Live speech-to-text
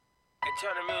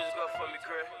Turn the music up for me,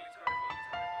 Chris.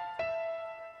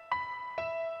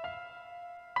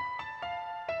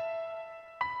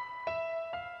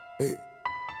 Hey,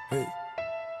 hey,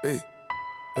 hey,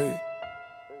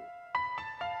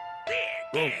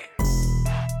 hey.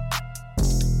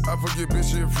 I forget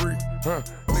bitch shit free, huh?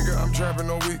 Nigga, I'm trapping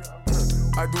all week.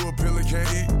 I do a pill and can't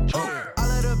eat. I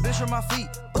let a bitch on my feet.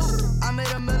 Ooh, I made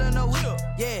 $1 million a week.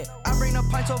 Yeah, I bring the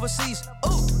pints overseas.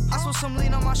 Ooh, I switch some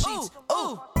lean on my sheets.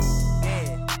 Ooh,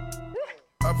 yeah.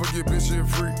 I forget bitch shit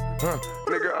free, huh?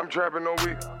 Nigga, I'm trapping all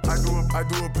week. I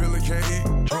do a pill and can't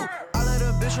eat. I let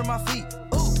a bitch on my feet.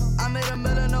 Ooh, I made $1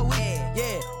 million a week.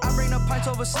 Yeah, I bring the pints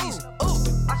overseas. Ooh,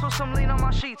 I switch some lean on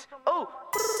my sheets. Ooh.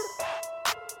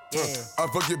 Yeah. I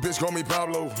fuck your bitch, call me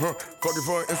Pablo. Fucking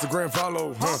for an Instagram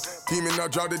follow. Demon, I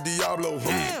drop the Diablo.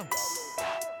 Damn.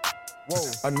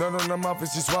 Whoa. I nut on the mouth and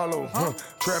she swallow.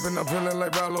 Trapping, I'm feeling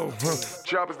like Rallo.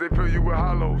 Choppers, they fill you with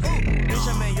hollows. Bitch,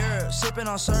 I'm in Europe, sipping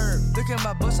on syrup. Look at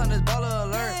my bus on this baller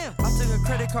alert. Damn. I took a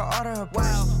credit card out of her purse.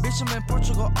 Wow. Bitch, I'm in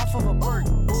Portugal off of a perk.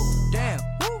 Damn.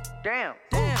 Damn.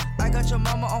 Damn. I got your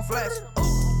mama on flex.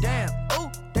 Ooh. Damn.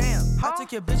 Ooh. Damn. I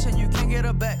took your bitch and you can't get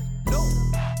her back. Nope.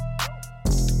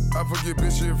 I forget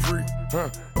bitch shit free, huh?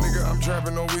 Nigga, I'm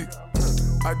trapping all week.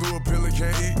 I do a pill and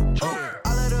can't eat.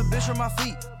 I let a bitch on my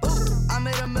feet. Ooh, I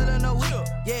made $1 million a week.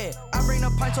 Yeah, I bring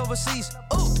the pints overseas.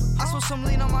 Ooh, I switch some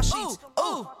lean on my sheets.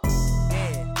 Ooh,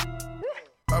 yeah.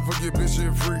 I forget bitch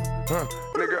shit free, huh?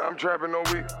 Nigga, I'm trapping all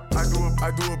week.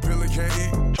 I do a pill and can't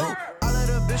eat. I let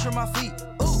a bitch on my feet.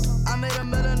 Ooh, I made $1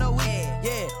 million a week.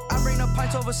 Yeah, I bring the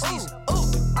pints overseas.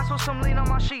 Ooh, I switch some lean on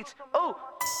my sheets. Ooh,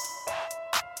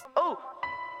 ooh.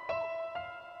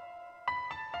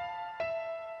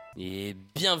 Et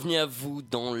bienvenue à vous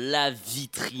dans La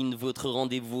Vitrine, votre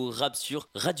rendez-vous rap sur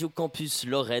Radio Campus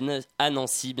Lorraine, à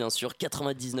Nancy bien sûr,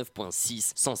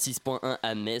 99.6, 106.1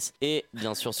 à Metz et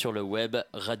bien sûr sur le web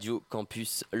Radio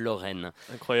Campus Lorraine.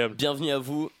 Incroyable. Bienvenue à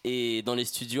vous et dans les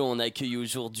studios on accueille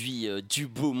aujourd'hui du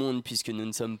beau monde puisque nous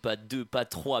ne sommes pas 2, pas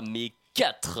 3 mais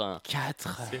 4.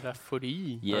 4. C'est la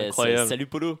folie. Yes. Incroyable. Salut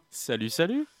Polo. Salut.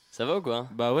 Ça va ou quoi?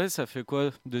 Bah ouais, ça fait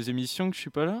quoi 2 émissions que je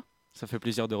suis pas là? Ça fait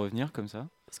plaisir de revenir comme ça.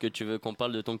 Est-ce que tu veux qu'on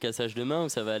parle de ton cassage de main ou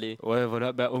ça va aller? Ouais,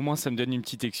 voilà, bah au moins ça me donne une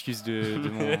petite excuse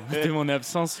de mon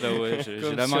absence là, ouais.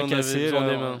 J'ai la si main on cassée, avait besoin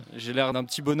là, des mains. j'ai l'air d'un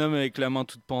petit bonhomme avec la main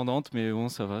toute pendante, mais bon,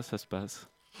 ça va, ça se passe.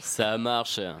 Ça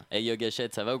marche. Hey yo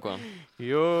Gachette, ça va ou quoi?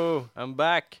 Yo, I'm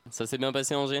back. Ça s'est bien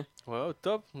passé Angers? Ouais, au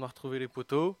top. On a retrouvé les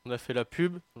potos, on a fait la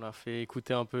pub, on a fait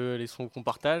écouter un peu les sons qu'on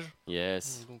partage.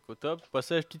 Yes. Donc au top.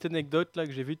 Passage petite anecdote là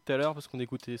que j'ai vue tout à l'heure parce qu'on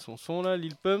écoutait son son là,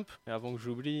 Lil Pump. Et avant que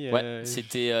j'oublie. Ouais,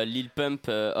 c'était Lil Pump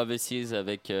Overseas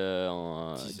avec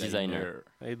un designer.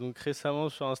 Et donc récemment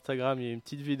sur Instagram, il y a une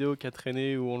petite vidéo qui a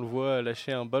traîné où on le voit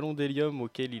lâcher un ballon d'hélium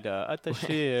auquel il a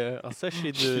attaché un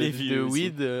sachet de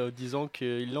weed disant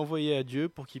qu'il l'envoyait à Dieu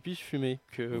pour qu'il puisse fumer.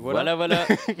 Voilà.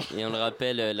 Et on le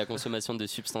rappelle, la consommation de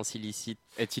substances illicites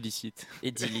est illicite.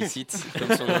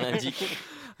 Comme son nom l'indique.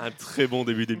 Un très bon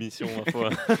début d'émission, ma foi.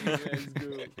 Let's go.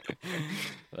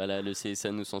 Voilà, le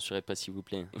CSA nous censurez pas s'il vous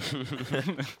plaît.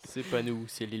 C'est pas nous,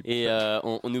 c'est Lil Pump. Et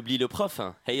on oublie le prof.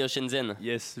 Hey yo Shenzhen.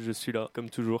 Yes, je suis là, comme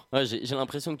toujours. Ouais, j'ai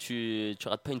l'impression que tu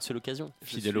rates pas une seule occasion.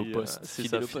 Fidèle au poste. C'est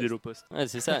ça, fidèle au poste. Ouais,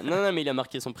 c'est ça. Non, mais il a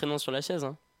marqué son prénom sur la chaise.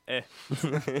 Hein. Je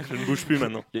ne bouge plus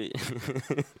maintenant.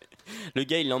 Le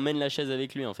gars, il emmène la chaise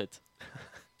avec lui en fait.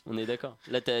 On est d'accord.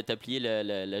 Là, t'as plié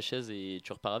la chaise et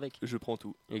tu repars avec. Je prends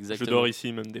tout. Exactement. Je dors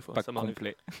ici même des fois. Pas ça m'arrive.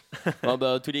 complet. Bon,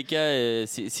 bah, en tous les cas,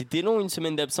 c'était long une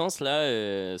semaine d'absence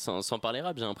là, sans parler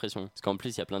rap, j'ai l'impression. Parce qu'en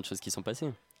plus, il y a plein de choses qui sont passées.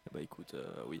 Bah écoute,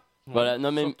 oui. Voilà,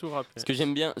 non mais ce que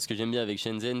j'aime bien avec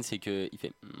Shenzhen, c'est que il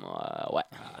fait ouais.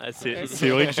 C'est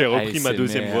vrai que j'ai repris ma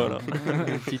deuxième voix là.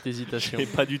 Une petite hésitation. J'ai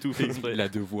pas du tout fait exprès. La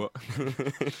 2 voix.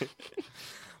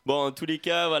 Bon, en tous les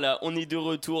cas, voilà, on est de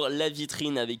retour, La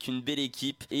Vitrine avec une belle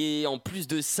équipe. Et en plus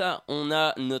de ça, on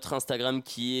a notre Instagram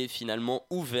qui est finalement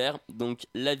ouvert. Donc,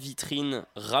 La Vitrine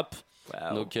Rap.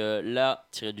 Wow. Donc,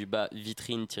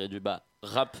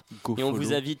 vitrine-rap. Et on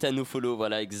vous invite à nous follow,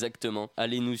 voilà, exactement.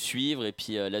 Allez nous suivre et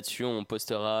puis là-dessus, on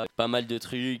postera pas mal de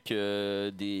trucs,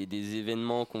 des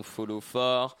événements qu'on follow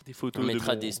fort. Des photos. On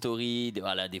mettra des stories,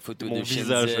 des photos de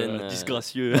visage Shenzhen,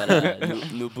 disgracieux. Voilà,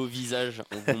 nos beaux visages.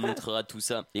 On vous montrera tout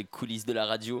ça, les coulisses de la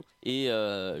radio. Et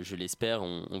je l'espère,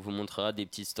 on vous montrera des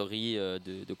petites stories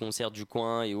de concerts du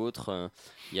coin et autres.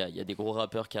 Il y a des gros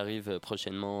rappeurs qui arrivent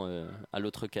prochainement à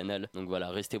l'autre canal. Donc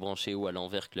voilà, restez branchés ou à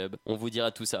l'Envers Club. On vous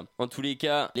dira tout ça. En tous les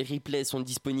cas, les replays sont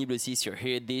disponibles aussi sur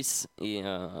Hear This et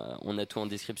on a tout en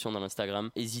description dans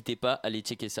l'Instagram. N'hésitez pas à aller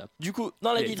checker ça. Du coup,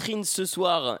 dans la vitrine ce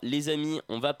soir, les amis,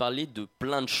 on va parler de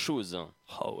plein de choses.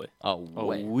 Oh ouais. Ah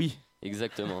ouais. Oh oui.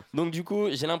 Exactement. Donc du coup,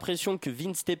 j'ai l'impression que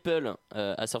Vince Staples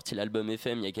a sorti l'album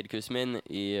FM il y a quelques semaines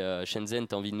et Shenzhen,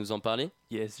 t'as envie de nous en parler ?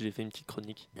 Yes, j'ai fait une petite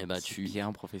chronique. Eh bah,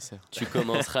 Bien, professeur. tu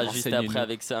commenceras juste Enseigne-nous. après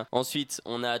avec ça. Ensuite,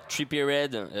 on a Trippie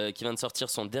Red qui vient de sortir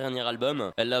son dernier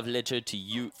album, A Love Letter to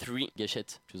You 3.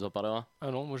 Gâchette, tu nous en parleras ?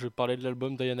 Ah non, moi je parlais de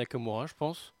l'album d'Aya Nakamura, je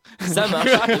pense. Ça marche.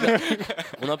 Eh ben,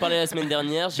 on en parlait la semaine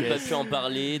dernière, j'ai pas pu en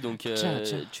parler, donc Tiens.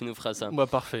 tu nous feras ça. Bah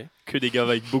parfait. Que des gars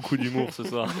avec beaucoup d'humour ce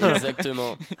soir.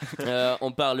 Exactement.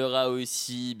 On parlera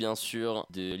aussi, bien sûr,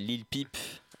 de Lil Peep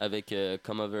avec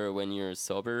Come Over When You're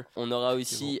Sober. On aura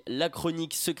aussi la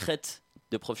chronique secrète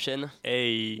de Prof Chen.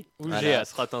 Hey, Voilà. ça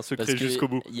sera un secret Parce jusqu'au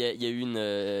bout. Il y a eu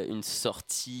une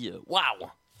sortie. Waouh!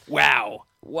 Waouh.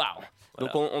 Donc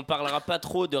on parlera pas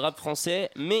trop de rap français,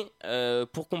 mais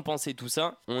pour compenser tout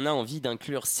ça, on a envie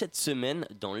d'inclure cette semaine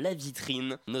dans la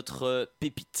vitrine notre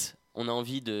pépite. On a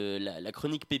envie de la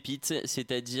chronique pépite,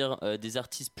 c'est-à-dire des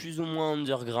artistes plus ou moins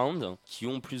underground, qui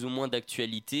ont plus ou moins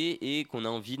d'actualité et qu'on a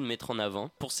envie de mettre en avant.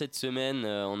 Pour cette semaine,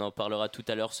 on en parlera tout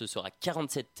à l'heure, ce sera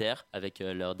 47 Terres avec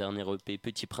leur dernier EP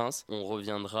Petit Prince. On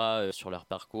reviendra sur leur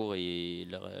parcours et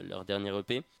leur dernier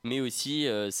EP, mais aussi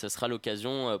ça sera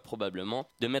l'occasion probablement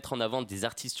de mettre en avant des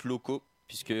artistes locaux,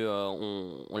 puisque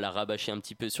on l'a rabâché un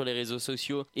petit peu sur les réseaux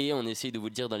sociaux et on essaye de vous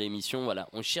le dire dans l'émission. Voilà,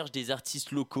 on cherche des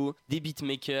artistes locaux, des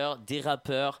beatmakers, des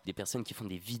rappeurs, des personnes qui font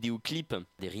des vidéoclips,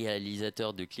 des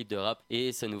réalisateurs de clips de rap,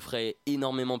 et ça nous ferait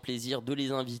énormément plaisir de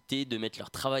les inviter, de mettre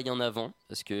leur travail en avant,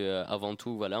 parce que avant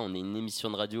tout, voilà, on est une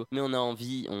émission de radio, mais on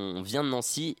vient de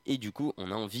Nancy et du coup on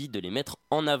a envie de les mettre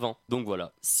en avant. Donc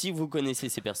voilà, si vous connaissez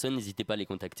ces personnes, n'hésitez pas à les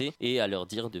contacter et à leur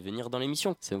dire de venir dans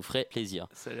l'émission, ça vous ferait plaisir.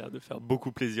 Ça a l'air de faire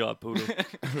beaucoup plaisir à Paolo.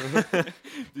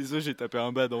 Désolé, j'ai tapé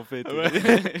un bad en fait.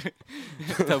 Ouais.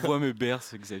 Ta voix me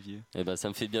berce, Xavier. Eh ben, ça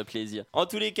me fait bien plaisir. En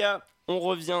tous les cas, on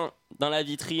revient dans la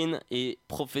vitrine et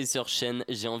professeur Chen,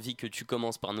 j'ai envie que tu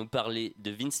commences par nous parler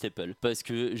de Vince Staples parce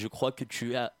que je crois que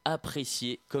tu as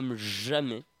apprécié comme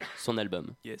jamais son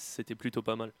album. Yes, c'était plutôt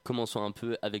pas mal. Commençons un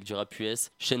peu avec du rap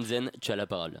US. Shenzhen, tu as la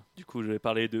parole. Du coup, je vais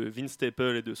parler de Vince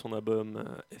Staples et de son album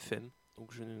FM.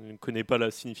 Donc je ne connais pas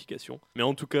la signification. Mais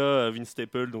en tout cas, Vince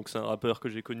Staples, donc c'est un rappeur que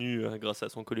j'ai connu grâce à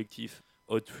son collectif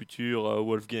Hot Future,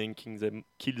 Wolfgang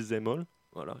Kills Them All.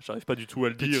 Voilà, j'arrive pas du tout à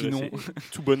le dire.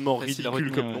 C'est tout bonnement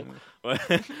ridicule comme nom. Ouais.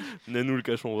 Ne nous le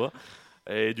cachons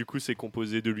pas. Et du coup, c'est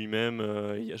composé de lui-même.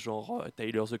 Il y a genre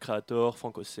Tyler the Creator,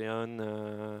 Frank Ocean,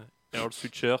 Earl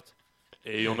Sweatshirt.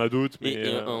 Et il y en a d'autres. Mais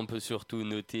et on peut surtout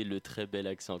noter le très bel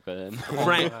accent quand même.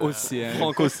 Frank Océane.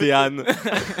 Frank Ocean.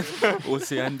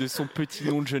 Océane de son petit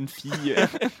nom de jeune fille.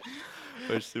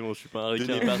 Ouais, c'est bon, je suis pas un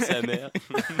Donné requin. par sa mère.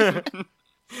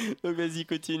 Donc vas-y,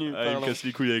 continue. Ah, il me casse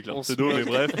les couilles avec leur On se pseudo, mais moque.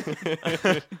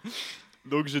 bref.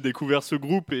 Donc j'ai découvert ce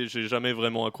groupe et j'ai jamais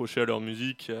vraiment accroché à leur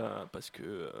musique parce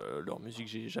que leur musique,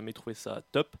 j'ai jamais trouvé ça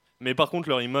top. Mais par contre,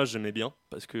 leur image, j'aimais bien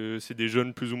parce que c'est des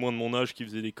jeunes plus ou moins de mon âge qui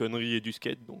faisaient des conneries et du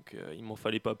skate, donc il m'en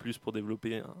fallait pas plus pour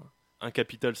développer un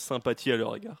capital sympathie à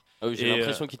leur égard. Ah oui, j'ai Et,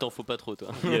 l'impression qu'il t'en faut pas trop,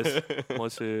 toi. Yes, moi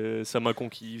ça m'a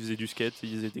conquis. Ils faisaient du skate,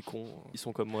 ils étaient cons, ils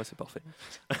sont comme moi, c'est parfait.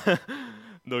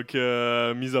 Donc,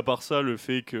 mis à part ça, le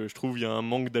fait que je trouve il y a un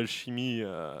manque d'alchimie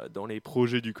dans les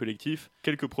projets du collectif.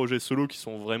 Quelques projets solo qui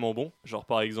sont vraiment bons, genre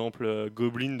par exemple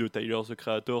Goblin de Tyler the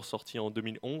Creator sorti en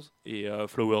 2011 et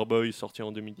Flower Boy sorti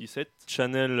en 2017.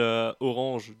 Channel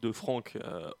Orange de Frank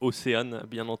Océane,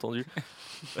 bien entendu,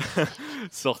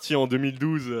 sorti en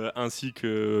 2012, ainsi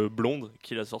que Blonde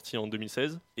qu'il a sorti en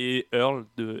 2016 et Earl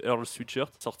de Earl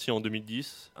Sweatshirt sorti en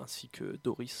 2010 ainsi que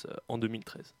Doris en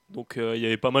 2013. Donc il y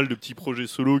avait pas mal de petits projets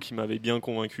solo qui m'avaient bien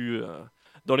convaincu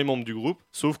dans les membres du groupe,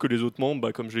 sauf que les autres membres,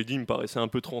 bah, comme je l'ai dit, ils me paraissaient un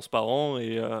peu transparents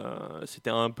et c'était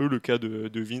un peu le cas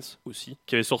de Vince aussi,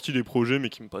 qui avait sorti des projets mais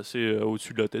qui me passaient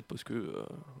au-dessus de la tête parce que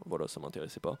voilà, ça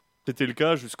m'intéressait pas. C'était le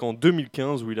cas jusqu'en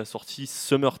 2015 où il a sorti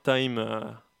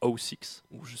Summertime 06,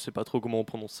 ou je sais pas trop comment on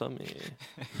prononce ça, mais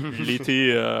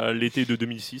l'été de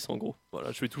 2006 en gros.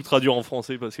 Voilà, je vais tout traduire en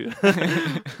français parce que...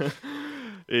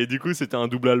 Et du coup, c'était un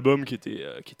double album qui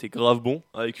était grave bon,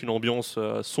 avec une ambiance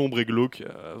sombre et glauque,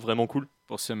 vraiment cool.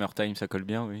 Pour Summertime, ça colle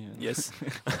bien, oui. Yes.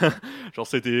 Genre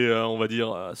c'était, on va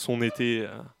dire, son été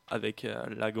avec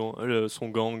son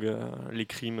gang, les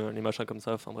crimes, les machins comme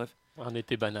ça, enfin bref. Un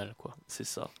été banal, quoi. C'est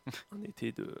ça, un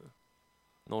été de...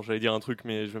 Non, j'allais dire un truc,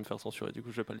 mais je vais me faire censurer, du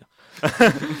coup je vais pas le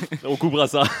dire. On coupera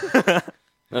ça.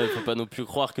 Ouais, faut pas non plus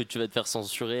croire que tu vas te faire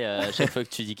censurer à chaque fois que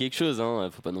tu dis quelque chose, hein.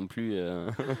 Faut pas non plus.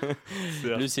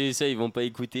 Le CSA, ils vont pas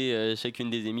écouter chacune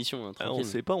des émissions. Hein, on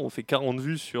sait pas, on fait 40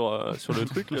 vues sur le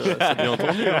truc, là, c'est bien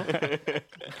entendu. Hein.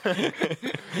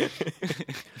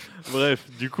 Bref,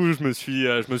 du coup, je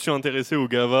me suis intéressé au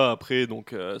Gava après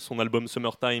donc, son album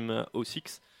Summertime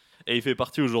 06. Et il fait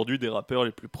partie aujourd'hui des rappeurs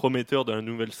les plus prometteurs de la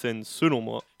nouvelle scène selon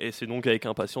moi. Et c'est donc avec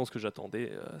impatience que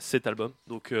j'attendais cet album.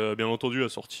 Donc bien entendu il a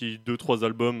sorti 2-3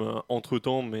 albums entre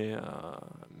temps, mais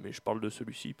je parle de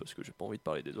celui-ci parce que j'ai pas envie de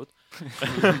parler des autres.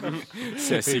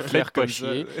 C'est assez clair comme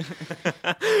ça.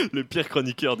 Le pire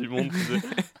chroniqueur du monde.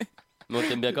 Bon,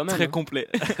 t'aimes bien quand même. Très hein. complet.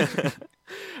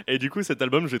 Et du coup, cet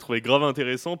album, je l'ai trouvé grave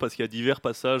intéressant parce qu'il y a divers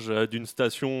passages d'une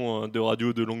station de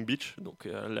radio de Long Beach, donc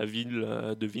la ville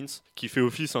de Vince, qui fait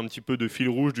office un petit peu de fil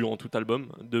rouge durant tout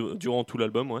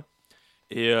l'album, ouais.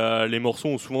 Et les morceaux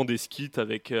ont souvent des skits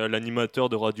avec l'animateur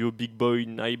de radio Big Boy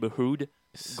Neighborhood,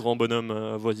 grand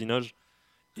bonhomme voisinage.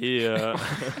 Et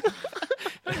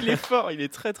Il est fort, il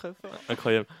est très très fort.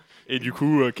 incroyable. Et du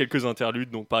coup, quelques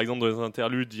interludes. Donc, par exemple, dans les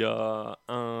interludes, il y a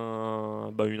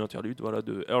une interlude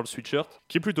de Earl Sweatshirt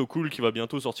qui est plutôt cool, qui va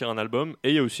bientôt sortir un album. Et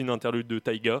il y a aussi une interlude de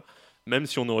Taiga, même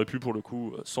si on aurait pu pour le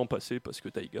coup s'en passer parce que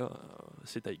Taiga,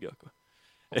 c'est Taiga, quoi.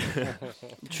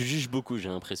 Tu juges beaucoup, j'ai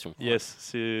l'impression. Yes,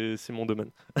 c'est mon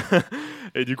domaine.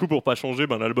 Et du coup, pour pas changer,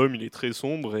 l'album il est très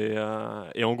sombre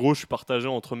et en gros, je suis partagé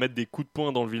entre mettre des coups de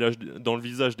poing dans le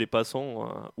visage des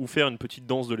passants ou faire une petite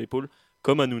danse de l'épaule.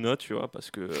 Comme Hanouna, tu vois,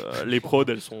 parce que les prods,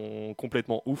 elles sont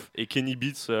complètement ouf. Et Kenny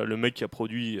Beats, le mec qui a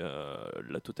produit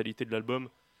la totalité de l'album,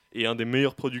 est un des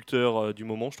meilleurs producteurs du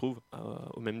moment, je trouve,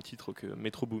 au même titre que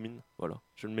Metro Boomin. Voilà,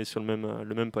 je le mets sur le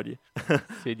même palier.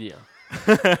 C'est dire.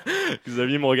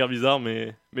 Xavier me regarde bizarre,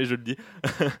 mais je le dis.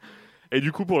 Et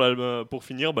du coup, pour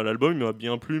finir, l'album il m'a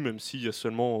bien plu, même s'il y a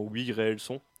seulement 8 réels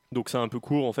sons. Donc c'est un peu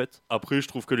court en fait. Après je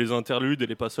trouve que les interludes et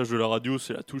les passages de la radio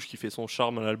c'est la touche qui fait son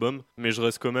charme à l'album. Mais je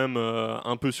reste quand même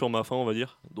un peu sur ma faim on va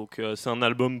dire. Donc c'est un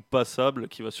album passable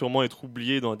qui va sûrement être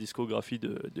oublié dans la discographie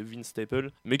de Vince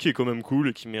Staples. Mais qui est quand même cool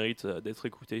et qui mérite d'être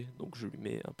écouté. Donc je lui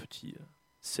mets un petit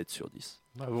 7 sur 10.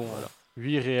 Bah bon, voilà.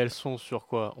 8 réels sons sur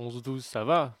quoi 11-12 ça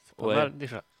va. C'est pas mal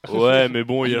déjà. Ouais mais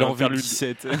bon il y a en veut l'interlude.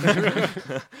 17.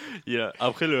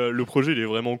 Après le projet il est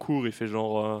vraiment court. Il fait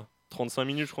genre... 35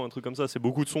 minutes, je crois, un truc comme ça. C'est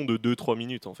beaucoup de sons de 2-3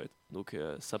 minutes, en fait. Donc,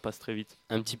 ça passe très vite.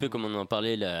 Un petit peu comme on en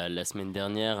parlait la semaine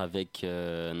dernière avec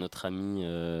notre ami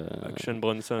Action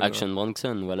Bronson.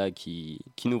 Bronson, voilà, qui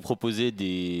nous proposait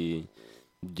des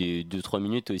 2-3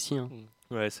 minutes aussi. Hein.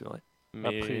 Ouais, c'est vrai.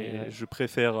 Mais Après, je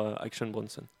préfère Action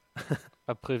Bronson.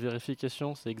 Après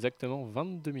vérification, c'est exactement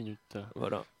 22 minutes.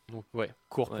 Voilà. Donc, ouais,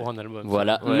 court pour un album.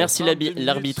 Voilà, Ouais. merci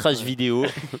l'arbitrage vidéo.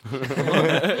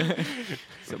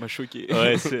 Ça m'a choqué.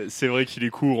 Ouais, c'est vrai qu'il est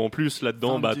court. En plus,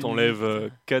 là-dedans, 22 t'enlèves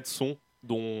minutes. 4 sons,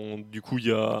 dont du coup, il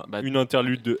y a une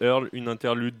interlude de Earl, une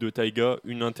interlude de Taiga,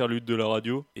 une interlude de la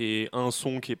radio, et un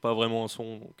son qui est pas vraiment un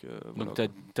son. Donc, Donc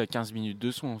t'as 15 minutes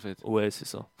de son en fait. Ouais, c'est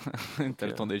ça. T'as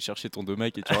le temps d'aller chercher ton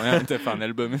domac et tu reviens, t'as fait un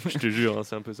album. Je te jure, hein,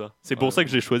 c'est un peu ça. C'est pour ça que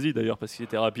j'ai choisi d'ailleurs, parce qu'il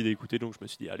était rapide à écouter, donc je me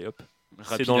suis dit, allez hop.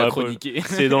 Rapide dans à la chroniquer.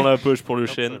 C'est dans la poche pour le Hop,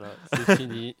 chêne. voilà, c'est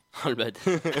fini. Oh le bad.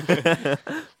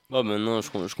 Bon, maintenant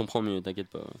je comprends mieux, t'inquiète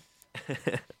pas.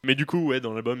 Mais du coup, ouais,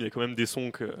 dans l'album, il y a quand même des sons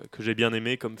que j'ai bien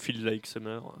aimés, comme Feel Like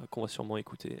Summer, qu'on va sûrement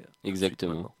écouter.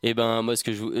 Exactement. Et ben moi, ce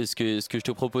que je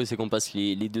te propose, c'est qu'on passe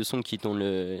les 2 sons qui t'ont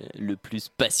le plus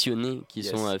passionné, qui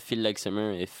sont Feel Like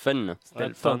Summer et Fun.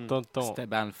 Attends. C'était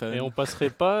bien le fun. Et on passerait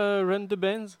pas Run the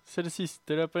Bands celle-ci, si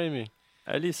tu l'as pas aimé.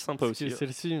 Elle est sympa Parce que aussi.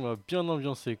 celle-ci m'a bien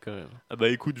ambiancé quand même. Ah bah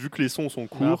écoute, vu que les sons sont Mais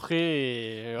courts,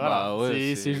 après, voilà, Bah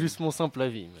ouais, c'est juste mon simple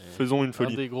avis. Mais faisons une un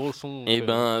folie. des gros sons. Et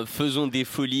ben faisons des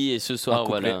folies et ce soir Un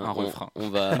couplet, voilà un refrain. on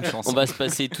va Une chanson. on va se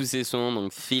passer tous ces sons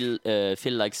donc Feel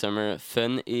Like Summer,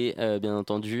 Fun et bien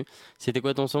entendu c'était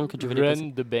quoi ton son que tu voulais passer?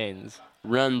 Run the Bands.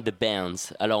 Run the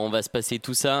Bands. Alors on va se passer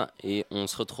tout ça et on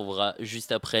se retrouvera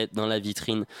juste après dans la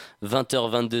vitrine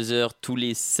 20h 22h tous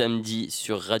les samedis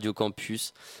sur Radio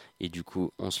Campus et du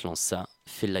coup on se lance ça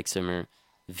Feel Like Summer,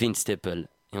 Vince Staples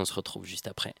et on se retrouve juste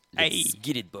après. Let's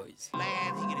get it boys.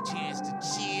 Glad you get a chance to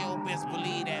chill. Best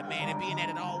believe that, man. And being that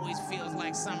it always feels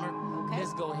like summer,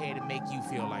 let's go ahead and make you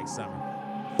feel like summer.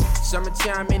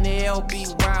 Summertime in the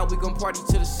LB wild, we gon' party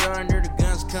till the sun or the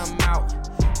guns come out.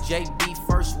 JB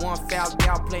first one fouled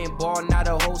out, playing ball, now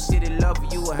the whole city love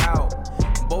you a how.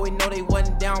 Boy, we know they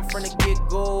wasn't down from the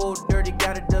get-go. Dirty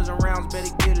got a dozen rounds,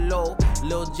 better get low.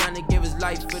 Lil Johnny gave his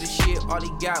life for the shit, all he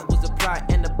got was a plot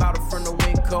and a bottle from the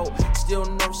Winco. Still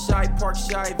Northside,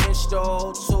 Parkside,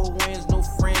 Vinstall. 2 wins, no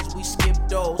friends, we skip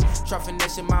those. Try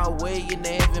finessing my way in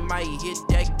the heaven, might hit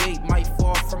that gate, might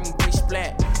fall from Grease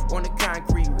Splat. On the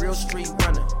concrete, real street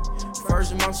runner.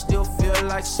 First month still feel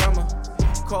like summer.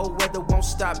 Cold weather won't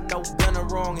stop, no gunner,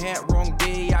 wrong hat, wrong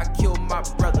day, I killed my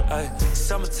brother. Ay,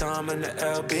 summertime in the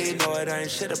LB, no it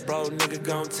ain't shit a bro, nigga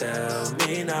gon' tell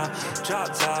me now.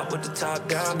 Drop top with the top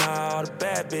down now, all the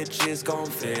bad bitches gon'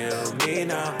 feel me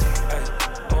now. Ay,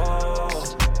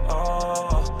 oh,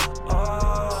 oh,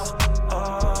 oh,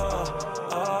 oh.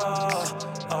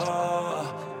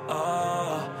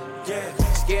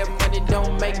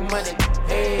 make money.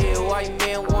 Hey, white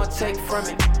man won't take from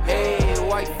it. Hey,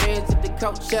 white fans at the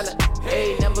Coachella.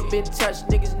 Hey, never been touched,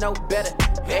 niggas know better.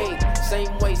 Hey,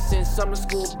 same way since summer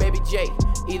school, baby J.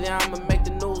 Either I'ma make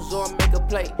the news or make a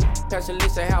play. Pastor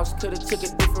Lisa house, could've took a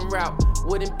different route.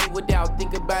 Wouldn't be without,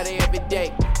 think about it every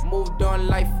day. Moved on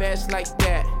life fast like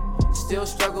that. Still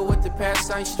struggle with the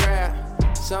past, I ain't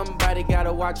strapped. Somebody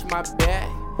gotta watch my back.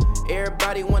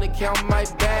 Everybody wanna count my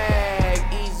bag.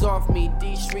 Ease off me,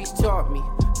 these streets taught me.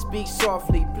 Speak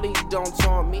softly, please don't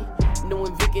taunt me. New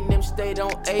and Vic and them stayed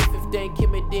on 8th. If they ain't kill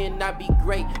me, then I'd be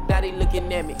great. Now they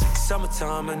looking at me.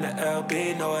 Summertime in the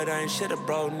LB, no it ain't shit a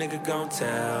bro, nigga gon'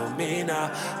 tell me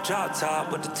now. Drop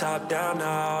top with the top down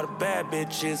now, all the bad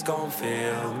bitches gon'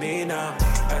 feel me now.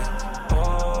 Hey,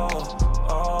 oh,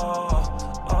 oh,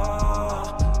 oh,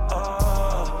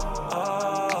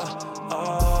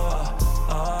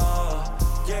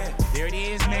 yeah. There it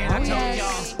is, man, I told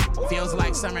y'all. Feels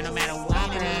like summer no matter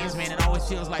when it is, man. It always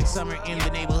feels like summer in the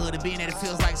neighborhood. And being that it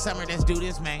feels like summer, let's do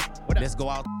this, man. Let's go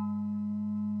out.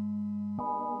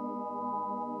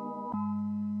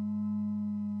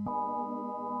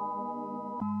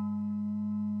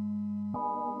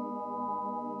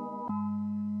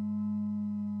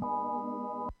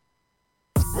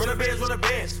 Run the bands, run the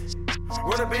bands.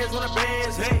 Run the bands, run the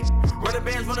bands, hey. Run the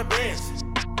bands, run the bands.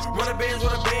 Run the bands,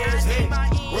 run the bands, hey.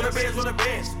 Run the bands, run the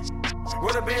bands.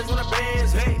 Run the bands, run the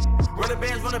bands, hey. Run the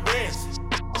bands, run the bands.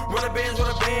 Run the bands, run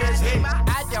the bands, hey.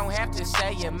 I don't have to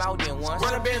say it more than once.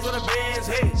 Run the bands, run the bands,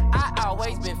 hey. I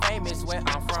always been famous where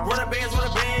I'm from. Run the bands, run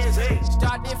the bands, hey.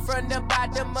 Started from the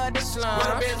bottom of the slums.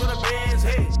 Run the bands, run the bands,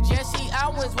 hey. Jesse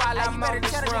Owens while I'm on the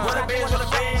run. Run the bands, run the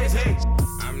bands, hey.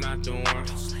 I'm not the one.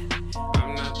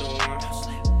 I'm not the one.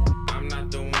 I'm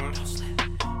not the one.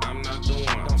 I'm not the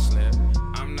one. Don't slip.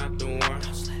 I'm not the one.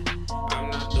 I'm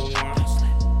not the one.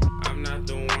 I'm not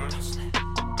the one.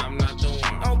 I'm not the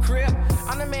one. On crib,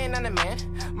 I'm the man, I'm the man.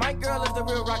 My girl is the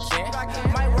real Roxanne.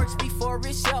 My work speak for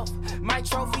itself. My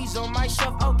trophies on my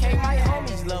shelf. Okay, my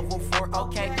homies level 4.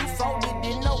 Okay, you folded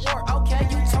in no war. Okay,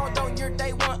 you told on your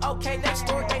day one. Okay, that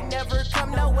store they never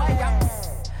come no way.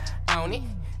 I'm on it.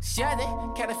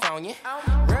 Southern California,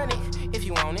 run it if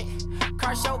you want it.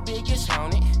 Car so big it's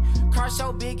haunted. Car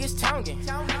so big it's tonguing.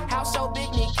 House so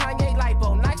big need Kanye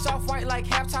lipo. Nights off white like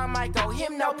halftime I go.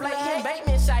 Him no play, him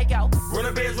Bateman psycho. Run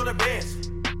the bands, run the bands.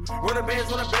 Run the bands,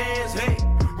 run the bands, hey.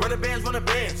 Run the bands, run the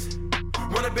bands.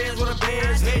 Run the bands, run the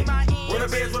bands, hey. Run the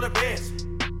bands, run the bands.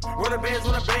 Run the bands,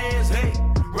 run the bands, hey.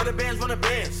 Run the bands, run the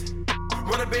bands.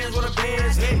 Run the bands, run the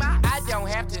bands, hey. I don't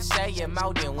have to say it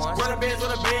more than once. Run the bands,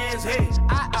 run the bands, hey.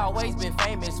 I always been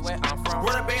famous where I'm from.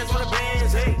 Run the bands, run the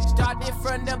bands, hey. Started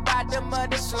from the bottom of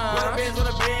the slums. Run the bands, run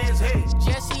the bands, hey.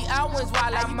 Jesse Owens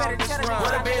while I'm on the run.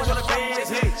 Run the bands, run the bands,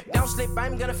 hey. Don't slip,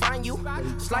 I'm gonna find you.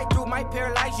 Slide through, might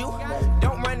paralyze you.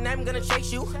 Don't run, I'm gonna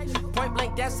chase you. Point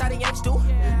blank, that's how the Yanks do.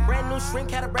 Brand new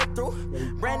shrink had a breakthrough.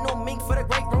 Brand new mink for the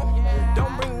great room.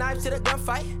 Don't bring knives to the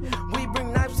gunfight. We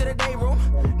bring knives to the day room.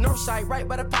 North side, right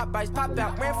by the Popeyes. Pop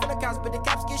out, ran from the cops, but the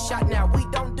cops get shot now. We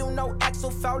don't do no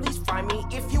Axel Foley's. Find me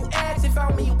if you ask if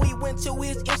found me. We went to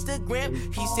his Instagram.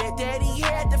 He said that he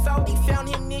had the Foley. Found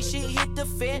him, this shit hit the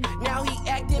fan. Now he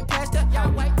acting past the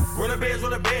Yahweh. Run the bands,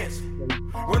 run the bands.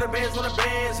 Run the bands, run the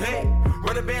bands, hey.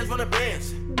 Run the bands, run the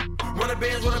bands. Run the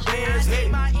bands, run the bands, hey.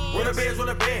 Run the bands, run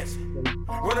the bands.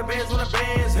 Run the bands, run the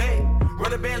bands, hey.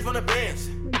 Run the bands, run the bands.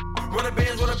 Run the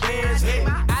bands, run the bands, hey.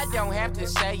 I don't have to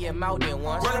say it more than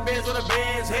once. Run the bands, run the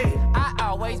bands, hey. I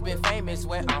always been famous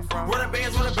where I'm from. Run the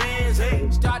bands, run the bands, hey.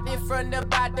 Started from the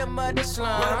bottom of the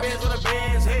slums. Run the bands, run the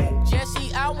bands, hey.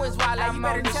 Jesse Owens while I'm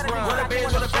on the run. Run the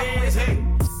bands, run the bands, hey.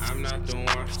 I'm not the one.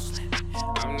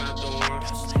 I'm not the one.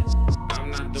 I'm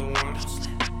not the one.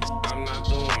 I'm not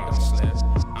the one.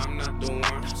 I'm not the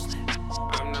one.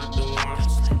 I'm not the one.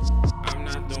 I'm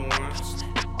not the one.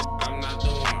 I'm not the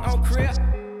one. On crib.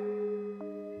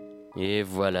 Et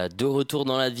voilà, de retour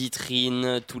dans la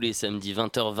vitrine tous les samedis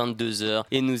 20h, 22h.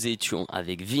 Et nous étions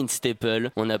avec Vince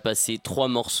Staples. On a passé 3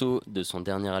 morceaux de son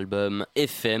dernier album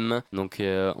FM. Donc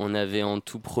on avait en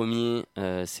tout premier,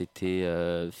 c'était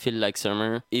Feel Like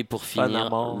Summer. Et pour finir,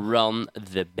 Round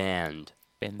the Band.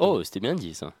 Oh, c'était bien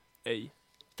dit ça. Hey.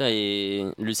 Putain,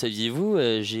 et le saviez-vous,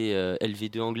 j'ai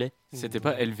LV2 anglais. C'était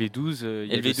pas LV12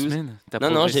 il y a 2 semaines.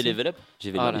 Non, j'ai level up. Je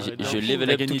level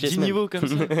up gagné toutes les 10 semaines. niveaux comme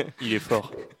ça. Il est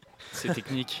fort. C'est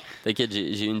technique. T'inquiète,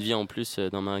 j'ai une vie en plus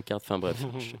dans ma carte. Enfin bref,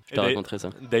 je te raconterai ça.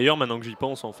 D'ailleurs, maintenant que j'y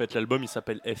pense, en fait, l'album il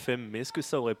s'appelle FM, mais est-ce que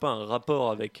ça aurait pas un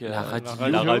rapport avec La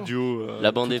radio,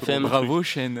 la bande FM? Bravo,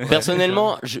 chaîne.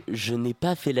 Personnellement, je n'ai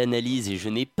pas fait l'analyse et je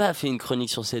n'ai pas fait une chronique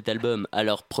sur cet album.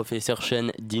 Alors, professeur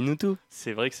Chen, dis-nous tout.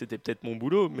 C'est vrai que c'était peut-être mon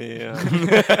boulot, mais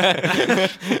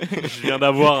je viens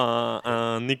d'avoir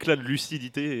un éclat de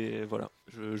lucidité et voilà.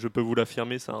 Je peux vous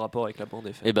l'affirmer, c'est un rapport avec la bande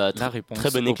FM. Et bah, La réponse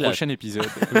très bon au éclat. prochain épisode.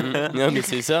 Non, mais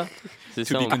c'est ça. C'est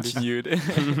To ça. be en plus. continued.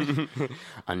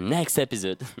 Un next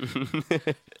episode.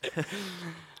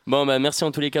 Bon, bah, merci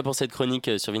en tous les cas pour cette chronique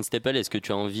sur Vince Staples. Est-ce que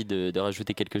tu as envie de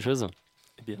rajouter quelque chose?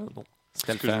 Eh bien, non.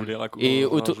 C'était Ce que je voulais Et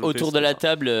rajouter, autour de la c'était ça.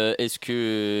 table, est-ce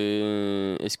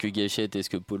que Gachette, est-ce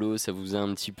que Polo, ça vous a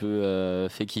un petit peu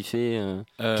fait kiffer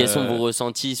Quels sont vos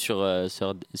ressentis sur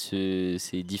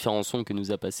ces différents sons que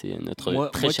nous a passé notre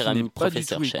très cher ami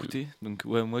professeur Chen? Donc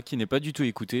moi qui n'ai pas du tout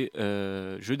écouté,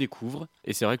 je découvre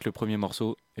et c'est vrai que le premier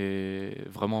morceau est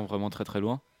vraiment vraiment très très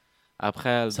loin.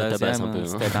 Après Ça tabasse un peu, hein.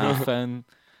 c'était un fan.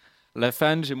 La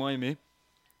fan, j'ai moins aimé.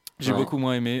 J'ai beaucoup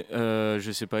moins aimé.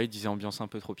 Je sais pas, il disait ambiance un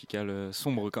peu tropicale,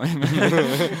 sombre quand même.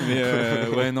 Mais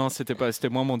ouais, non, c'était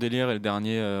moins mon délire. Et le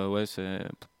dernier, ouais, c'est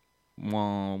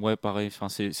moins, ouais, pareil. Enfin,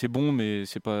 c'est bon, mais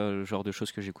c'est pas le genre de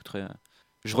choses que j'écouterais.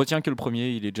 Je retiens que le premier,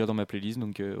 il est déjà dans ma playlist,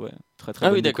 donc ouais, très très. Ah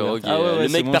bonne oui, d'accord. découverte. Ok. Ah ouais, Le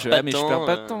mec perd pas de mais temps. je perds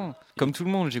pas de temps. Comme tout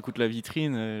le monde, j'écoute la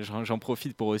vitrine. J'en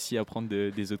profite pour aussi apprendre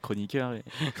des autres chroniqueurs et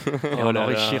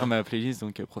enrichir ma playlist.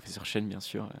 Donc professeur Chen, bien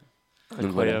sûr.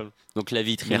 Donc, voilà. Donc la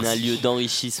vitrine, un lieu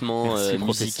d'enrichissement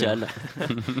musical.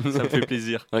 Ça me fait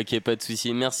plaisir. Ok, pas de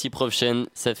souci. Merci prof Chen,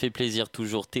 ça fait plaisir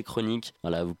toujours tes chroniques.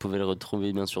 Voilà, vous pouvez le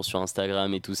retrouver bien sûr sur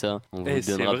Instagram et tout ça. On vous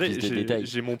donnera plus de détails.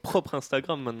 J'ai mon propre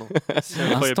Instagram maintenant.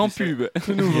 Instant pub,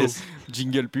 tout nouveau. Yes.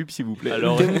 Jingle pub s'il vous plaît.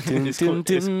 Alors,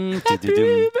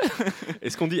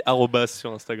 est-ce qu'on dit arrobas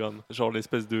sur Instagram? Genre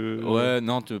l'espèce de... Ouais,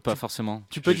 non, pas forcément.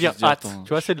 Tu peux dire at, tu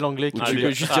vois, c'est de l'anglais. Tu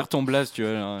peux juste dire ton blaze, tu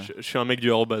vois. Je suis un mec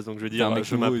du arrobas, donc je veux dire,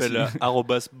 je m'appelle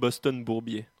arrobas Boston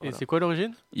Bourbier. Voilà. Et c'est quoi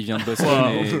l'origine? Il vient de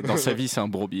Boston et dans sa vie c'est un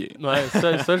bourbier. Ouais,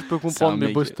 ça je peux comprendre,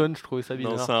 mais Boston, je trouvais ça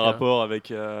bizarre. Non, c'est un rapport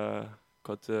avec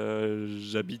quand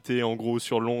j'habitais en gros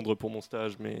sur Londres pour mon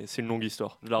stage, mais c'est une longue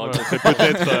histoire. Je la raconterai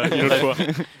peut-être une autre fois.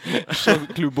 Je sens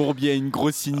que le bourbier a une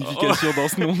grosse signification dans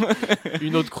ce nom.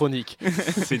 Une autre chronique.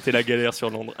 C'était la galère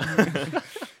sur Londres.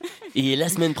 Et la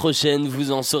semaine prochaine,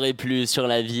 vous en saurez plus sur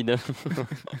la vie de...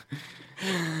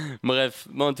 Bref,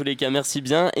 bon, en tous les cas, merci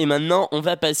bien. Et maintenant, on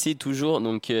va passer toujours.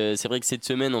 Donc, c'est vrai que cette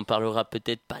semaine, on parlera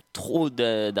peut-être pas trop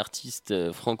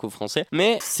d'artistes franco-français,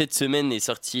 mais cette semaine est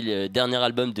sorti le dernier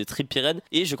album de Trippie.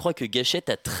 Et je crois que Gachette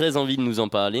a très envie de nous en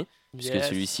parler, puisque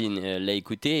celui-ci l'a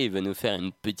écouté et va nous faire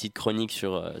une petite chronique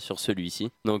sur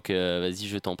celui-ci. Donc, vas-y,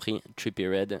 je t'en prie, Trippie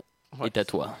est à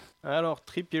toi. Alors,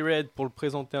 Trippie Redd, pour le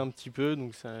présenter un petit peu,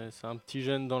 donc c'est un petit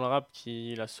jeune dans le rap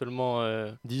qui a seulement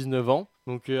 19 ans.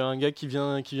 Donc un gars qui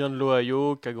vient de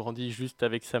l'Ohio, qui a grandi juste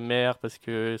avec sa mère parce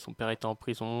que son père était en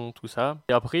prison, tout ça.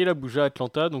 Et après, il a bougé à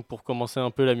Atlanta donc pour commencer un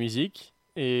peu la musique.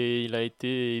 Et il a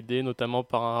été aidé notamment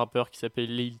par un rappeur qui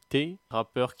s'appelle Lil T,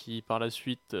 rappeur qui par la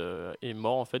suite est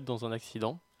mort en fait dans un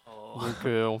accident. Donc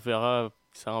on verra...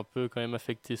 Ça a un peu quand même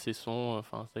affecté ses sons,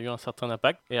 enfin ça a eu un certain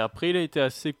impact. Et après il a été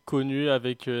assez connu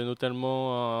avec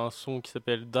notamment un son qui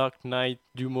s'appelle Dark Knight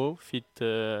Dumo, qui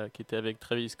était avec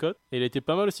Travis Scott. Et il a été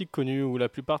pas mal aussi connu, où la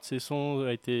plupart de ses sons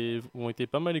ont été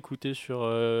pas mal écoutés sur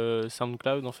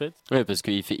SoundCloud en fait. Ouais, parce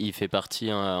qu'il fait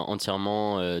partie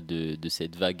entièrement de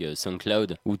cette vague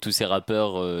SoundCloud, où tous ces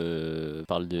rappeurs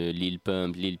parlent de Lil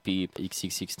Pump, Lil Peep,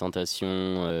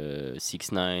 XXXTentacion,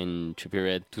 6ix9ine, Trippie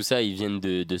Redd. Tout ça, ils viennent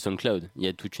de SoundCloud. Il y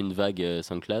a toute une vague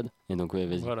SoundCloud. Et donc, ouais,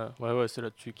 vas-y. Voilà, ouais, c'est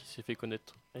là-dessus qu'il s'est fait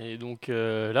connaître. Et donc,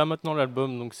 là, maintenant,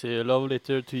 l'album, donc, c'est Love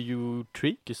Letter to You 3,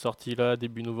 qui est sorti là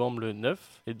début novembre le 9.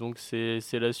 Et donc, c'est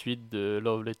la suite de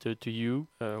Love Letter to You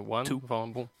 1. Enfin,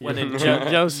 bon,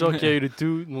 bien sûr qu'il y a eu le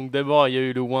 2. Donc, d'abord, il y a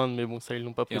eu le 1, mais bon, ça, ils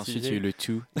l'ont pas précisé. Et ensuite, il y a eu le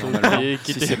 2.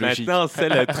 Qui était maintenant, c'est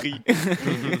la tri.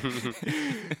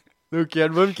 Donc,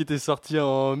 album qui était sorti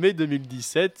en mai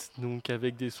 2017, donc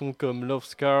avec des sons comme Love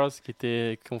Scars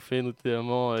qui ont fait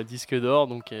notamment disque d'or,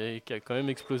 donc qui a quand même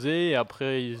explosé. Et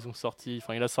après, il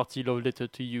a sorti Love Letter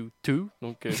to You 2,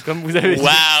 donc comme vous avez dit.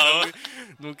 Waouh.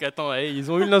 Donc attends, ils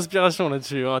ont eu de l'inspiration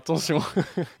là-dessus, hein, attention.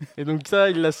 Et donc ça,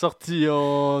 il l'a sorti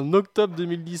en octobre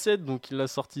 2017, donc il l'a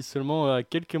sorti seulement à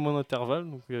quelques mois d'intervalle,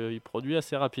 donc il produit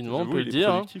assez rapidement, on peut le dire.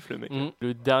 Productif, le mec.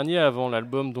 Le dernier avant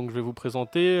l'album, donc je vais vous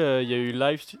présenter, il y a eu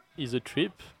Life is a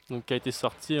Trip, donc qui a été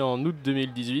sorti en août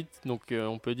 2018, donc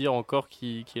on peut dire encore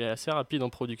qu'il est assez rapide en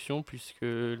production puisque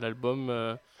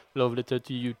l'album Love Letter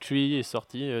to You 3 est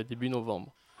sorti début novembre.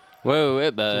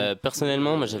 Ouais, bah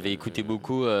personnellement, moi j'avais écouté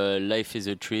beaucoup Life is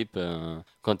a Trip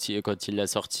quand il l'a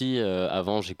sorti.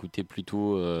 Avant, j'écoutais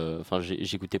plutôt,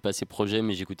 j'écoutais pas ses projets,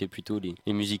 mais j'écoutais plutôt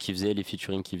les musiques qu'il faisait, les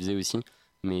featuring qu'il faisait aussi.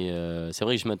 Mais c'est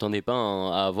vrai que je m'attendais pas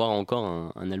à avoir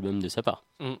encore un album de sa part.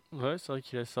 Ouais, c'est vrai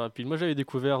qu'il est assez rapide. Moi, j'avais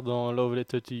découvert dans Love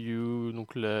Letter to You,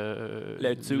 donc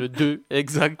Le 2,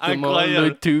 exactement, Incroyable.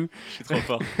 le 2. Je suis trop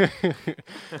fort.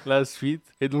 La suite.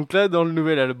 Et donc là, dans le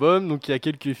nouvel album, donc il y a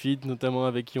quelques feats, notamment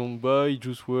avec Youngboy,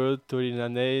 Juice WRLD, Tory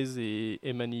Lanez et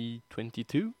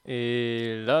Emani22.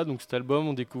 Et là, donc cet album,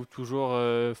 on découvre toujours,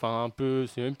 un peu,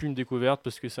 c'est même plus une découverte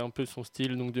parce que c'est un peu son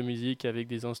style donc de musique avec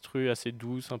des instrus assez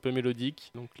douces, un peu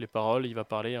mélodiques. Donc les paroles, il va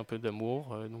parler un peu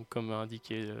d'amour, donc comme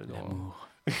indiqué dans. L'amour.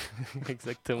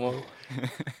 Exactement.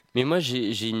 Mais moi,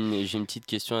 j'ai une petite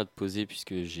question à te poser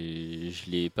puisque je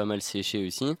l'ai pas mal séché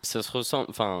aussi. Ça se ressent,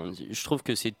 je trouve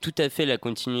que c'est tout à fait la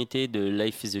continuité de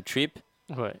Life is a Trip.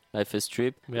 Ouais. Life is a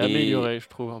Trip. Mais Et amélioré, je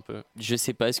trouve un peu. je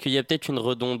sais pas, est-ce qu'il y a peut-être une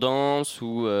redondance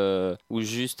ou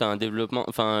juste un développement.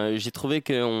 Enfin, j'ai trouvé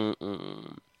que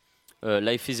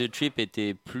Life is a Trip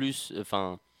était plus.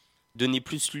 Donnait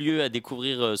plus lieu à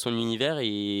découvrir son univers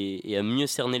et à mieux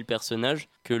cerner le personnage,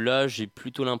 que là j'ai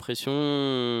plutôt l'impression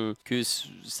que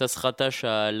ça se rattache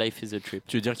à Life is a Trip.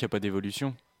 Tu veux dire qu'il n'y a pas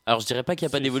d'évolution? Alors je dirais pas qu'il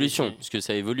n'y a pas Si, d'évolution, si. parce que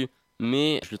ça évolue,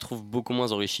 mais je le trouve beaucoup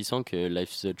moins enrichissant que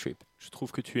Life is a Trip. Je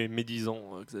trouve que tu es médisant,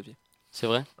 Xavier. C'est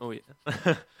vrai? Oui.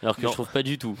 Alors que Non. je trouve pas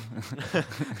du tout.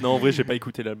 Non, en vrai, j'ai pas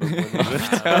écouté l'album.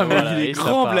 Ah, mais voilà, il est et ça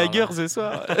grand part. blagueur ce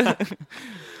soir.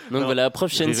 Donc Non. voilà,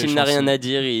 prochaine, Rire et s'il n'a rien chanson. à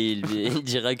dire, il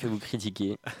dira que vous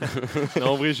critiquez. Non,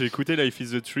 en vrai, j'ai écouté Life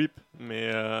is a Trip,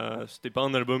 mais c'était pas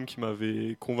un album qui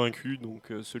m'avait convaincu, donc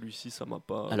celui-ci, ça m'a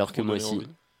pas. Alors que trop moi donné aussi. envie.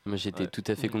 Moi j'étais Ouais. tout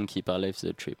à fait conquis par Life is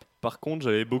a Trip. Par contre,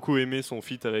 j'avais beaucoup aimé son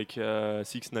feat avec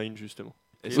 6ix9ine, justement.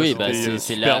 Et ça, Oui, c'était, bah c'est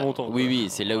super là. longtemps, Oui, quoi. oui,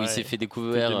 c'est là où il Ouais. s'est fait C'était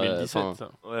découvrir. 2017,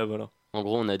 ça. Ouais, voilà. En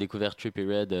gros, on a découvert Trippie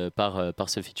Red par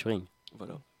ce featuring.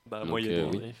 Voilà. Bah, Donc, moi, il y a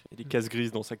oui. des cases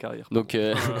grises dans sa carrière. Donc,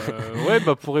 Ouais,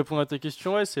 bah pour répondre à ta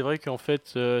question, ouais, c'est vrai qu'en fait,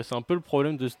 c'est un peu le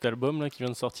problème de cet album là qui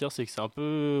vient de sortir, c'est que c'est un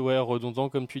peu redondant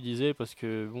comme tu disais, parce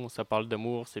que bon, ça parle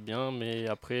d'amour, c'est bien, mais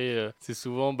après, c'est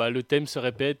souvent le thème se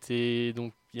répète et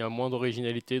donc il y a moins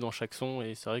d'originalité dans chaque son,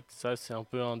 et c'est vrai que ça, c'est un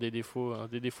peu un des défauts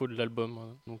de l'album,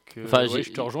 hein. Donc, Enfin, ouais,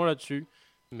 je te rejoins là-dessus.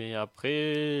 Mais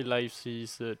après, Life is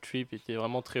a Trip était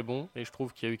vraiment très bon et je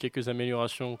trouve qu'il y a eu quelques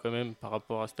améliorations quand même par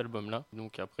rapport à cet album-là.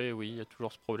 Donc après, oui, il y a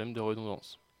toujours ce problème de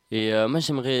redondance. et moi,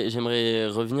 j'aimerais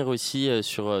revenir aussi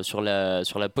sur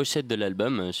la pochette de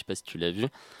l'album. Je sais pas si tu l'as vu.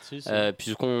 Si, si.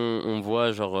 Puisqu'on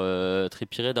voit genre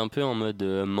Trippie Red un peu en mode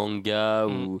manga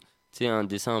ou tu sais, un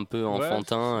dessin un peu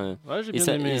enfantin. Ouais, j'ai Et bien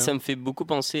ça, aimé. et hein. ça me fait beaucoup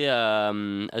penser à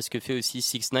ce que fait aussi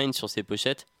 6ix9ine sur ses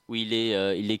pochettes, où il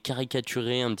est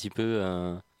caricaturé un petit peu.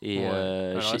 Ouais.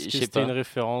 Alors, je est-ce que sais c'était pas. une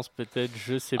référence peut-être?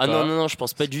 Je sais Ah pas. non, je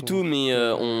pense pas Parce du qu'on- tout, mais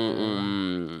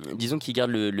disons qu'il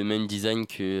garde le même design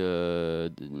que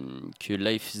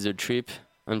Life is a Trip,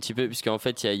 un petit peu, puisqu'en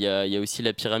fait, il y a aussi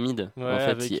la pyramide. Ouais, en fait,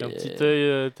 avec un petit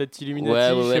œil tête Illuminati,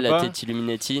 Ouais, je sais la pas. tête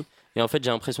Illuminati. Et en fait,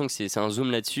 j'ai l'impression que c'est un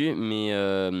zoom là-dessus, mais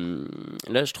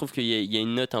là, je trouve qu'il y a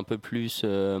une note un peu plus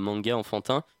manga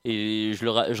enfantin, et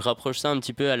je rapproche ça un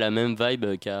petit peu à la même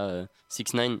vibe qu'a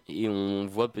 6ix9ine, et on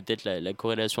voit peut-être la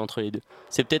corrélation entre les deux.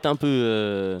 C'est peut-être un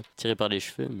peu tiré par les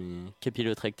cheveux, mais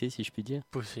capillotracté, si je puis dire.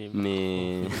 Possible.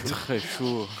 Mais Très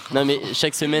chaud. non, mais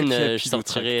chaque semaine, je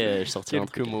sortirai un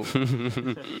Quelques truc. mots.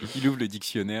 Il ouvre le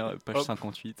dictionnaire, page Hop.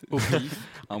 58. Au pif.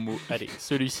 Un mot, Allez,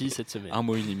 celui-ci cette semaine. un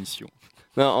mot, une émission.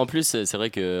 Non, en plus, c'est vrai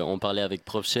qu'on parlait avec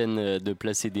Prof Chen de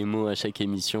placer des mots à chaque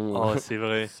émission. Oh, c'est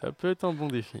vrai. Ça peut être un bon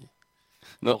défi.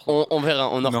 Non, on verra,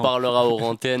 on en Non. reparlera aux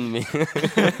antennes, mais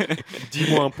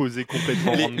Dis-moi imposé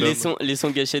complètement random. laissons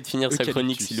Gâchette finir sa Eucalyptus.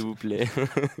 chronique, s'il vous plaît.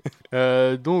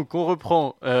 Donc on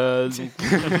reprend. Le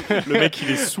mec,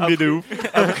 il est saoulé de ouf.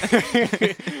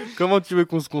 Comment tu veux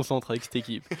qu'on se concentre avec cette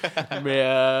équipe?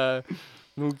 Mais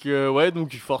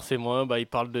donc forcément, il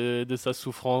parle de sa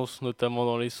souffrance, notamment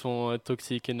dans les sons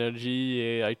Toxic Energy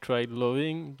et I Tried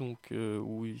Loving, donc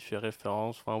où il fait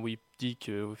référence, où il dit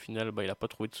qu'au final, il a pas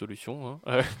trouvé de solution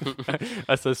hein,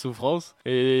 à sa souffrance.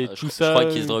 Et tout Je ça. crois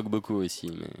qu'il se drogue beaucoup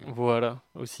aussi. Mais... Voilà,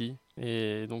 aussi.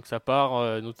 Et donc ça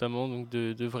part notamment donc,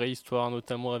 de vraies histoires,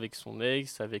 notamment avec son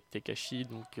ex, avec Tekashi,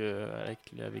 donc avec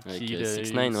qui il a eu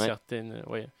 6ix9ine, une ouais. certaine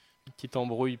une petite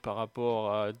embrouille par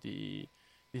rapport à des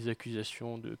des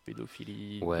accusations de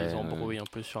pédophilie, Ouais, des embrouilles un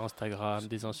peu sur Instagram,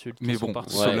 des insultes Mais qui sont bon,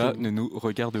 parties. cela ne nous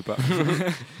regarde pas.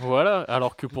 Voilà,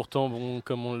 alors que pourtant, bon,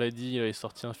 comme on l'a dit, il avait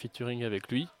sorti un featuring avec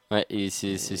lui. Ouais, et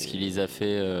c'est ce qui les a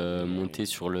fait monter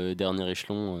sur le dernier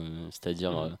échelon,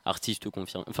 c'est-à-dire artistes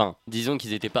confirmés. Enfin, disons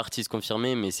qu'ils n'étaient pas artistes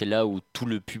confirmés, mais c'est là où tout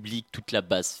le public, toute la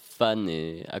base fan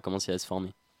a commencé à se former.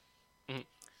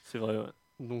 C'est vrai, ouais.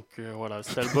 Donc voilà,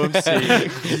 cet album,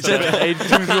 c'est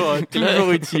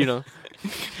toujours utile. Hein.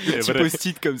 Petit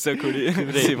post-it comme ça collé.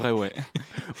 C'est vrai, ouais.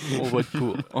 On vote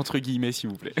pour. Entre guillemets, s'il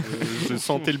vous plaît. Je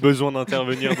sentais le besoin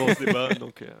d'intervenir dans ce débat,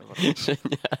 donc voilà.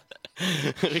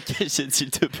 Génial. Ricochet,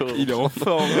 s'il te plaît. Il est en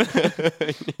forme.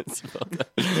 Il est insupportable.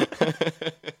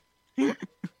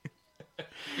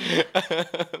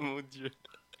 Mon Dieu.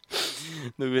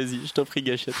 Donc vas-y, je t'en prie,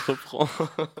 Gâchette, reprends.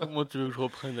 Comment tu veux que je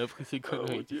reprenne après ces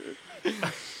conneries?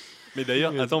 Mais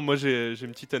d'ailleurs, attends, moi j'ai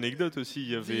une petite anecdote aussi.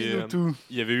 Il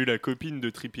y avait eu la copine de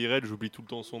Trippie Redd, j'oublie tout le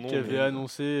temps son nom. Qui avait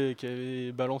annoncé, qui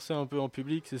avait balancé un peu en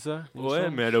public, c'est ça? Ouais,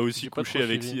 mais elle a aussi J'ai pas couché trop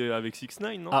avec suivi.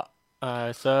 6ix9ine, non?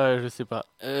 Ah, ça, je sais pas.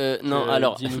 Non,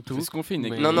 alors. Dis-nous tout. Est-ce qu'on fait une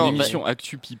Non, émission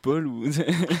Actu People ou...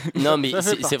 Non, mais Ça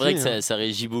fait c'est vrai que partie, ça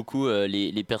régit beaucoup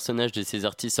les personnages de ces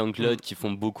artistes SoundCloud qui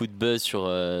font beaucoup de buzz sur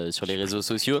les réseaux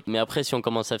sociaux. Mais après, si on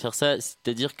commence à faire ça,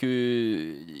 c'est-à-dire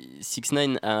que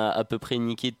 6ix9ine a à peu près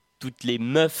niqué toutes les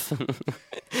meufs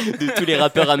de tous les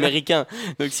rappeurs américains.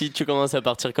 Donc si tu commences à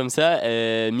partir comme ça,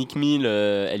 Meek Mill,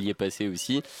 elle y est passée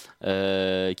aussi.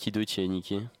 Qui d'autre y a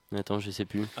niqué? Attends, je sais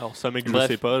plus. Alors ça, mec, Bref. je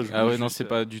sais pas. Ah ouais, non, c'est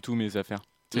pas du tout mes affaires.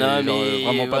 C'est Non, genre, mais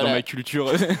vraiment pas voilà. dans ma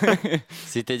culture.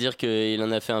 C'est-à-dire qu'il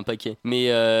en a fait un paquet. Mais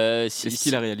Est-ce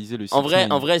qu'il a réalisé le en Six-Nine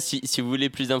vrai, si vous voulez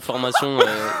plus d'informations...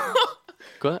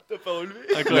 Quoi? T'as pas relevé?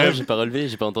 Non, Incroyable. j'ai pas relevé,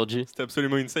 j'ai pas entendu. C'était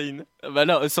absolument insane. Bah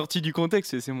là, sorti du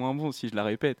contexte, c'est moins bon si je la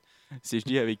répète. C'est je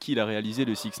dis avec qui il a réalisé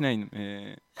le 6ix9ine,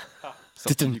 mais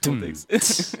sorti du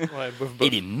contexte. Ouais, bof, bof.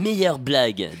 Et les meilleures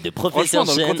blagues de Franchement, Professeur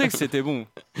dans le Chen. contexte, c'était bon.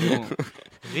 Bon.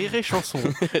 Rire et chanson.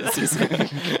 C'est ça.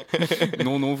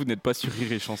 Non, vous n'êtes pas sur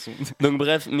Rire et Chanson. Donc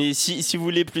bref, mais si vous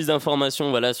voulez plus d'informations,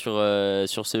 voilà, sur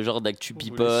ce genre d'actu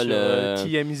people,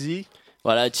 TMZ.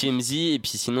 voilà, TMZ, et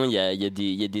puis sinon il y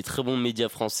a des très bons médias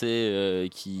français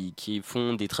qui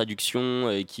font des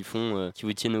traductions, qui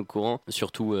vous tiennent au courant,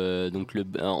 surtout donc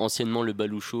anciennement le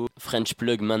Balou Show, French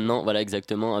Plug maintenant, voilà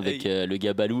exactement, avec le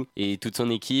gars Balou et toute son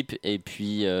équipe, et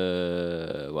puis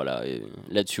voilà, et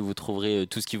là-dessus vous trouverez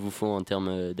tout ce qu'il vous faut en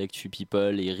termes d'actu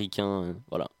people et ricain,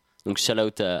 voilà. Donc shout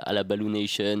out à la Baloo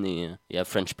Nation et à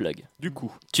French Plug. Du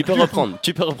coup. Tu peux reprendre,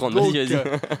 vas-y, vas-y.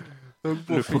 Donc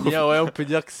pour finir, ouais, on peut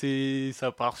dire que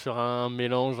ça part sur un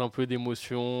mélange un peu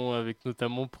d'émotions, avec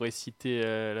notamment, on pourrait citer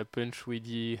la punch où il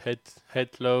dit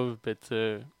hate love, but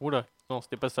oula, non,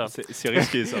 c'était pas ça. C'est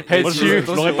risqué ça. Hate Moi, you.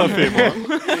 je l'aurais pas fait, moi.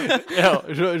 Alors,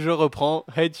 je reprends,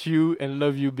 hate you and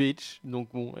love you bitch. Donc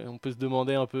bon, on peut se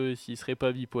demander un peu s'il serait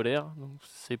pas bipolaire, donc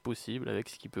c'est possible avec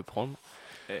ce qu'il peut prendre.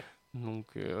 Donc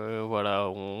voilà,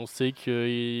 on sait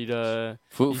qu'il a.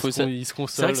 Il se console.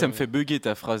 C'est vrai que ça me fait bugger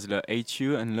ta phrase là. Hate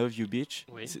you and love you bitch.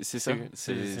 Oui. C'est ça.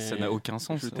 Ça n'a aucun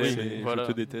sens. Je t'aime Oui, et voilà.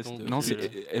 je te déteste. Donc, Non, c'est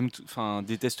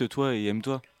déteste-toi et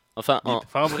aime-toi. Enfin,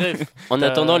 Enfin bref. en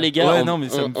attendant les gars, Ouais, non, mais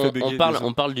ça me fait bugger, désolé.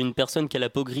 on parle d'une personne qui a la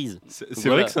peau grise. C'est Voilà.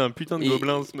 vrai que c'est un putain de Et-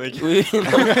 gobelin, ce mec. Oui,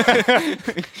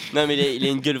 non mais il a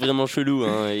une gueule vraiment chelou,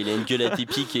 hein. Il a une gueule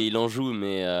atypique et il en joue,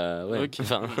 mais ouais. Ok.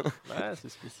 Enfin, Ouais, c'est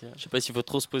spécial. je sais pas s'il faut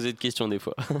trop se poser de questions des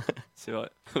fois. C'est vrai.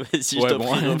 Si je Ouais, t'en bon,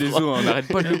 prie, reprends. désolé, on n'arrête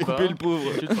pas de le Je sais couper pas. le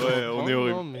pauvre. Tu te Ouais, on reprends, est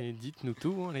horrible. Non, mais dites-nous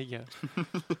tout, hein, les gars.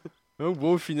 Donc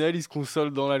bon, au final, il se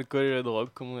console dans l'alcool et la drogue,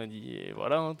 comme on a dit. Et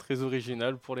voilà, hein, très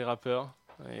original pour les rappeurs.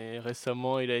 Et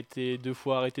récemment, il a été 2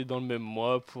 fois arrêté dans le même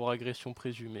mois pour agression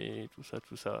présumée, tout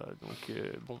ça. Donc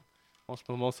bon, en ce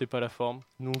moment, c'est pas la forme.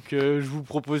 Donc je vous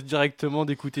propose directement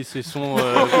d'écouter ces sons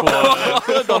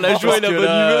Dans la joie et la bonne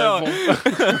humeur.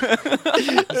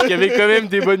 Parce qu'il y avait quand même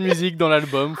des bonnes musiques dans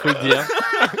l'album, faut le dire.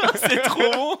 C'est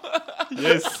trop bon.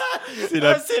 Yes. C'est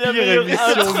la pire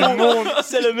émission du monde.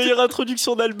 C'est la meilleure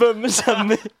introduction d'album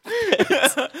jamais.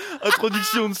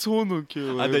 Introduction de son, donc.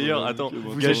 Ah d'ailleurs, attends,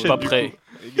 Vous Gâchette, êtes pas du prêts. coup.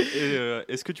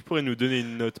 Est-ce que tu pourrais nous donner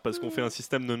une note parce qu'on fait un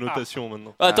système de notation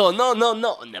maintenant. Attends, non, on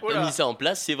n'a pas Oula. mis ça en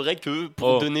place. C'est vrai que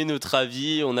pour Oh. donner notre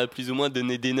avis, on a plus ou moins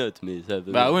donné des notes, mais ça.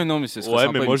 Bah ouais, non, mais c'est Ouais,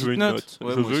 mais moi je veux une note.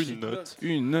 Ouais, Je moi veux aussi. une note.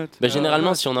 Une note. Bah, généralement,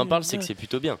 note, si on en une parle, c'est que note. c'est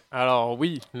plutôt bien. Alors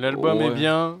oui, l'album Ouais. est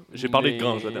bien. J'ai parlé de mais-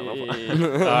 Gringe la dernière fois.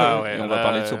 Ah ouais, Et on va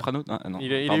parler de Soprano. Ah, non,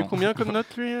 Il a eu pardon. combien comme note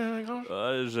lui,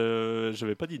 Gringe?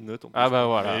 J'avais pas dit de note en plus. Ah bah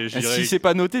voilà. Et je Ah, dirais- si c'est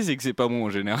pas noté, c'est que c'est pas bon en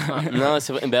général. Non,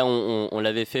 c'est vrai. Ben, on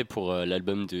l'avait fait pour l'album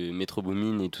l'album de Metro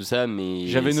Boomin et tout ça, mais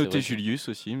J'avais c'est noté vrai. Julius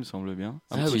aussi, il me semble bien.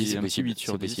 Ah oui, c'est un petit possible, 8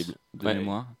 sur c'est 10 possible. de Ouais.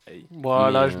 mémoire.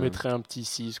 Voilà, Mais, je mettrais un petit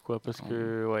 6, quoi, parce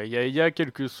que ouais, il y a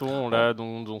quelques sons là,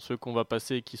 dont ceux qu'on va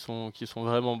passer qui sont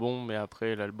vraiment bons, mais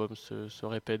après l'album se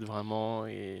répète vraiment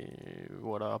et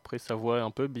voilà. Après sa voix est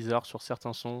un peu bizarre sur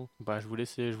certains sons. Bah, je vous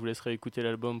laisserai écouter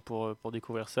l'album pour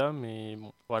découvrir ça, mais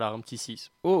bon, voilà, un petit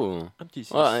 6. Oh, Un petit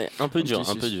 6. ouais, un peu Un dur,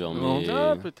 petit un peu six. dur, Non. mais...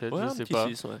 Ah, peut-être, Ouais, je un sais petit pas.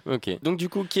 6, ouais. Ok. Donc du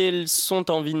coup, quels sont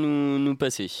t'as envie de nous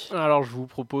passer? Alors, je vous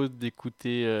propose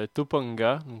d'écouter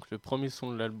Topanga, donc le premier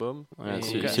son de l'album. Voilà, Et-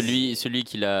 celui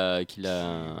qu'il a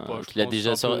Bon, je qu'il a pense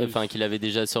déjà un peu- enfin qu'il avait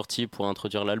déjà sorti pour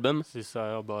introduire l'album. C'est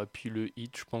ça, bah, puis le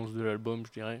hit, je pense, de l'album,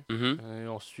 je dirais. Mhm. Et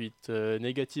ensuite,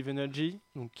 Negative Energy,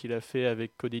 donc qu'il a fait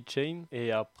avec Cody Chain.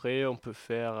 Et après, on peut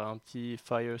faire un petit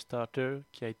Firestarter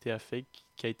qui a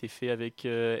été fait avec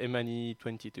Emani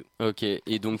 22. Ok.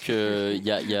 Et donc il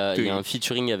y a un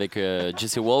featuring avec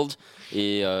Jesse Wald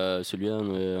et celui-là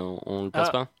on le passe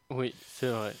Ah. pas. Oui, c'est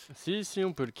vrai. Si,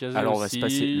 on peut le caser. Alors, on va se aussi.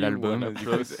 passer l'album,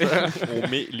 Voilà, du plus. On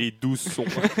met les 12 sons.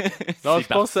 Non, C'est je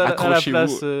pense à la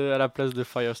Accrochez-vous. à la place de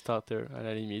Firestarter, à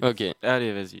la limite. Ok.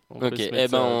 Allez, vas-y. On peut Ok. se Eh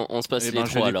mettre ben ça. on se passe Eh les ben,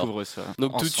 je trois alors. découvre ça.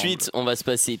 Donc tout de ensemble. suite, on va se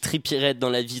passer Trippie Red dans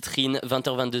la vitrine,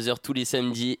 20h-22h tous les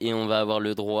samedis, et on va avoir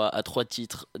le droit à 3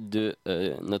 titres de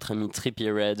notre ami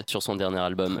Trippie Red sur son dernier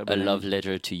album, Très A bon Love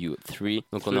Letter to You 3.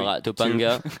 Donc on Three, aura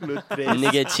Topanga, Le test.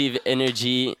 Negative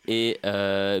Energy et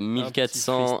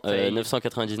freestyle.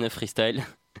 999 Freestyle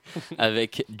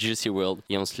avec Juicy World.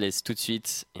 Et on se laisse tout de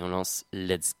suite et on lance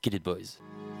Let's Get It Boys.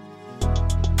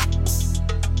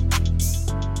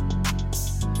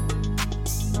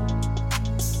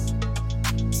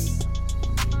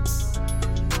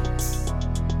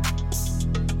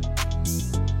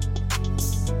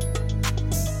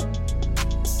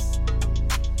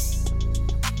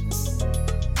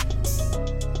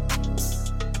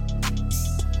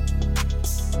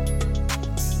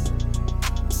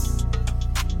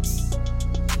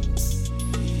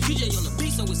 DJ on the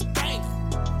beat, so it's a banger.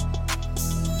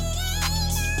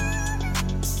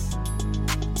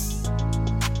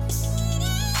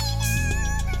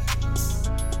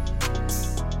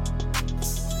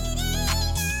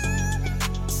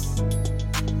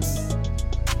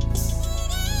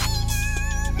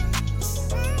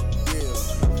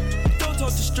 Don't talk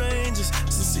to strangers.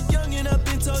 Since a youngin', I've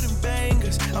been told them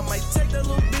bangers. I might take that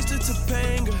little bitch to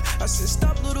Topanga. I said,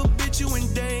 stop, little bitch, you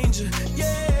in danger.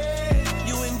 Yeah,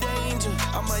 you in danger.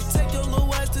 I might take your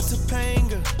little ass to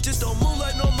Topanga. Just don't move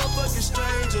like no motherfucking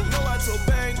stranger. No, I told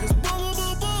bangers. Boom, boom,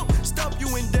 boom, boom. Stop, you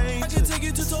in danger. I can take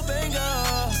you to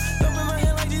Topanga. Thumb in my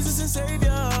hand like Jesus and Savior.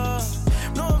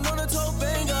 No, I'm not a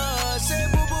Topanga. Say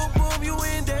boom, boom, boom, you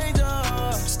in danger.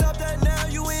 Stop that now,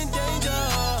 you in danger.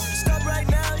 Stop right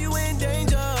now, you in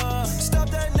danger. Stop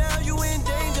that now, you in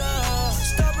danger.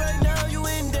 Stop right now, you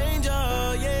in danger.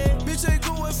 Yeah, bitch ain't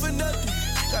going for nothing.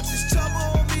 Got this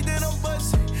chopper on me, then I'm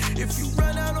busting. If you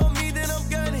run out on me, then I'm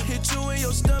gonna hit you in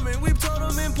your stomach. We told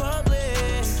them in public.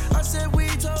 I said we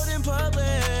told in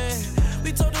public.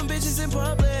 We told them bitches in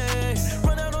public.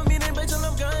 Run out on me, then bitch,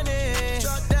 I'm gunning.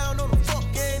 Drop down on the fuck,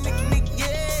 yeah, nigga,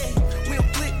 yeah. We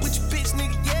don't click with your bitch,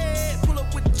 nigga, yeah. Pull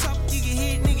up with the chop, you get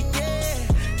hit, nigga,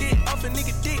 yeah. Get off a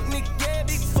nigga dick, nigga, yeah.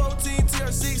 Big 14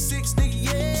 TR66, nigga,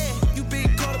 yeah. You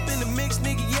big caught up in the mix,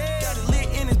 nigga, yeah. Got it lit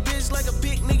in his bitch like a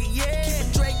big nigga, yeah. Keep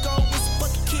a Draco with some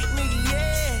fucking kick, nigga,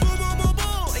 yeah. Boom, boom, boom,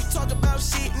 boom. They talk about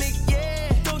shit, nigga,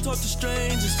 yeah. Don't talk to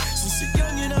strangers. Since a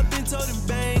youngin', I've been told them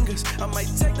bangers. I might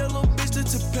take that little bitch to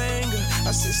Topanga.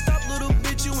 I said, stop, little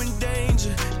bitch, you in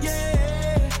danger.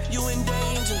 Yeah, you in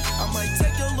danger. I might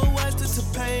take your little ass to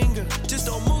Topanga. Just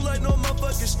don't move like no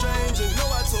motherfucking stranger. No,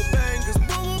 I told bangers.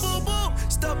 Boom, boom, boom, boom.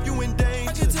 Stop, you in danger.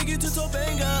 I can take you to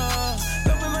Topanga.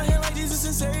 Thumb in my hand like Jesus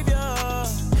and Savior.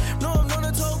 No, I'm not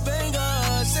a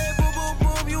Topanga. Say boom, boom,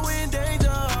 boom, you in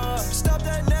danger. Stop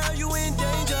that now, you in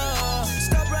danger.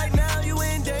 Stop right now, you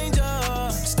in danger.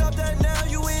 Stop that now,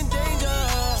 you in danger.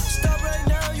 Stop right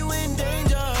now, you in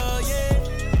danger. Yeah.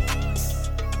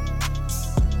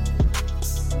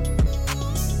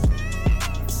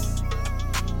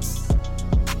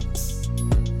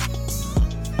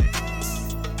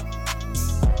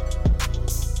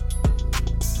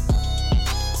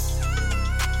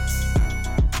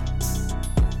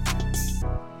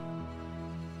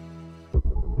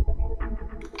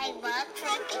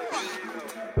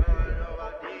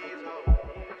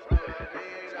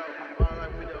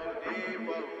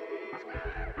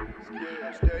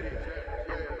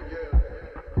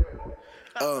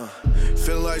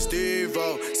 Feeling like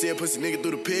Steve-O, seeing pussy nigga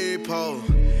through the peephole.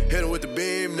 Hit him with the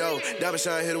beam, no. Diamond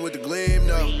shine, hit him with the gleam,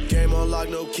 no. Game on lock,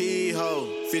 no keyhole.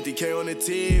 50K on the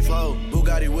T-Fo.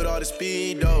 Bugatti with all the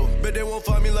speed, though. Bet they won't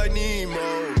find me like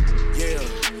Nemo. Yeah.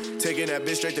 Taking that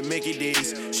bitch straight to Mickey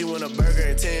D's. She want a burger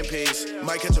and 10-piece.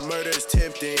 Might catch a murder, it's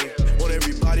tempting. Want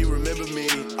everybody remember me.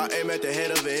 I aim at the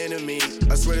head of an enemy.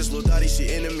 I swear this little Dottie,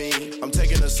 she into me. I'm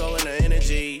taking her soul and her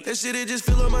energy. That shit, it just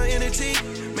fill up my energy.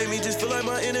 Make me just feel like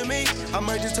my enemy. I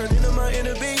might just turn into my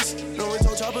inner beast. No one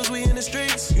told choppers, we in the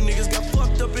streets. You niggas got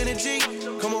fucked up energy.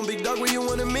 Come on, big dog, where you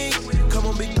wanna meet? Come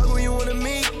on, big dog, where you wanna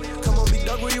meet? Come on, big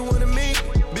dog, where you wanna meet?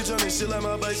 Bitch on this shit like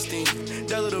my busty.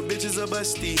 That little bitch is a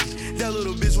busty. That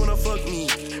little bitch wanna fuck me,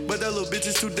 but that little bitch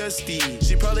is too dusty.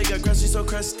 She probably got crusty, so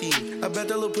crusty. I bet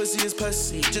that little pussy is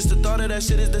pussy. Just the thought of that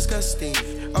shit is disgusting.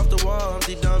 Off the wall,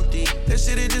 Humpty Dumpty. That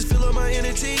shit, it just fill up my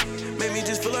energy. Make me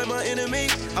just feel like my enemy.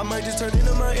 I might just turn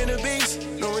into my inner beast.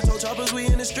 No one told choppers, we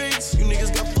in the streets. You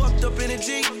niggas got fucked up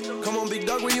energy. Come on, big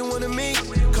dog, where you wanna meet?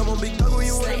 Come on, big dog, where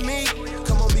you wanna meet?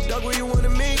 Come on, big dog, where you wanna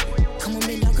meet? Come on,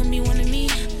 big dog, come be one of me.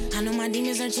 I know my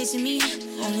demons are chasing me.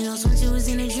 Only lost once it was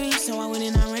in a dream, so I went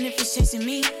and I ran if it's chasing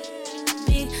me.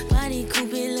 Big body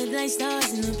coupe, it look like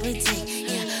stars in the pretend.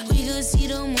 Yeah, we could see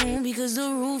the moon because the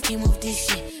roof came off this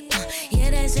shit. Yeah,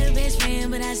 that's her best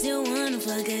friend, but I still wanna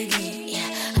fuck again.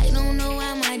 Yeah, I don't know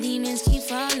why my demons keep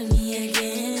following me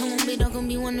again. Come on, big dog, come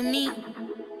be one of me.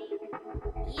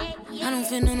 I don't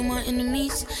fear none of my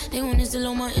enemies. They want to steal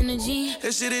all my energy.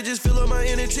 That shit, it just fill up my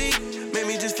energy. Make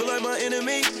me just feel like my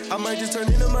enemy. I might just turn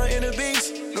into my inner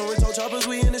beast. No one told choppers,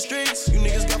 we in the streets. You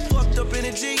niggas got fucked up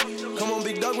energy. Come on,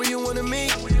 big dog, where you wanna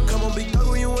meet? Come on, big dog,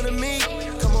 where you wanna meet?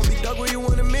 Come on, big dog, where you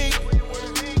wanna meet?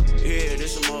 Yeah,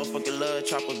 this a motherfucking love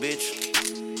chopper, bitch.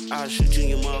 I'll shoot you in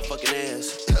your motherfucking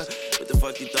ass. What the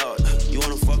fuck you thought? You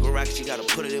wanna fuck a rocket, you gotta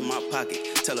put it in my pocket.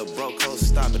 Tell a bro code,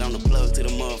 stop it, I'm the plug to the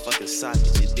motherfucking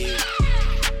socket, you dig?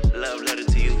 Love letter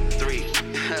to you, 3.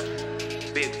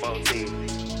 Big 14.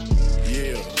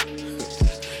 Yeah.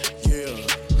 Yeah.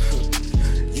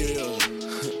 Yeah.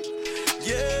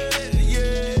 Yeah,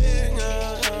 yeah.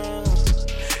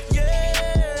 Yeah.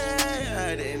 I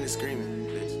had to end the screaming,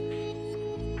 bitch.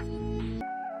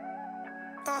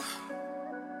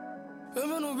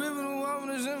 Living on river, no wall, when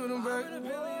it's in the back.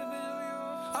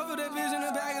 I put that bitch in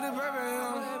the back of the Burberry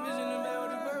on.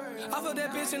 I put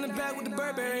that bitch in the back with the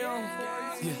Burberry on.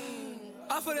 Yeah.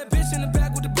 I put that bitch in the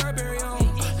back with the Burberry on.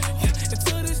 Yeah. And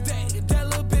to this day, that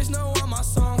little bitch know all my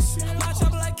songs. My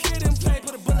chopper like Kid and Play,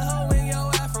 put a bullet hole in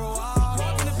your afro.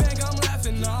 Walk in the bank, I'm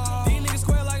laughing, no. These niggas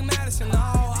square like Madison, no.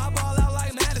 I ball out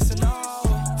like Madison, no.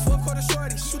 4-quarter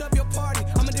shorty, shoot up your party.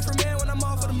 I'm a different man when I'm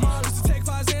off of the mall. Used to take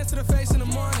 5 Xans to the face in the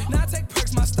morning. Now I take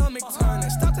perks, my stomach turning.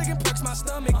 Stop taking perks, my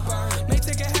stomach burning. May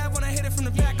take a half when I hit it from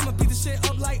the back. I'ma beat the shit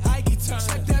up like Ike turn.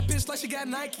 Check that bitch like she got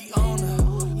Nike on her.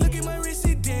 Look at my wrist,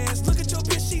 she dance. Look at your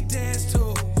bitch, she dance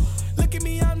too. Look at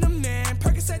me, I'm the man.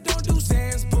 Percocet don't do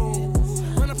Zans, boom.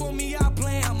 Run up on me, I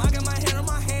blam. I got my hand on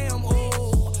my ham,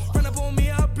 oh. Run up on me,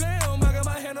 I blam. I got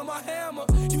my hand on my hammer.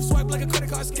 You swipe like a credit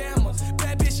card scammer.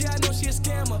 Bad bitch, yeah, I know she a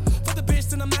scammer. For the bitch,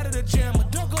 then I'm out of the jammer.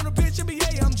 Dunk on the bitch,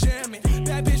 NBA, I'm jamming.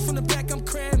 Bad bitch from the back, I'm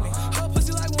cramming. Her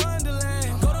pussy like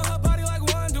Wonderland. Go to her body like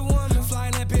Wonder Woman.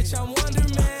 Flying that bitch, I'm Wonder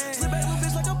Man. Slip back with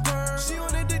bitch like a bird. She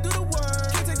on that dick, do the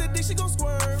work. Can't take the dick, she gon'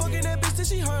 swerve. Fucking that bitch till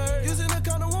she hurt. Using the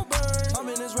condom won't burn. I'm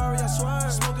in this Rari, I swear.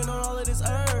 Smoking on all of this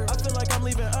herb. I feel like I'm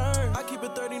leaving Earth. I keep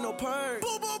it 30, no perk.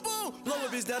 Boom, boom, boom. Blow a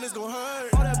bitch down, it's gon'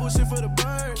 hurt. All that bullshit for the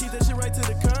bird. Keep that shit right to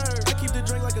the curb. I keep the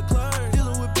drink like a clerk.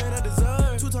 Dealing with pain I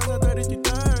deserve. 2 times I 33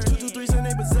 third. 2, 2, 3, and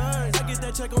they berserk. I get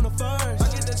that check on the first. I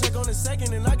get that check on the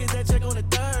second. And I get that check on the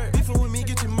third. Beefing with me,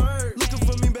 get you murked. Looking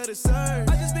for me, better serve.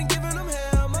 I just been giving them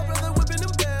hell. My brother whipping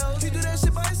them bells. He do that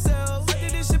shit by himself. I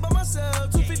did this shit by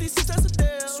myself. 256, that's a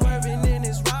deal. Swerving in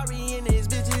his Rari and his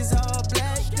bitches all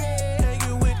black. Yeah.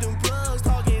 Hanging with them plugs.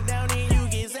 Talking down and you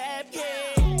get zapped.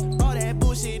 Yeah. All that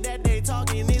bullshit that they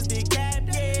talking is the cap.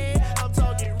 Yeah. I'm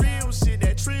talking real shit.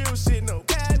 That trill shit, no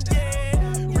cap.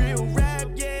 Yeah. Real rap.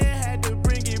 Yeah. Had to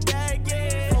bring it back.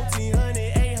 Yeah. 1400,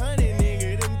 800,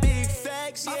 nigga. Them big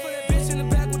facts. Yeah. I put that bitch in the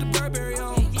back with the Burberry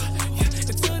on.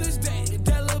 And to this day,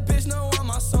 that little bitch know all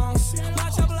my songs. My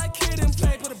chopper like Kid and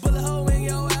Play, put a bullet hole in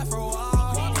your afro.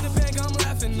 Walk in the bank, I'm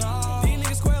laughing, no. These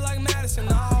niggas square like Madison,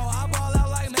 no. I ball out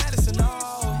like Madison, no.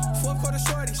 4-quarter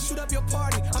shorty, shoot up your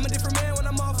party. I'm a different man when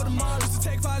I'm off of the mall. Used to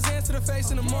take 5 Xans to the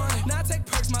face in the morning. Now I take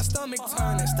perks, my stomach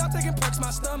turning. Stop taking perks,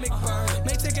 my stomach burning.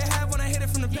 May take a half when I hit it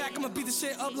from the back. I'ma beat the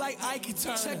shit up like Ike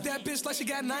turn. Check that bitch like she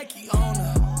got Nike on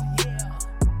her.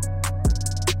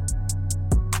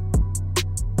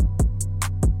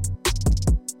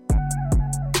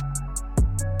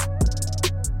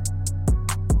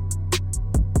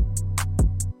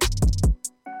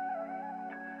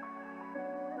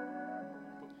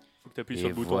 T'appuies sur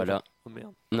le bouton. Voilà. Oh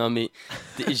merde. Non mais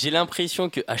j'ai l'impression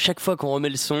qu'à chaque fois qu'on remet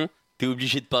le son, t'es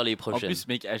obligé de parler En prochaine. plus,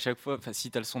 mec, à chaque fois,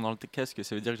 si t'as le son dans le casque,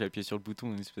 ça veut dire que j'ai appuyé sur le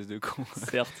bouton, une espèce de con.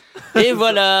 Certes. Et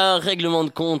voilà, règlement de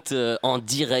compte en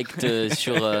direct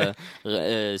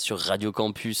sur Radio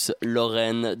Campus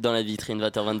Lorraine dans la vitrine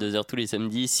 20h-22h tous les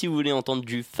samedis. Si vous voulez entendre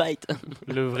du fight,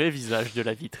 Le vrai visage de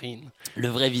la vitrine. le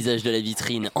vrai visage de la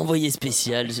vitrine, envoyé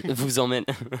spécial, vous emmène.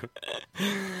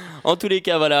 En tous les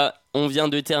cas, voilà, on vient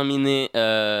de terminer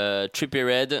Trippie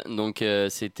Red, donc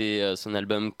c'était son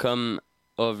album Come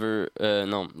Over,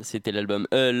 non, c'était l'album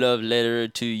A Love Letter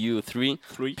to You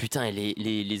 3. Putain, et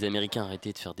les Américains,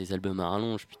 arrêtez de faire des albums à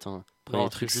rallonge, putain. Prenez Non,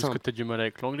 des trucs c'est juste que simples. t'as du mal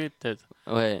avec l'anglais, peut-être.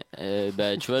 Ouais,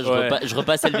 bah tu vois, Ouais. je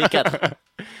repasse LV4.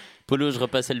 Polo, je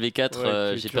repasse LV4,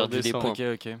 Ouais, j'ai tu perdu des redescends.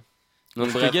 points. Ok. Donc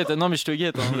Je bref, te guette, non mais je te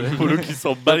guette. Polo qui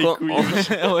s'en bat les Donc, couilles.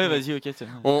 Ouais, vas-y, ok. c'est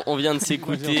bon. on vient de Vas-y, on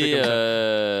s'écouter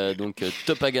fait donc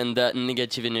Topaganda,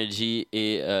 Negative Energy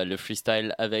et le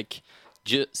freestyle avec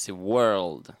Dieu, c'est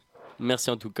World.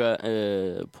 Merci en tout cas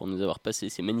pour nous avoir passé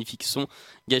ces magnifiques sons,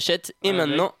 Gâchette. Et Avec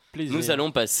maintenant, plaisir. nous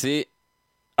allons passer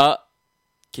à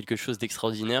quelque chose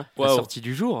d'extraordinaire. La sortie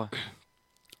du jour.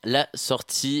 La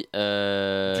sortie Du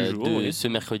jour, de oui. ce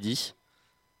mercredi.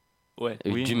 Ouais.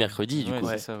 Oui. Du mercredi, du Ouais, coup.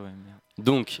 c'est ça, ouais. Merde.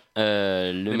 Donc,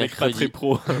 le Le mec pas très mercredi.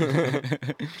 pro.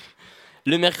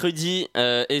 Le mercredi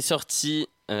est sorti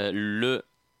le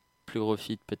plus gros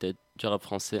feat peut-être du rap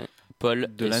français. Paul,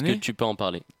 De est-ce que l'année tu peux en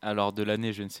parler? Alors de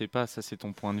l'année, je ne sais pas, ça c'est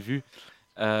ton point de vue.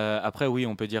 Après oui,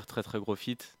 on peut dire très très gros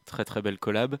feat, très très belle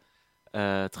collab,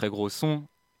 très gros son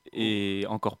et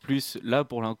encore plus. Là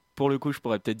pour le coup, je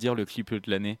pourrais peut-être dire le clip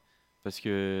de l'année parce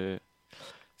que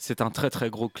c'est un très très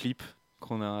gros clip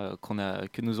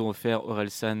que nous ont offert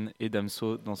Orelsan et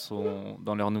Damso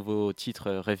dans leur nouveau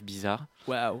titre Rêve bizarre.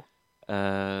 Waouh.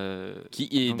 Qui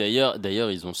est donc-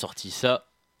 d'ailleurs ils ont sorti ça.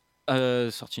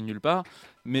 Sorti nulle part,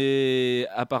 mais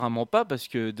apparemment pas parce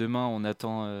que demain on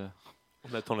attend.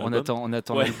 On attend l'album. On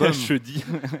attend Ouais, l'album. jeudi.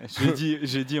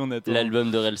 jeudi, on attend. L'album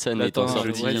de Relsan étant L'attend,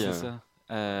 sorti. ouais, c'est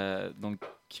ça. Donc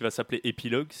Qui va s'appeler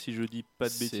Épilogue, si je dis pas de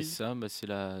c'est bêtises. ça, bah, c'est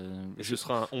la. Et ce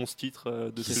sera un 11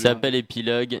 titres de Qui ce s'appelle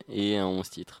Épilogue et un 11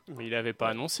 titres. Mais il avait pas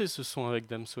annoncé ce son avec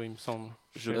Damso, il me semble.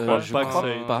 Je Euh, crois je pas que crois ça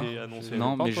ait pas. été annoncé.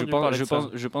 Non, pas mais je entendu pense, parler je de ça. pense,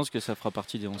 je pense que ça fera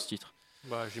partie des 11 titres.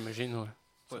 Bah, j'imagine, ouais.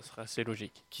 Ça serait assez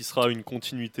logique. Qui sera une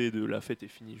continuité de La Fête est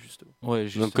finie, justement. Ouais, Donc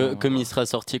justement, comme ouais. il sera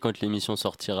sorti quand l'émission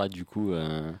sortira, du coup,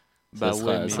 Bah ça ouais,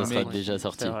 sera, mais ça sera mec, déjà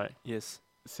sorti. C'est vrai. Yes.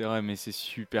 C'est vrai, mais c'est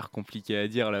super compliqué à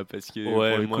dire là parce que Ouais,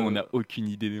 pour le moi, coup, on n'a aucune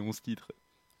idée des 11 titres.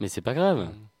 Mais c'est pas grave.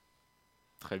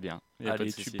 Très bien. Y a pas de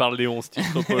Allez, tu souci. parles des 11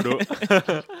 titres, Polo.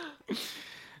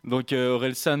 Donc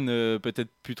Orelsan, peut-être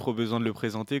plus trop besoin de le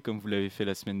présenter comme vous l'avez fait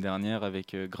la semaine dernière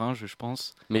avec Gringe, je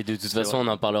pense. Mais de toute C'est façon, vrai.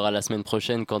 on en parlera la semaine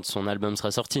prochaine quand son album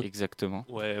sera sorti. Exactement.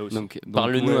 Ouais, aussi. Donc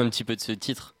parle-nous ouais. un petit peu de ce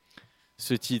titre.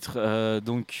 Ce titre,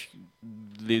 donc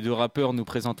les deux rappeurs nous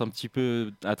présentent un petit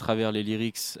peu à travers les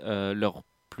lyrics leurs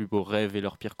plus beaux rêves et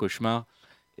leurs pires cauchemars.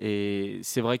 Et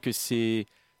c'est vrai que c'est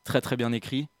très très bien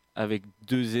écrit avec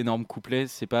deux énormes couplets.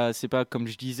 C'est pas comme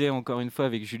je disais encore une fois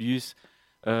avec Julius,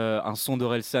 un son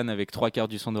d'Orelsan avec 3/4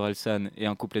 du son d'Orelsan et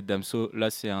un couplet de Damso. Là,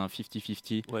 c'est un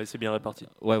 50-50. Ouais, c'est bien réparti.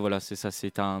 Ouais, voilà, c'est ça.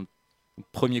 C'est un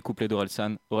premier couplet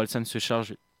d'Orelsan. Orelsan se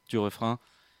charge du refrain.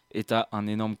 Et t'as un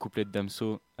énorme couplet de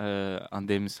Damso, un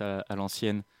Dems à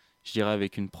l'ancienne, je dirais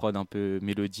avec une prod un peu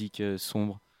mélodique,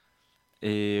 sombre.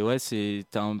 Et ouais,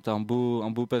 t'as un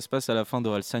beau passe-passe à la fin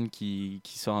d'Orelsan qui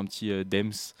sort un petit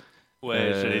Dems.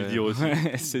 Ouais, j'allais le dire aussi. Ouais,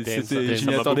 Dems, je ça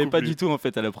m'y m'a attendais beaucoup pas plu. du tout en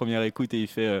fait à la première écoute et il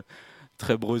fait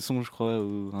très bresson, je crois,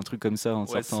 ou un truc comme ça. En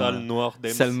Ouais, sortant, sale noir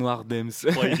Dems. Sale noir Dems.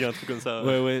 Ouais, il dit un truc comme ça.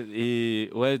 Ouais, et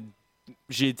ouais,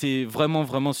 j'ai été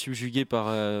vraiment subjugué par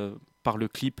le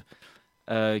clip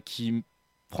qui,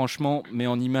 franchement, met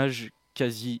en image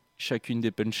quasi chacune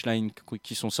des punchlines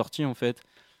qui sont sorties en fait.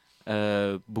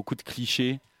 Beaucoup de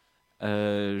clichés.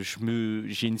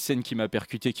 J'ai une scène qui m'a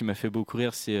percuté, qui m'a fait beaucoup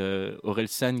rire. C'est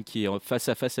Orelsan qui est face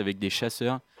à face avec des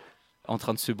chasseurs en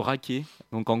train de se braquer.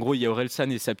 Donc en gros, il y a Orelsan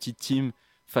et sa petite team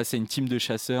face à une team de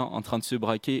chasseurs en train de se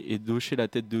braquer et d'hocher la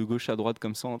tête de gauche à droite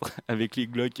comme ça avec les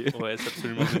glocks. Ouais, c'est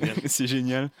absolument génial. C'est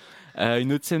génial.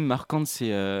 Une autre scène marquante,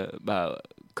 c'est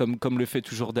comme le fait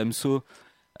toujours Damso.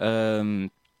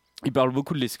 Il parle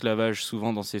beaucoup de l'esclavage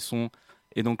souvent dans ses sons.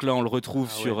 Et donc là, on le retrouve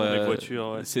sur. dans les voitures,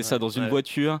 ouais. C'est ça, dans une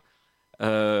voiture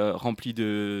remplie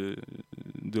de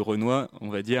Renois, on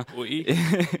va dire. Oui.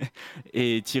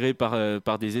 Et tirée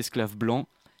par des esclaves blancs.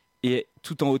 Et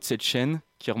tout en haut de cette chaîne,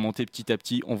 qui est remontée petit à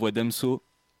petit, on voit Damso.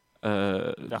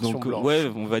 Donc, blanche. ouais,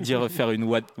 on va dire faire une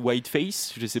white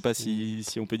face. Je sais pas si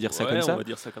on peut dire ça Ouais, comme ça. on va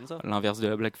dire ça comme ça. L'inverse de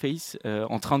la blackface.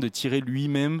 En train de tirer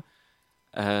lui-même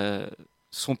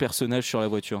son personnage sur la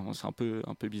voiture. C'est un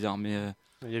peu bizarre, mais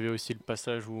Il y avait aussi le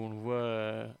passage où on le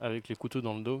voit avec les couteaux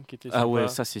dans le dos qui était ah ouais,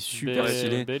 sympa. ça c'est super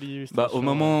stylé. Belle illustration. Au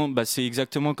moment, c'est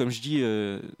exactement comme je dis,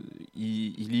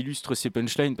 il illustre ses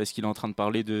punchlines parce qu'il est en train de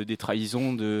parler des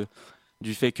trahisons,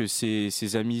 du fait que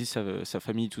ses amis, sa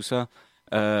famille, tout ça,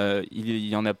 il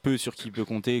y en a peu sur qui il peut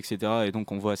compter, etc. Et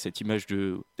donc on voit cette image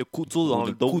de couteau dans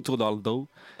le dos,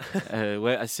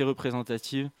 ouais, assez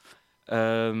représentative.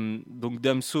 Donc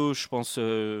Damso, je pense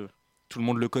tout le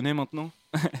monde le connaît maintenant.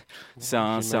 c'est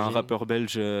un rappeur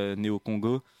belge né au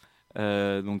Congo,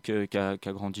 donc qui a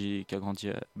grandi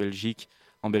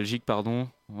en Belgique,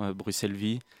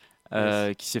 Bruxelles-Vie.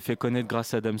 Qui s'est fait connaître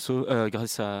grâce à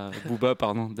Booba,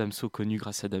 Damso connu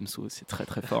grâce à Damso, c'est très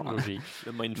très fort.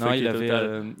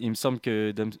 Il me semble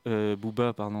que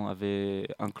Booba avait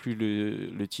inclus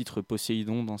le titre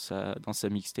Poséidon dans sa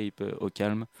mixtape Au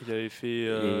Calme. Il avait fait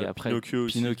et après, Pinocchio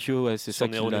aussi. Pinocchio, ouais, c'est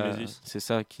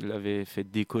ça qui l'avait fait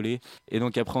décoller. Et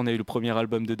donc après on a eu le premier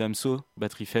album de Damso,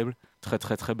 Batterie Faible, très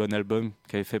très très bon album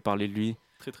qui avait fait parler de lui.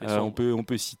 Très, très on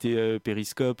peut citer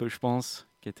Périscope, je pense,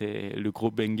 qui était le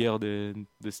gros banger de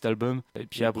cet album. Et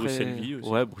puis après, Bruxelles-Vie aussi.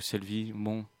 Ouais, Bruxelles-Vie,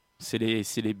 bon, c'est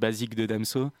les basiques de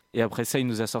Damso. Et après ça, il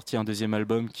nous a sorti un deuxième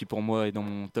album qui pour moi est dans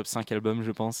mon top 5 albums,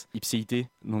 je pense, Ipséité.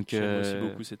 Donc, j'aime aussi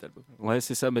beaucoup cet album. Ouais,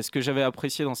 c'est ça. Ce que j'avais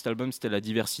apprécié dans cet album, c'était la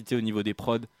diversité au niveau des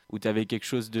prods, où tu avais quelque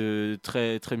chose de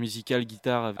très, très musical,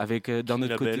 guitare, avec d'un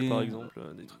autre côté... par exemple,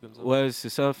 des trucs comme ça. Ouais, c'est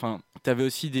ça. Enfin, tu avais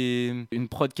aussi une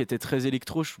prod qui était très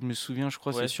électro, je me souviens, je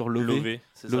crois, c'est sur Lové.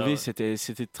 Lové,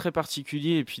 c'était très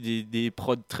particulier, et puis des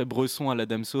prods très bressons à la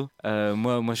Damso.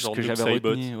 Moi ce que j'avais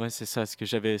retenu, ouais, c'est ça, ce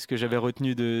que j'avais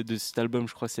retenu de cet album,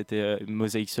 je crois, c'était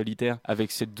Mosaïque Solitaire, avec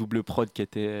cette double prod qui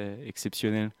était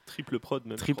exceptionnelle. Triple prod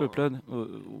même. Triple prod.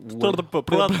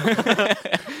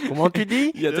 Comment tu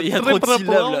dis? Il y a trop de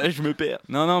syllabes là, je me perds.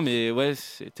 Non, mais ouais,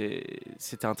 c'était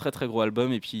un très très gros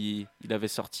album, et puis il avait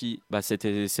sorti,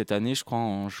 c'était cette année, je crois,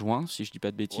 en juin, si je dis pas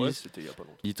de bêtises. Ouais, c'était il y a pas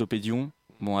longtemps. Lithopédion,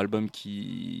 mon album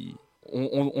qui...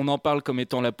 On en parle comme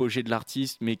étant l'apogée de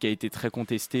l'artiste, mais qui a été très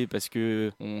contesté parce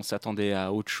qu'on s'attendait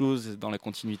à autre chose dans la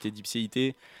continuité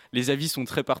d'Ipséité. Les avis sont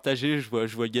très partagés. Je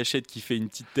vois Gachette qui fait une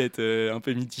petite tête un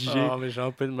peu mitigée. Mais j'ai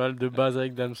un peu de mal de base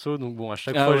avec Damso, donc bon, à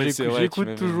chaque fois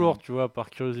j'écoute toujours, tu vois, par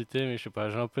curiosité, mais je sais pas,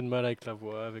 j'ai un peu de mal avec la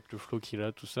voix, avec le flow qu'il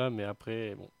a, tout ça, mais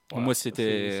après, bon, voilà, moi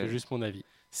c'est juste mon avis.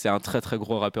 C'est un très très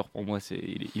gros rappeur pour moi,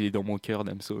 il est dans mon cœur,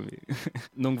 Damso. Mais...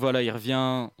 Donc voilà, il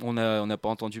revient, on n'a pas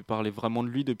entendu parler vraiment de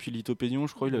lui depuis Lithopédion,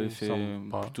 je crois, il avait fait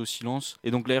plutôt silence.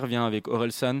 Et donc là il revient avec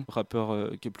Orelsan,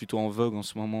 rappeur qui est plutôt en vogue en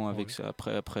ce moment, avec ça,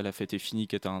 après La Fête est finie,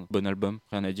 qui est un bon album,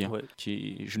 rien à dire. Ouais.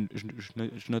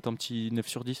 Je note un petit 9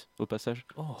 sur 10 au passage,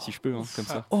 si je peux, comme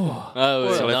ça.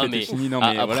 Sur La Fête est finie,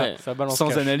 mais après, voilà,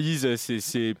 sans analyse,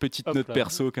 c'est petites notes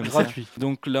perso comme gratuit. Ça.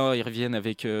 Donc là ils reviennent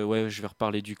avec, je vais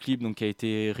reparler du clip, donc qui a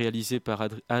été réalisé par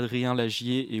Adrien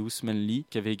Lagier et Ousmane Lee,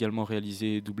 qui avait également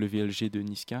réalisé WLG de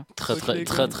Niska. Très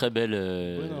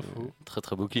belle,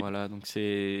 très beau clip. Voilà, donc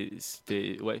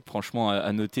c'était franchement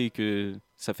à noter que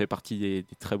ça fait partie des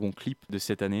très bons clips de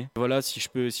cette année. Voilà, si je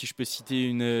peux citer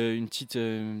une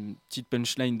petite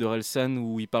punchline d'Orelsan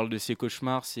où il parle de ses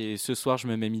cauchemars, c'est « Ce soir, je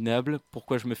me mets minable.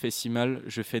 Pourquoi je me fais si mal?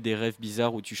 Je fais des rêves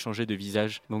bizarres où tu changeais de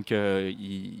visage. » Donc,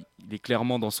 il est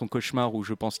clairement dans son cauchemar où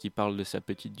je pense qu'il parle de sa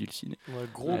petite Dulcinée. Ouais,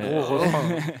 gros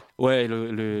refrain. Ouais,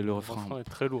 le refrain est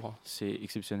très lourd. C'est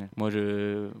exceptionnel. Moi,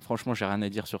 franchement, j'ai rien à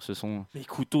dire sur ce son. Mais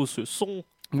écoutons ce son.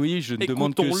 Oui, je ne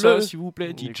demande que ça, s'il vous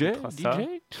plaît. DJ.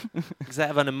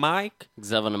 Xav on the mic.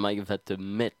 Xav on the mic va te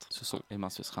mettre ce son. Eh ben,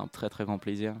 ce sera un très très grand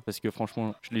plaisir. Parce que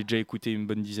franchement, je l'ai déjà écouté une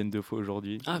bonne dizaine de fois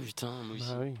aujourd'hui. Ah putain, moi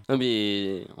aussi. Oui. Non,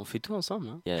 mais on fait tout ensemble.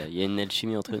 Hein. Il y a une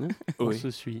alchimie entre nous. On se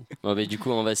suit. Bon, du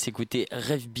coup, on va s'écouter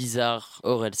Rêve bizarre,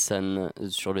 Orelsan,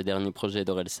 sur le dernier projet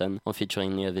d'Orelsan, en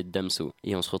featuring avec Damso.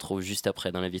 Et on se retrouve juste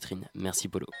après dans la vitrine. Merci,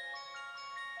 Polo.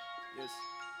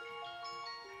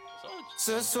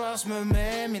 Ce soir je me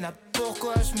mets minable,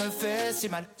 pourquoi je me fais si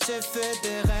mal? J'ai fait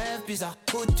des rêves bizarres,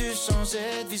 où tu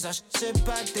changeais de visage. J'ai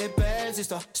pas que des belles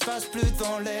histoires, je passe plus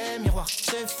devant les miroirs.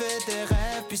 J'ai fait des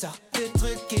rêves bizarres, des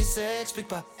trucs qui s'expliquent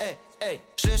pas.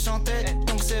 Je les chantais,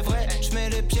 donc c'est vrai, je mets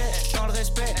les pieds dans le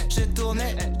respect. J'ai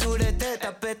tourné tous les têtes,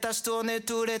 ta pétasse tourné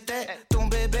tous les têtes. Ton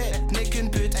bébé n'est qu'une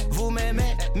pute, vous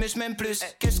m'aimez, mais je m'aime plus.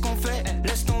 Qu'est-ce qu'on fait?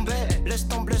 Laisse tomber, laisse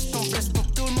tomber, laisse tomber, laisse tomber.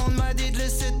 Tout le monde m'a dit de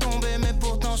laisser tomber, mais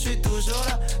pourtant je suis toujours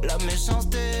là. La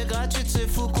méchanceté est gratuite, c'est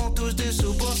fou qu'on touche des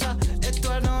sous pour ça.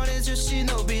 Étoile dans les yeux,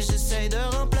 Shinobi, j'essaye de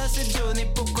remplacer Johnny.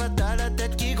 Pourquoi t'as la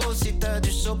tête qui grossit? T'as dû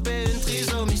choper une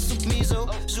trisomie sous miso.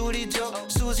 Joue l'idiot,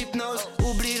 sous hypnose,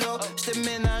 oublie-le. J't'ai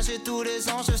ménagé tous les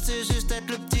ans, je sais juste être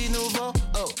le petit nouveau.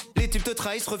 Oh, types te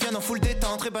trahissent, reviennent en full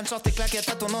détente. Très bonne chance, tes claquettes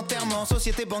à ton enterrement.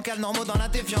 Société bancale, normaux dans la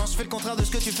déviance. Je fais le contraire de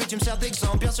ce que tu fais, tu me sers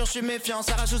d'exemple. Bien sûr, je suis méfiant,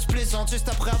 ça rajoute plaisante. Juste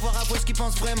après avoir avoué ce qu'ils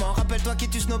pensent vraiment. Rappelle-toi qui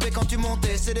tu snobais quand tu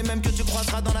montais. C'est les mêmes que tu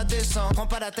croiseras dans la descente. Prends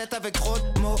pas la tête avec trop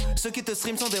de mots. Ceux qui te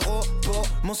stream sont des robots.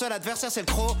 Mon seul adversaire, c'est le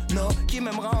chrono. Qui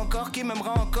m'aimera encore, qui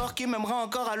m'aimera encore, qui m'aimera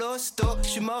encore à l'hosto. Je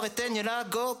suis mort, éteigne la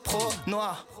GoPro.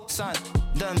 Noir, San,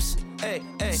 Dums, hey,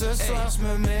 hey. Ce soir, je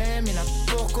me mets mina.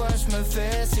 Pourquoi je me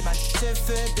fais si mal? J'ai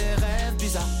fait des rêves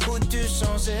bizarres où tu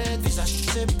changeais de visage.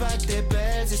 C'est pas que des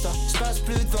belles histoires. Je passe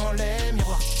plus devant les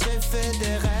miroirs. J'ai fait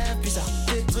des rêves bizarres,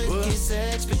 des trucs qui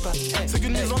s'expliquent pas. Hey, c'est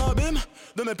qu'une mise en abîme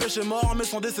de mes péchés morts, mais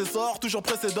sans décessor, toujours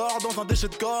pressé d'or dans un déchet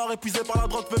de corps, épuisé par la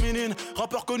drogue féminine.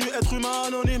 Rappeur connu, être humain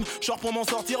anonyme. Short pour m'en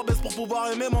sortir, baisse pour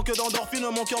pouvoir aimer. Manque d'endorphine,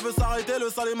 mon cœur veut s'arrêter. Le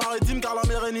sale est maritime, car la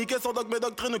mer est niquée. Sans dogme et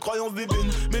doctrine, croyance divine.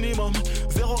 Minimum,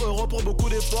 0 € pour beaucoup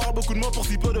d'efforts. Beaucoup de mots pour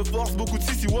si peu de force. Beaucoup de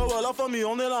si, ouais, la famille,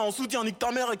 on est là, on soutient. Nique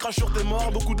ta mère et crache sur tes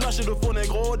morts. Beaucoup de lâches et de faux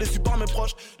négros. Déçus par mes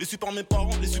proches, déçus par mes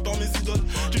parents, déçus par mes idoles.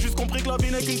 J'ai juste compris que la vie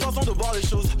n'est qu'une façon de voir les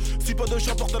choses. Si peu de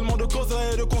choix pour tellement de causes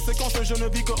et de conséquences. Je ne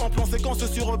vis que en plan séquence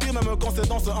survie, même quand c'est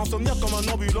danse. Insomniaque comme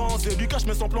un ambulance. Et du cash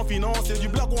mais sans plan financier. Du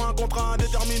blague ou un contrat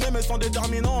indéterminé mais sans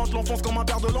déterminante. L'enfonce comme un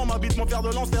père de l'an, m'habite mon père de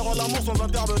lance. Faire l'amour sans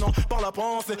intervenant par la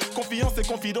pensée. Confiance et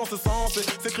confidence sensée.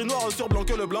 C'est écrit noir sur blanc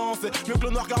que le blanc. C'est mieux que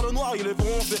le noir car le noir il est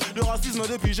foncé. Le racisme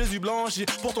depuis Jésus blanchi.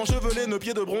 Pourtant chevelé, nos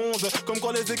pieds de bronze. Comme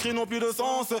quoi les écrits n'ont plus de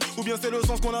sens. Ou bien c'est le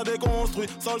sens qu'on a déconstruit.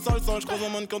 Sale, je croise un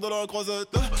mannequin de la croisette.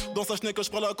 Dans sa chenille que je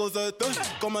prends la causette.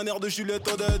 Comme un air de Juliette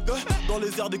Odette. Dans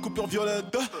les airs des coupures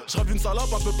violettes. Je rêve une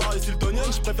salope un peu pareil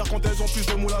siltonienne. Je préfère quand elles ont plus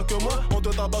de moula que moi. On te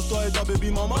tabasse toi et ta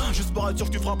baby mama. Juste pour être sûr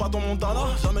que tu feras pas ton Montana.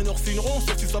 Jamais nous signerons,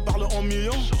 sauf si ça parle en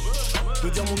millions. De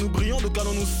diamants nous brillons, de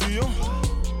canons nous fuyons.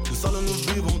 De salles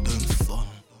nous vivons, de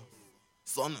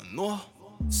sonne noir.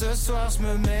 Ce soir je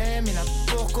me mets mina.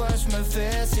 Pourquoi je me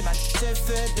fais si mal? J'ai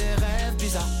fait des rêves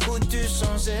bizarres où tu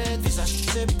changeais de visage.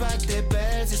 C'est pas que des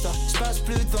belles histoires. Je passe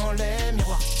plus devant les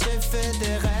miroirs. J'ai fait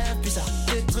des rêves bizarres,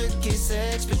 des trucs qui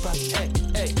s'expliquent pas. Hey,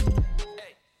 hey.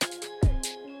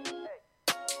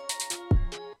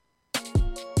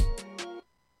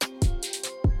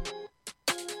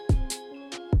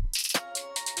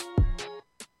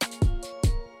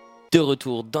 De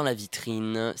retour dans la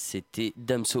vitrine, c'était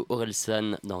Damso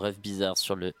Orelsan dans Rêve Bizarre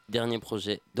sur le dernier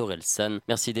projet d'Orelsan.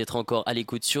 Merci d'être encore à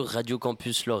l'écoute sur Radio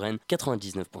Campus Lorraine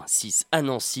 99.6 à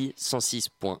Nancy,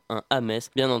 106.1 à Metz.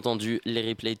 Bien entendu, les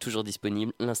replays toujours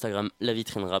disponibles, l'Instagram, la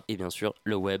vitrine rap et bien sûr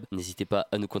le web. N'hésitez pas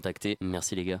à nous contacter.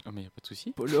 Merci les gars. Oh mais y a pas de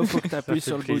souci. Polo, faut que t'appuies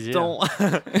sur le bouton.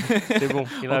 C'est bon,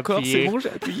 il a encore, appuyé. c'est bon, j'ai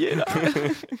appuyé là.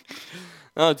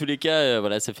 En tous les cas,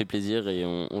 voilà, ça fait plaisir et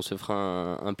on se fera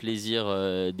un plaisir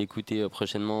d'écouter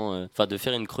prochainement, enfin de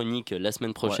faire une chronique la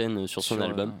semaine prochaine sur son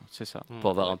album. C'est ça. Pour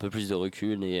avoir un peu plus de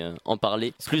recul et en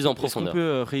parler plus en profondeur. Est-ce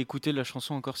qu'on peut réécouter la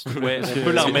chanson encore si tu veux? Ouais, on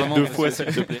peut la remettre 2 fois s'il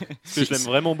te plaît. Parce que je l'aime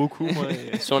vraiment beaucoup. Moi,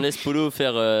 Si on laisse Polo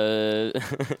faire.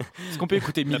 Est-ce qu'on peut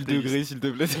écouter 1000 degrés s'il te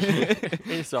plaît?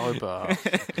 Et ça repart.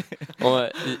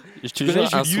 Ouais, je te jure,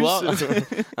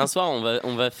 un soir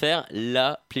on va faire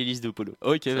la playlist de Polo.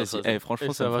 Ok, vas-y.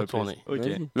 Franchement, ça va tourner.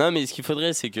 Okay. Non, mais ce qu'il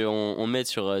faudrait, c'est qu'on mette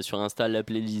sur Insta la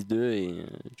playlist 2 et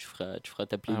tu feras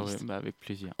ta playlist. Ah ouais, bah avec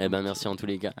plaisir. Eh ben, merci en tous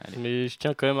les cas. Allez. Mais je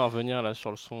tiens quand même à revenir là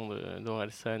sur le son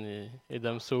d'Orelsan et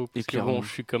Damso. Parce que bon,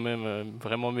 je suis quand même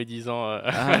vraiment médisant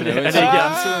à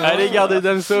l'égard de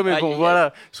Damso. Mais bon,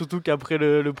 voilà. Surtout qu'après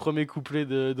le premier couplet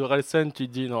d'Orelsan, tu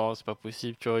te dis non, c'est pas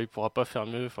possible. Tu vois, il pourra pas faire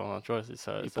mieux. Enfin, tu vois,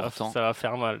 ça va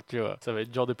faire mal. Tu vois, ça va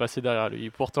être dur de passer derrière lui. Et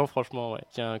pourtant, franchement, ouais,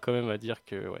 je tiens quand même à dire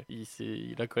que ouais,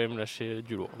 il a quand même lâché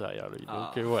du lourd derrière lui.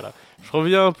 Donc voilà. Je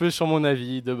reviens un peu sur mon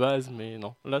avis de base, mais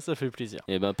non, là ça fait plaisir.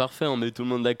 Et ben parfait, on met tout le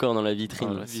monde d'accord dans la vitrine.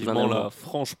 Voilà, vivement la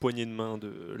franche poigne de main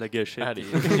de la gâchette. Allez.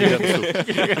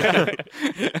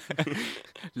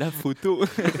 La photo.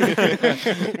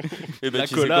 Et ben La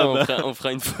tu sais collab. quoi, on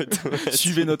fera une photo.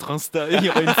 Suivez notre Insta, il y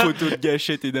aura une photo de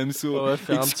Gâchette et Damso. On va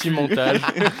faire un petit montage.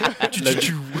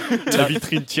 La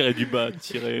vitrine tirée du bas,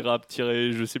 tirée rap,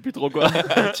 tirée je sais plus trop quoi.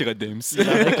 Tiré Damso.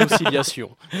 La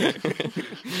réconciliation.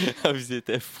 Ah, vous êtes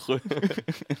affreux.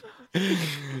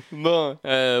 Bon,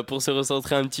 pour se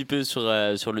recentrer un petit peu sur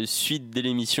le suite de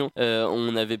l'émission,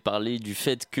 on avait parlé du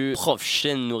fait que Prof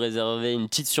Chen nous réservait une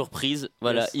petite surprise.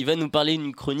 Voilà, il va nous parler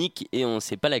d'une chronique et on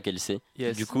sait pas laquelle c'est.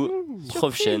 Du coup,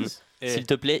 Prof Chen, s'il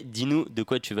te plaît, dis-nous de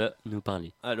quoi tu vas nous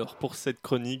parler. Alors pour cette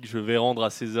chronique, je vais rendre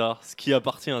à César ce qui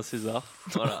appartient à César.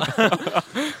 Voilà.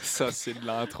 Ça c'est de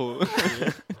l'intro.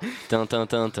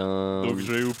 Donc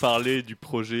je vais vous parler du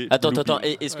projet. Attends,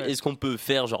 est-ce qu'on peut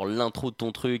faire genre l'intro de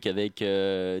ton truc avec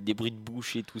des bruits de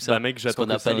bouche et tout ça? Bah mec, j'attends qu'on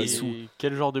n'a pas les sous.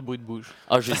 Quel genre de bruit de bouche?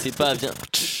 Ah, je sais pas, viens.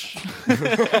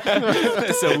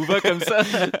 Ça vous va comme ça?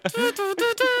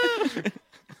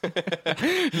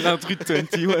 L'intrus de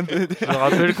 21. Je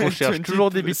rappelle qu'on cherche toujours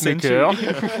des beatmakers.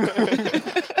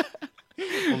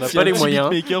 On n'a pas les moyens.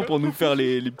 Beatmaker pour nous faire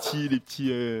les petits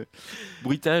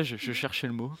bruitages. Je cherchais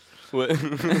le mot. Ouais.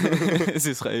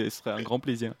 ce serait un grand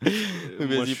plaisir.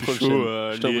 Moi, je suis chaud,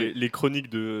 les chroniques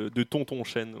de Tonton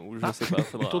Chêne, ou je sais pas.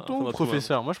 Tonton ou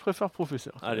professeur? Moi, je préfère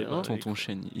professeur. Allez, Tonton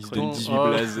Chêne, il se donne 18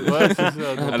 blazes. Ouais, c'est ça.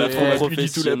 À la fin, on va plus du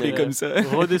tout l'appeler comme ça.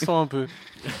 Redescends un peu.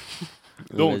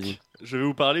 Donc, je vais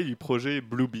vous parler du projet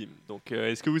Bluebeam. Donc,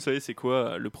 est-ce que vous savez c'est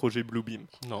quoi le projet Bluebeam?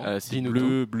 Non. C'est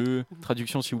bleu.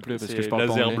 Traduction s'il vous plaît, parce que je parle pas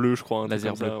laser anglais. bleu, je crois.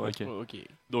 Laser bleu. Ça, ouais. Ok.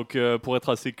 Donc, pour être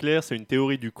assez clair, c'est une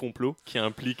théorie du complot qui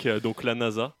implique donc la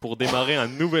NASA pour démarrer un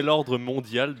nouvel ordre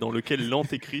mondial dans lequel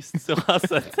l'antéchrist sera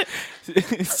sa tête.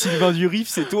 Sylvain Durif,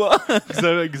 c'est toi.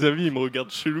 Xavier, il me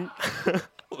regarde chelou.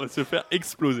 On va se faire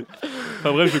exploser.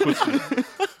 Enfin bref, je continue.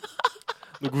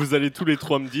 Donc vous allez tous les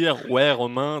trois me dire, ouais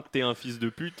Romain, t'es un fils de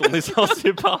pute, on est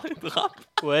censé parler de rap.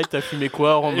 Ouais, t'as fumé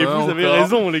quoi Romain? Et vous avez encore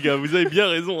raison les gars, vous avez bien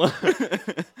raison. Hein.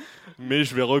 Mais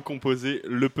je vais recomposer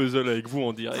le puzzle avec vous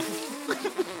en direct.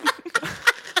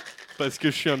 Parce que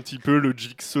je suis un petit peu le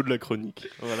jigsaw de la chronique.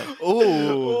 Voilà.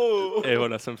 Oh. Et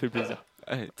voilà, ça me fait plaisir.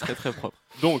 Ouais, très très propre.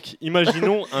 Donc,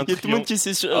 imaginons un Il y a tout le monde qui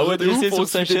s'est redressé sur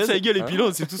sa chaise. sa gueule et puis là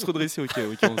on s'est tous redressés. Ok,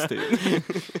 on s'était.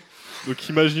 Donc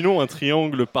imaginons un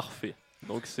triangle parfait.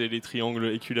 Donc c'est les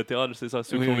triangles équilatérales, c'est ça,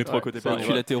 ceux qui ont les trois côtés pareils.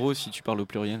 Équilatéraux si tu parles au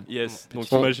pluriel. Yes.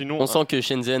 Donc imaginons. On sent que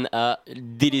Shenzhen a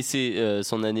délaissé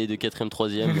son année de 4ème,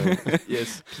 3ème.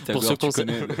 Yes.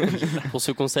 Pour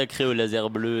se consacrer au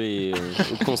laser bleu et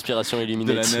aux conspirations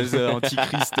Illuminati. De la NASA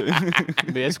antichrist.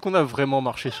 Mais est-ce qu'on a vraiment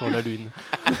marché sur la Lune?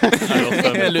 Alors,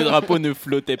 le drapeau ne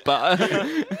flottait pas.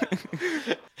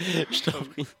 Je t'en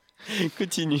prie.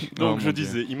 Continue. Donc je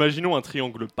disais, imaginons un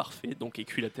triangle parfait, donc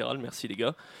équilatéral, merci les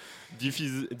gars,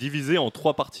 divisé en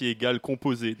 3 parties égales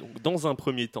composées, donc dans un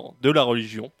premier temps, de la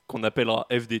religion, qu'on appellera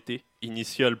FDT,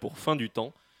 initiale pour fin du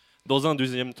temps. Dans un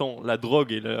deuxième temps, la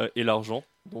drogue et l'argent,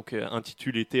 donc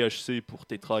intitulé THC pour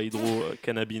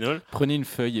tétrahydrocannabinol. Prenez une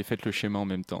feuille et faites le schéma en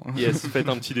même temps. Yes, faites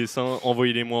un petit dessin,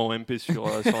 envoyez-les-moi en MP sur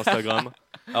Instagram.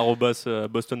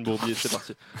 @Boston Bourbier, c'est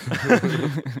parti.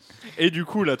 Et du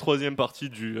coup, la troisième partie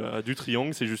du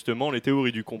triangle, c'est justement les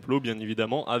théories du complot, bien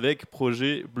évidemment, avec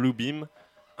projet Bluebeam.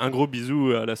 Un gros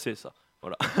bisou à la CSA.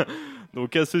 Voilà.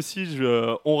 Donc à ceci,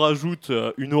 on rajoute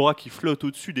une aura qui flotte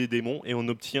au-dessus des démons et on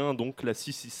obtient donc la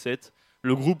 667,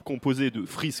 le groupe composé de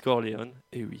Freeze Corleone,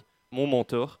 et oui, mon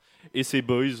mentor, et ses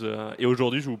boys. Et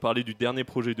aujourd'hui, je vais vous parler du dernier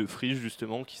projet de Freeze,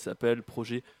 justement, qui s'appelle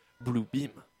projet Bluebeam.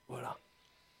 Voilà.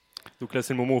 Donc là,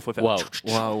 c'est le moment où il faut faire. Waouh.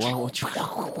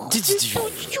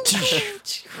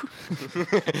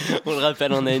 On le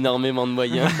rappelle, on a énormément de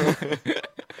moyens.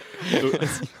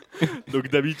 Donc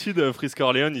d'habitude, Freeze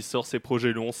Corleone, il sort ses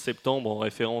projets le 11 septembre en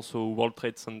référence au World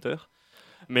Trade Center.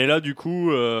 Mais là, du coup,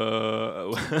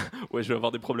 ouais, je vais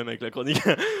avoir des problèmes avec la chronique.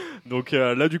 Donc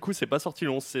là, du coup, c'est pas sorti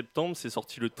le 11 septembre, c'est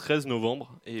sorti le 13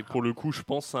 novembre. Et pour le coup, je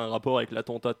pense que c'est un rapport avec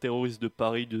l'attentat terroriste de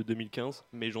Paris de 2015.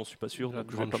 Mais j'en suis pas sûr, donc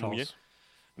je vais pas mouiller.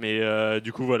 Mais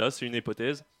du coup, voilà, c'est une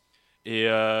hypothèse. Et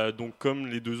donc, comme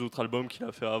les 2 autres albums qu'il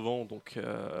a fait avant, donc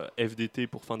FDT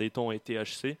pour fin des temps et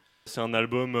THC, c'est un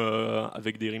album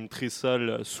avec des rimes très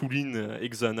sales, souligne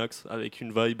Xanax, avec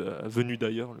une vibe venue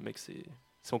d'ailleurs. Le mec,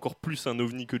 c'est encore plus un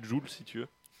ovni que Jul, si tu veux.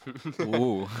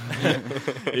 Oh.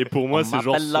 Et pour moi, c'est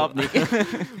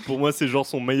genre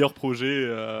son meilleur projet,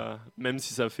 même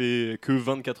si ça fait que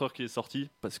 24 heures qu'il est sorti,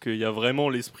 parce qu'il y a vraiment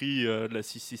l'esprit de la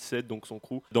 667, donc son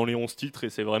crew, dans les 11 titres,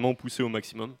 et c'est vraiment poussé au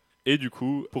maximum. Et du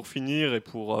coup, pour finir et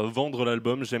pour vendre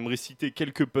l'album, j'aimerais citer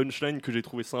quelques punchlines que j'ai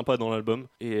trouvé sympas dans l'album,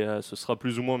 et ce sera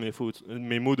plus ou moins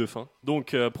mes mots de fin.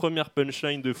 Donc, première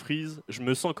punchline de Freeze, je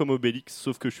me sens comme Obélix,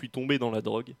 sauf que je suis tombé dans la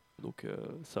drogue, donc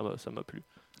ça m'a plu.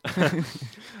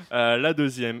 La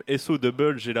deuxième, SO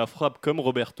double, j'ai la frappe comme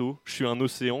Roberto, je suis un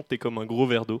océan, t'es comme un gros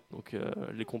verre d'eau. Donc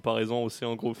les comparaisons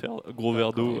océan gros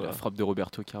verre d'eau. La frappe de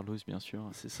Roberto Carlos, bien sûr.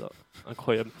 C'est ça,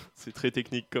 incroyable. C'est très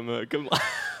technique comme.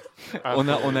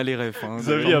 On a les refs. Hein,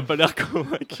 Xavier a pas l'air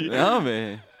convaincu. Non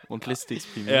mais on te laisse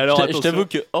t'exprimer. Et alors, je t'avoue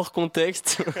que hors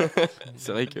contexte,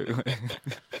 c'est vrai que. Ouais.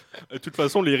 De toute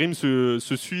façon, les rimes se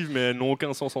suivent, mais elles n'ont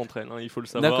aucun sens entre elles. Hein, il faut le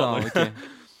savoir. D'accord. Ok.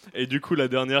 Et du coup, la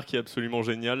dernière qui est absolument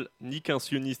géniale, nique un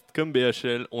sioniste comme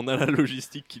BHL, on a la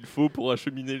logistique qu'il faut pour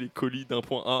acheminer les colis d'un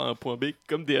point A à un point B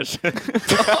comme DHL.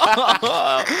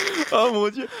 Oh mon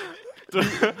dieu.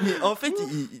 Mais en fait,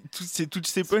 toutes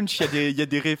ces punchs, il y a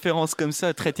des références comme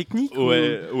ça très techniques.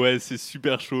 Ouais, c'est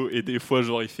super chaud. Et des fois,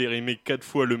 genre, il fait rimer 4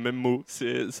 fois le même mot.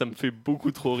 Ça me fait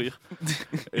beaucoup trop rire.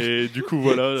 Et du coup,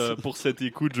 voilà, pour cette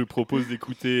écoute, je propose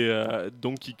d'écouter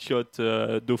Don Quichotte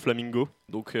do Flamingo,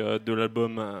 donc de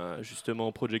l'album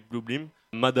justement Project Blue Beam.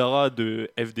 Madara de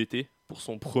FDT pour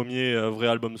son premier vrai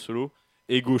album solo.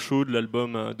 Et Gaucho de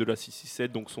l'album de la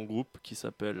 667, donc son groupe qui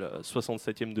s'appelle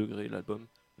 67e degré, l'album.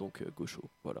 Donc Gaucho,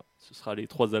 voilà. Ce sera les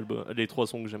 3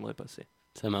 sons que j'aimerais passer.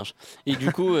 Ça marche. Et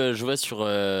du coup, je vois sur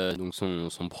donc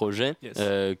son projet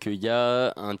qu'il y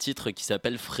a un titre qui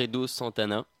s'appelle Fredo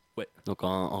Santana. Ouais. Donc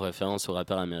en référence au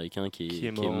rappeur américain qui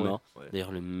est mort. Ouais.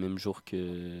 D'ailleurs, le même jour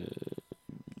que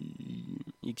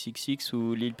XXX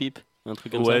ou Lil Peep. Un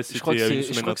truc comme ça. Je crois que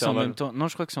c'est en même temps. Non,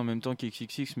 je crois que c'est en même temps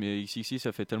qu'XXX, mais XXX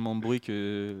ça fait tellement de bruit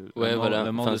que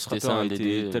la mort de ce rappeur a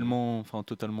été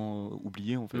totalement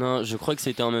oubliée en fait. Non, je crois que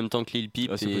c'était en même temps que Lil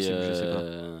Peep. C'est possible, je sais pas.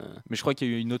 Mais je crois qu'il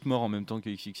y a eu une autre mort en même temps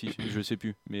que XXX, je sais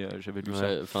plus, mais j'avais lu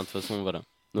ça. Enfin, de toute façon, voilà.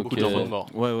 Donc, beaucoup d'enfants morts.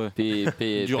 Ouais.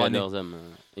 Paix à leurs âmes,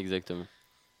 exactement.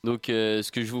 Donc,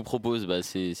 ce que je vous propose,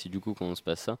 c'est du coup qu'on se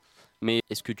passe ça. Mais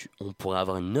est-ce que on pourrait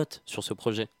avoir une note sur ce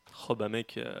projet? Oh bah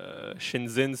mec,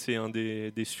 Shenzhen c'est un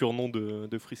des surnoms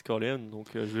de Freeze Corleone, donc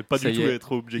je vais pas du tout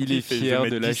être objectif. Il est fier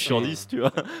de lâcher 10 sur 10, tu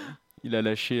vois. Il a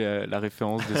lâché la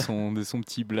référence de son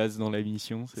petit blaze dans la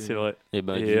mission. C'est vrai. Et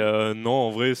non, en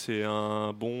vrai, c'est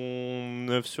un bon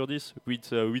 9 sur 10.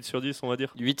 8 sur 10, on va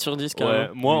dire. 8 sur 10, carrément. Ouais,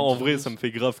 moi, en vrai, ça me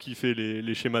fait grave kiffer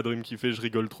les schémas Dream kiffer. Je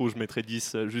rigole trop, je mettrais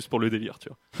 10 juste pour le délire, tu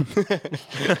vois.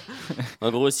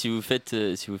 En gros, si vous faites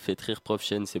rire Prof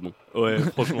Chen, c'est bon. Ouais,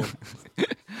 franchement.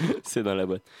 C'est dans la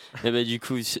boîte. Et du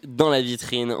coup, dans la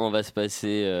vitrine, on va se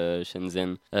passer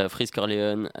Shenzhen, Freeze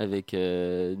Corleone avec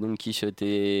Don Quichotte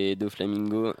de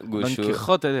Flamingo, Gaucho. Don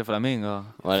Quichotte de Flamingo.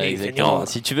 Voilà, exactement.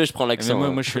 Si tu veux, je prends l'accent.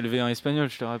 Moi, je suis élevé en espagnol,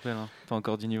 je te rappelle. Pas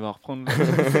encore du niveau à reprendre.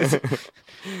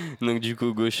 Donc du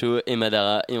coup, Gaucho et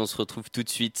Madara, et on se retrouve tout de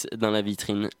suite dans la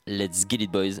vitrine. Let's get it,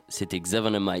 boys. C'était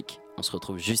Xavier Mike. On se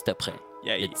retrouve juste après.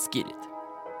 Yeah. Let's get it.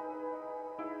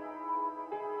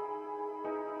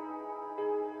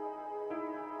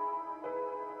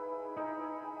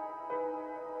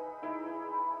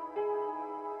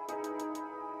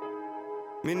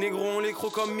 Mes négros on les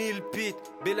crocs comme 1000 pits.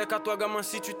 Bélec à toi gamin,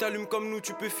 si tu t'allumes comme nous,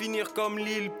 tu peux finir comme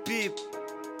Lil Peep.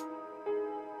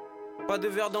 Pas de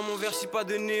verre dans mon verre, si pas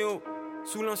de néo.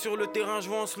 Sous l'un sur le terrain, je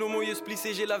vois en slow-mo, je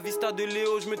splissé, j'ai la vista de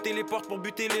Léo. Je me téléporte pour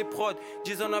buter les prods.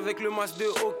 Jason avec le masque de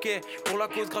hockey. Pour la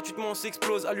cause, gratuitement on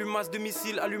s'explose. Allumasse de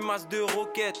missiles, allumasse de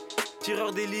roquettes.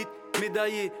 Tireur d'élite,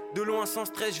 médaillé. De loin sans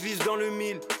stress, je vise dans le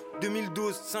 1000.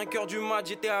 2012, 5h du mat,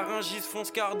 j'étais à Rungis, fonce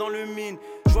car dans le mine.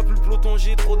 Je vois plus le peloton,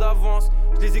 j'ai trop d'avance.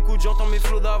 Je les écoute, j'entends mes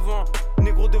flots d'avant.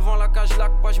 Négro devant la cage,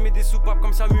 lac pas, je mets des soupapes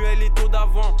comme Samuel Eto'o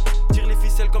d'avant. Tire les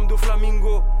ficelles comme Do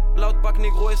Flamingo. Loudpack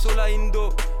négro, SO la Indo.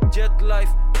 Jet life,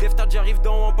 Deftard j'arrive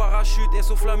d'en haut en parachute,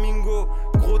 SO Flamingo.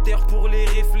 Gros terre pour les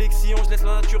réflexions, je laisse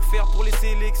la nature faire pour les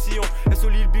sélections. SO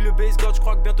Lil B, le base god, je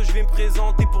crois que bientôt je vais me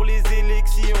présenter pour les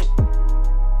élections.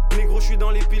 Négro, je suis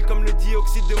dans les piles comme le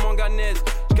dioxyde de manganèse.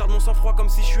 Je garde mon sang-froid comme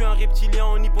si je suis un reptilien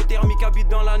en hypothermique, habite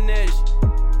dans la neige.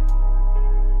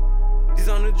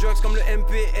 Design de drugs comme le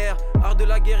MPR. Art de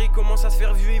la guerre, ils commencent à se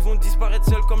faire vieux, ils vont disparaître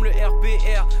seuls comme le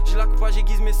RPR. Je laque pas,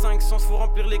 j'aiguise mes 500, faut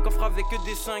remplir les coffres avec que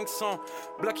des 500.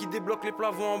 Black, il débloque les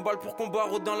plafonds en balle pour qu'on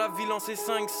barre dans la ville en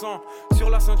C500. Sur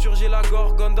la ceinture, j'ai la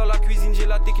gorgone, dans la cuisine, j'ai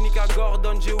la technique à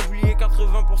Gordon. J'ai oublié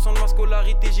 80% de ma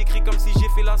scolarité, j'écris comme si j'ai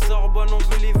fait la Sorbonne. On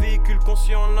veut les véhicules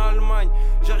conçus en Allemagne.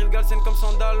 J'arrive Galsen comme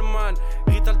Sandalman.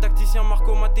 Rital tacticien,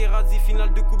 Marco Materazzi,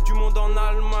 finale de Coupe du Monde en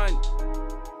Allemagne.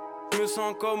 Je me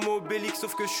sens comme Obélix,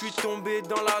 sauf que je suis tombé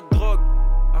dans la drogue.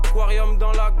 Aquarium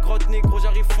dans la grotte, négro,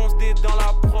 j'arrive fonce des dans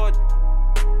la prod.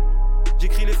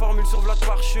 J'écris les formules sur Vlad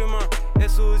parchemin.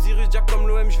 SO Osiris, Jack comme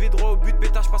l'OM, je vais droit au but,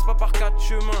 pétage, passe pas par 4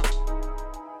 chemins.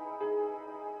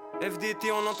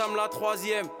 FDT, on entame la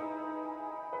 3ème.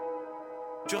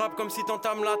 Tu rappes comme si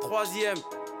t'entames la 3ème.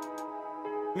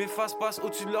 Mes faces passent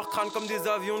au-dessus de leur crâne comme des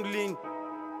avions de ligne.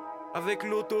 Avec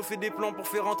l'auto, fait des plans pour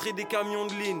faire entrer des camions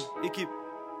de ligne. Équipe.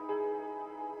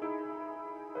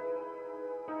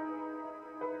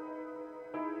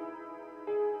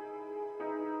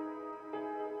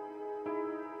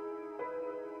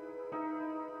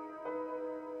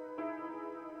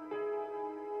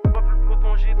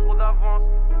 J'ai trop d'avance,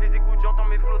 les écoute, j'entends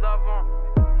mes flots d'avant.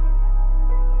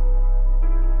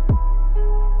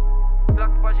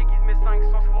 Black pas, j'aiguise mes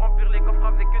 500, faut remplir les coffres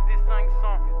avec que des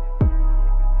 500.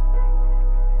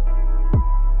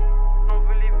 On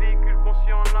veut les véhicules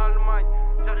conçus en Allemagne.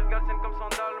 J'arrive Galsen comme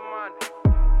Sandalman.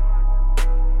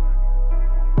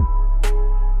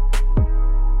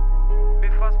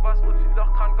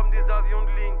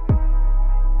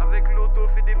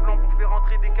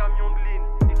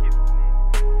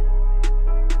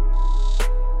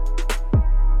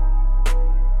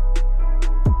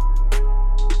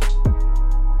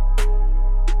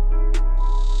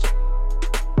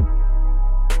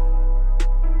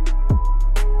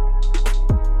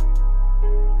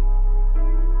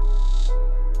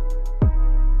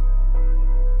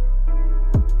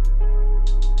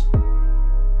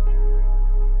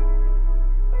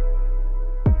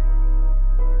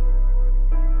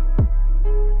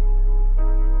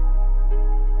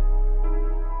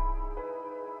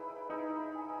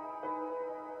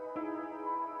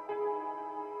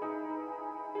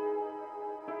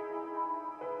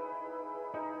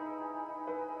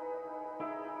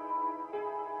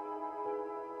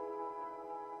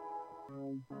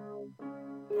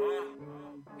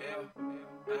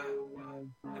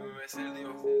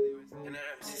 MSLDO,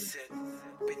 NRM 67,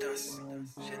 Pétasse,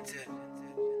 Shenzhen,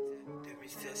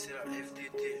 2016 c'est la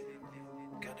FDD,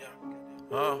 Gardien.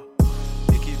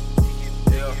 Équipe,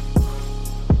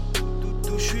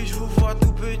 D'où je suis, je vous vois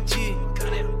tout petit.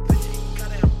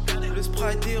 Le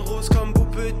sprite est rose comme beau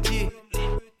petit.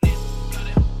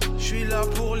 Je suis là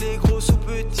pour les gros ou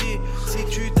petits. Si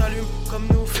tu t'allumes comme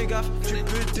nous, fais gaffe, tu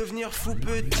peux devenir fou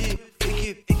petit.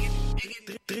 Équipe,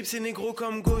 drip c'est négro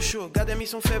comme gaucho. Gadem ils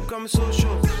sont faibles comme Socho.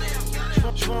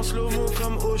 J'vends en slow-mo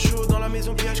comme Osho. Dans la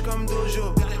maison piège comme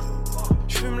Dojo.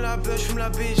 J'fume la beuh, j'fume la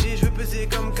BG. J'veux peser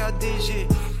comme KDG.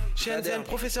 Shenzhen,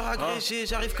 professeur agrégé,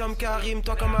 j'arrive comme Karim,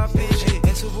 toi comme APG.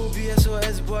 SO Bobby,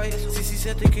 SOS boy,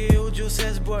 667 et audio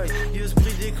 16 boy. Yeux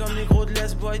bridés comme les gros de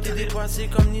Les boy, t'es dépassé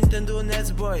comme Nintendo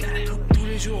NES boy. Tous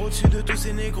les jours au-dessus de tous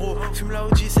ces négros, fume la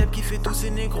OG Seb qui fait tous ces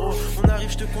négros. On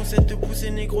arrive, j'te conseille de pousser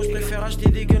négro, j'préfère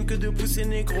acheter des guns que de pousser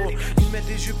négro. Ils mettent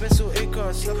des jupes SO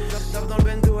Écosse, tape dans le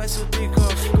bendo SO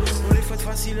Takeoff. On les fouette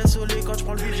facile SO les codes,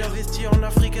 j'prends le vif, j'investis en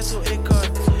Afrique SO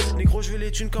École. Négro, j'veux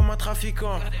les thunes comme un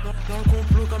trafiquant, dans le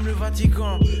complot comme le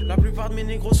Vatican. La plupart de mes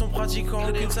négros sont pratiquants.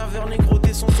 Aucune saveur négro,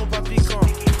 tes sons sont pas piquants.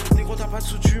 Négro t'as pas de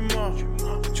sous, tu mens.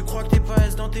 Tu crois que t'es pas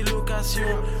S dans tes locations.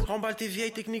 Remballe tes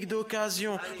vieilles techniques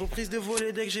d'occasion. Reprise de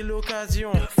voler dès que j'ai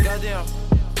l'occasion. Gader,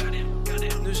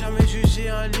 ne jamais juger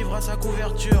un livre à sa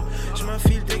couverture. Je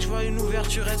m'infile dès que je vois une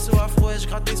ouverture. SO afro, je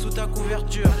gratte sous ta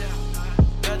couverture.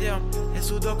 Gader,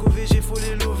 SO doc OVG, faut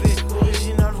les lever.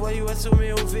 Original voyou SO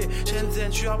mais OV. Shenzhen,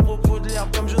 je suis à propos de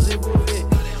l'herbe comme José Bové.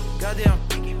 Gader,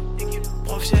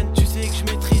 prof chaîne, tu sais que je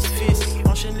maîtrise fils.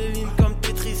 Enchaîne les lignes comme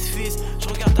Tetris fils. Je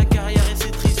regarde ta carrière et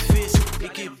c'est triste fils.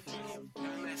 Équipe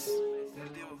MS,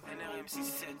 LDO, NRM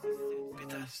 67,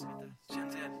 Pétasse,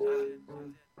 Shenzhen,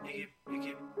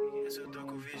 Équipe, SO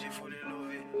Doc OVG, faut les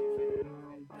lever.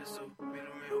 SO,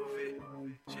 Melomé OV,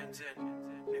 Shenzhen,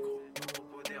 Négro,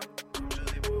 propos d'herbe, comme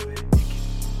José Bové.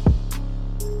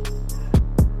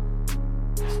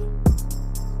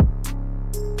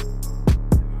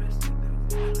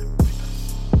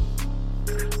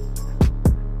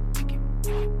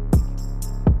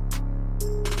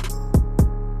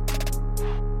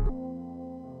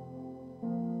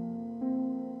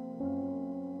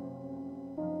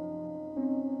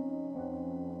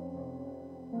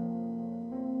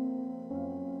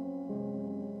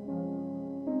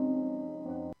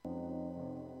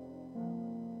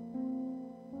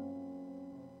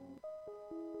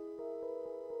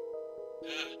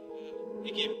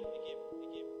 Équipe,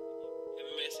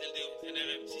 MMS, LDO,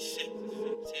 NRM, 67,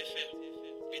 CFR,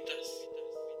 Pétasse,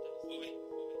 OV,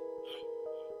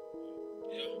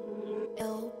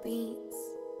 L Beats.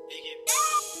 Équipe,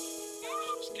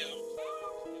 Scar,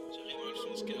 j'arrive à le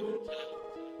son Scar,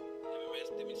 MMS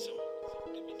 2100,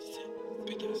 2017,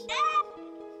 Pétasse,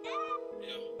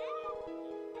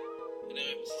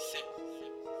 NRM 67,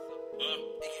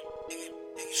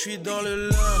 J'suis dans le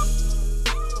lin.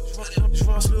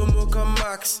 J'vois en slow-mo comme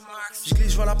Max.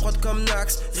 J'glisse, j'vois la prod comme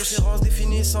Nax. Référence,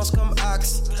 définissance comme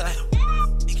Axe.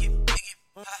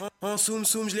 En zoom,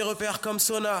 j'les repère comme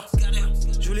sonar.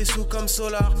 J'voue les sous comme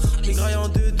Solar. Les grailles en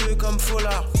 2-2 comme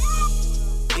Folar.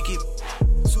 Équipe,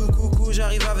 sous coucou,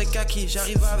 j'arrive avec Kaki.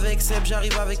 J'arrive avec Seb,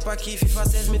 j'arrive avec Paki. FIFA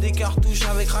 16, mets des cartouches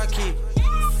avec Raki.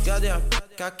 Gader,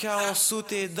 caca en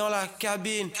sauté dans la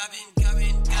cabine.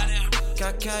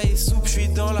 Caca et soupe, j'suis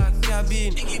dans la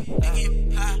cabine.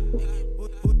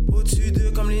 Au-dessus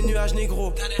d'eux comme les nuages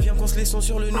négro. Viens qu'on se les sons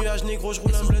sur le nuage négro.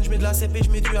 J'roule un blunt, j'mets de la cèpe et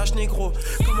j'mets du H négro.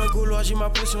 Comme un gaulois, j'ai ma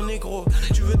potion négro.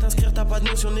 Tu veux t'inscrire, t'as pas de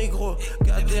notion négro.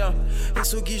 Gader,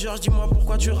 SO Guy Georges, dis-moi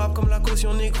pourquoi tu rappes comme la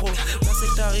caution négro. Là c'est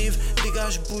que t'arrives,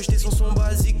 dégage, bouge. Tes sons sont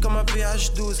basiques comme un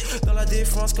PH12. Dans la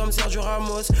défense comme Sergio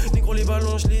Ramos. Négro les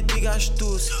ballons, j'les dégage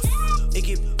tous.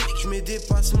 Équipe, j'mets des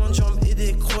passements de jambes et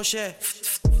des crochets.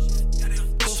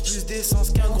 Plus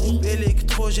d'essence qu'un groupe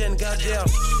électrogène. Gader,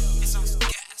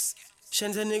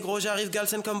 Shenzhen négro, j'arrive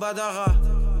Galsen comme Badara.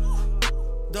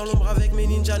 Dans l'ombre avec mes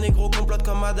ninjas négro, complote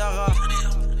comme Madara.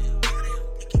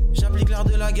 J'applique l'art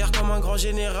de la guerre comme un grand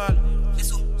général.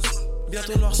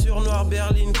 Bientôt noir sur noir,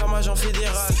 Berlin comme agent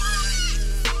fédéral.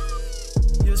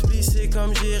 Yo splissé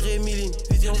comme Jérémy Lin.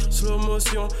 Vision, slow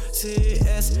motion,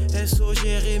 CES, SO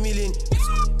Jérémy Lin.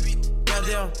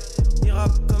 Gader, ils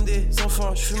rappent comme des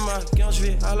enfants, j'fume ma gain,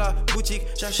 j'vais à la boutique,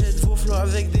 j'achète vos flots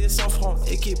avec des 100 francs.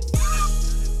 Équipe,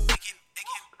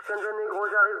 Shenzhen négro,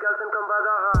 j'arrive Galsen comme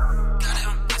Badara.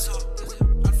 Gader, SO,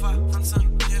 Alpha, 25,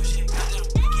 GFG, Gader,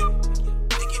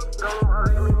 équipe, dans l'ombre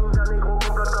avec mes ninjas négro,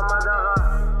 complote comme Madara.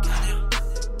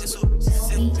 Gader, SO,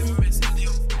 67, MMS,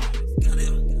 LDO,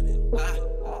 Gader,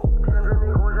 Shenzhen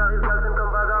négro, j'arrive Galsen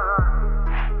comme Badara.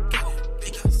 Gader,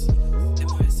 Pécasse,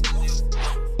 MMS, LDO.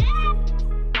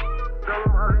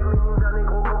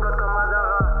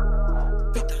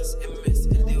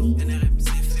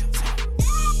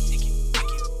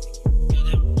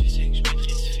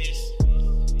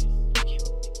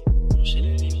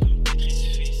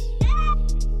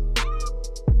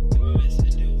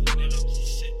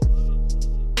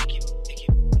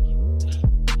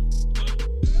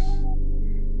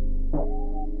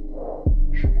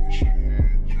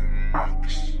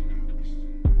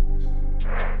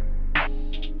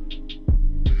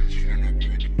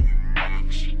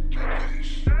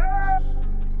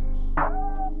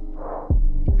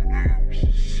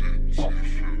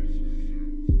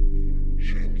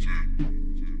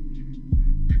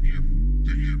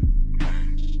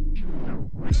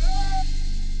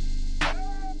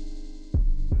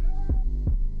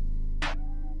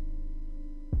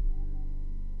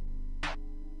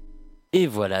 Et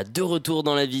voilà, de retour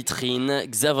dans la vitrine,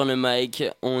 Xav le mic,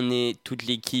 on est toute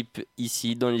l'équipe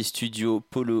ici dans les studios,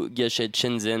 Polo, Gachette,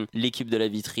 Shenzhen, l'équipe de la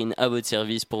vitrine à votre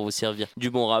service pour vous servir du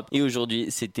bon rap. Et aujourd'hui,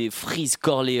 c'était Freeze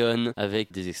Corleone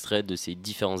avec des extraits de ses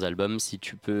différents albums. Si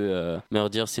tu peux me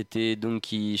redire, c'était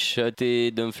Donkey Shot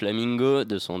et Dom Flamingo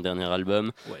de son dernier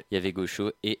album. Ouais. Il y avait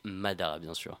Gaucho et Madara,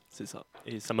 bien sûr. C'est ça.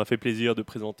 Et ça m'a fait plaisir de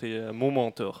présenter mon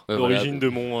mentor, Voilà. l'origine de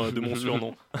mon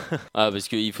surnom. Ah, parce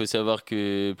qu'il faut savoir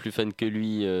que plus fan que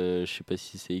lui, je sais pas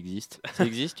si ça existe. Ça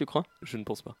existe, tu crois? Je ne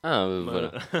pense pas. Ah,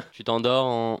 voilà. Tu t'endors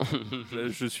en...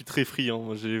 Je suis très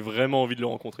friand, j'ai vraiment envie de le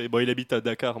rencontrer. Bon, il habite à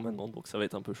Dakar maintenant, donc ça va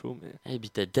être un peu chaud. Mais... Il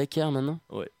habite à Dakar maintenant?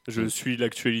 Ouais, je suis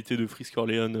l'actualité de Freeze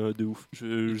Corleone de ouf.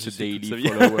 Je sais toute sa vie.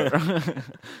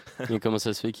 Mais comment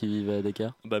ça se fait qu'il vive à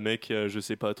Dakar? Bah mec, je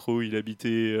sais pas trop, il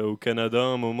habitait au Canada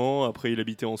un moment, après il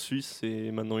habitait en Suisse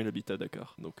et maintenant il habite à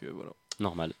Dakar. Donc voilà.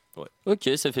 Normal. Ouais. Ok,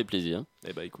 ça fait plaisir.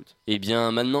 Eh bah écoute. Et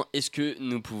bien maintenant, est-ce que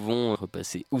nous pouvons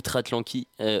repasser outre-Atlantique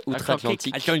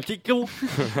outre-Atlantique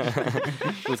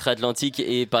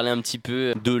et parler un petit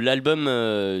peu de l'album,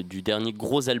 du dernier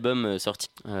gros album sorti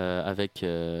avec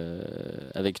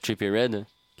Trippie Red,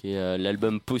 qui est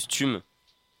l'album posthume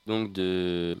donc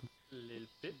de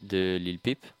Lil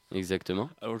Peep, exactement.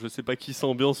 Alors je sais pas qui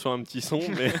s'ambiance sur un petit son,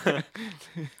 mais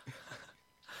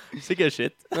c'est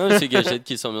Gachette. Ah, c'est Gachette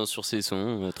qui s'ambiance sur ses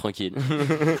sons, tranquille.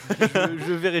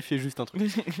 Je vérifiais juste un truc.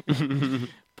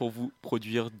 Pour vous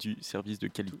produire du service de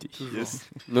qualité. Yes.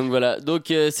 Donc voilà,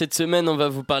 cette semaine on va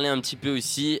vous parler un petit peu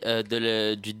aussi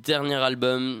du dernier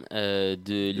album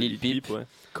de Lil Peep. Ouais.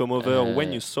 Come Over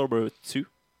When You Sober Too.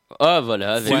 Ah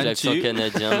voilà, avec l'accent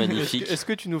canadien magnifique. Est-ce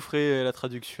que tu nous ferais la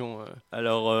traduction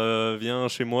Alors viens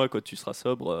chez moi quand tu seras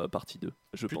sobre, partie 2.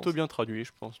 Plutôt pense. bien traduit,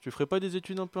 je pense. Tu ferais pas des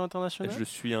études un peu internationales? Je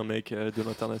suis un mec de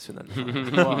l'international.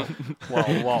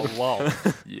 Waouh.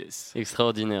 Yes.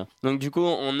 Extraordinaire. Donc du coup,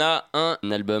 on a un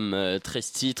album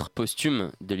 13 titres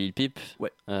posthume de Lil Peep.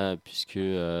 Ouais. Puisque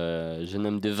jeune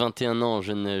homme de 21 ans,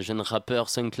 jeune rappeur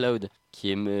SoundCloud,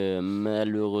 qui est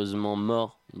malheureusement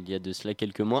mort il y a de cela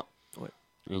quelques mois. Ouais.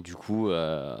 Et du coup,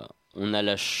 on a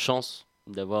la chance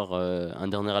d'avoir un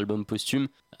dernier album posthume.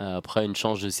 Après, une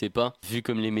chance, je sais pas. Vu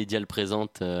comme les médias le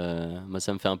présentent, moi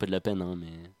ça me fait un peu de la peine. Hein,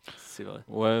 mais... C'est vrai.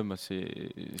 Ouais, bah c'est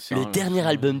le dernier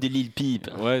album de Lil Peep.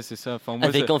 Ouais, c'est ça. Enfin, moi,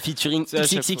 avec en featuring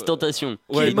XXX Tentation.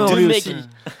 Ouais, qui est deux mecs.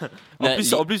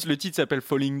 En plus, le titre s'appelle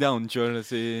Falling Down, tu vois. Là,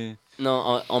 c'est...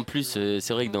 Non, en plus,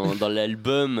 c'est vrai que dans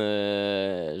l'album,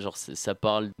 genre ça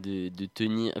parle de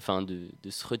tenir, enfin de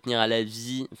se retenir à la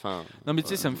vie. Non, mais tu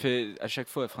sais, ça me fait à chaque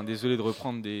fois. Enfin, désolé de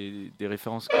reprendre des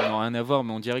références qui n'ont rien à voir,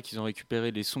 mais on dirait qu'ils ont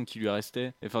récupéré les sons qui lui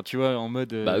restaient. Enfin, tu vois, en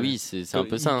mode. Bah oui, c'est un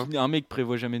peu ça. Hein. Un mec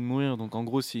prévoit jamais de mourir, donc en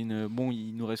gros, c'est bon,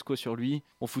 il nous reste quoi sur lui?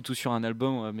 On fout tout sur un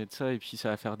album, on va mettre ça, et puis ça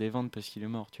va faire des ventes parce qu'il est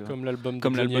mort, tu vois. Comme l'album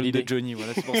de Johnny.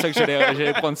 Voilà, c'est pour ça que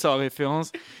j'allais prendre ça en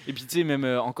référence. Et puis tu sais, même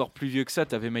encore plus vieux que ça,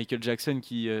 t'avais Michael Jackson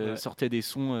qui sortait des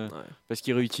sons parce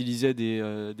qu'il réutilisait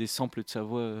des samples de sa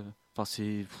voix. Enfin,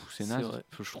 c'est naze.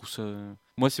 Je trouve ça.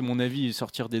 Moi, c'est mon avis,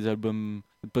 sortir des albums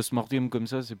post-mortem comme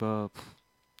ça, c'est pas.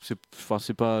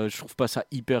 C'est pas, je trouve pas ça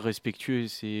hyper respectueux.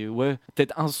 C'est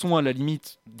peut-être un son à la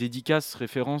limite, dédicace,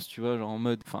 référence, tu vois, genre en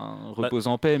mode, repose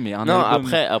en paix, mais un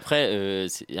album. Après,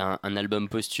 c'est un album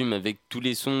posthume avec tous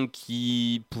les sons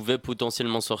qui pouvaient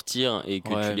potentiellement sortir et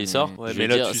que tu les sors. Mais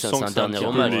là, tu sens que c'est un dernier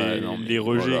hommage. Les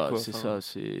rejets, quoi. C'est ça,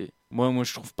 c'est. Moi,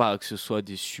 je trouve pas que ce soit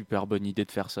des super bonnes idées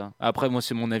de faire ça. Après, moi,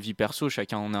 c'est mon avis perso,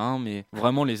 chacun en a un, mais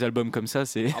vraiment, les albums comme ça,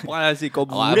 c'est. Après, c'est comme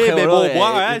vous voulez, mais bon,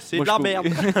 moi, c'est de la merde.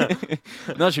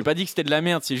 Non, j'ai pas dit que c'était de la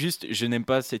merde, c'est juste, je n'aime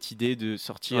pas cette idée de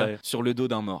sortir sur le dos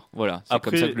d'un mort. Voilà, c'est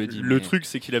après, comme ça que je le dis. Le truc,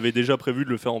 c'est qu'il avait déjà prévu de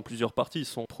le faire en plusieurs parties,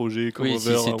 son projet. Oui,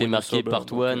 si c'était marqué part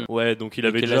 1. Ouais, donc il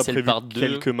avait déjà prévu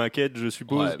quelques maquettes, je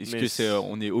suppose. Ouais, est-ce que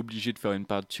on est obligé de faire une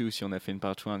part 2 si on a fait une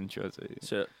part 1, tu vois.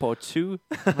 Part 2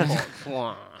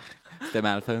 C'était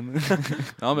mal fun.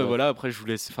 Non, mais voilà, après,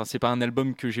 c'est pas un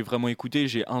album que j'ai vraiment écouté.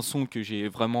 J'ai un son que j'ai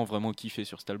vraiment, vraiment kiffé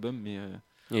sur cet album, mais.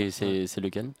 Et c'est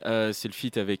lequel? C'est le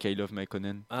feat avec I Love My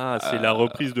Conan. Ah, c'est la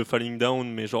reprise de Falling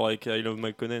Down, mais genre avec I Love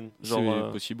My Conan.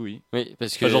 C'est possible, oui. Oui,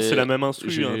 parce que genre c'est la même instru.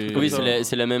 Oui,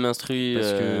 c'est la même instru.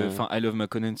 Parce que, I Love My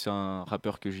Conan, c'est un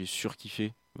rappeur que j'ai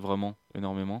surkiffé, vraiment,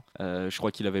 énormément. Je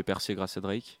crois qu'il avait percé grâce à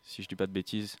Drake, si je dis pas de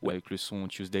bêtises, avec le son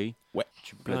Tuesday. Ouais.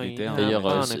 Tu plates des terres.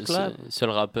 D'ailleurs, seul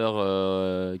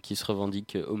rappeur qui se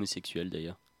revendique homosexuel,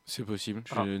 d'ailleurs. C'est possible,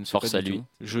 je ne sais force pas à du lui. tout.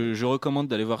 Je recommande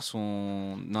d'aller voir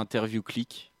son interview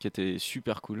Click, qui était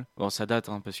super cool. Bon, ça date,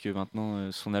 parce que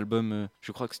maintenant, son album,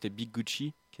 je crois que c'était Big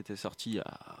Gucci, qui était sorti il y a,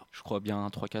 je crois, bien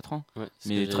 3-4 ans. Ouais, c'est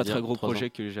ce Mais que très j'allais très dire, gros 3 ans. projet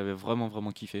que j'avais vraiment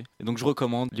vraiment kiffé. Et donc je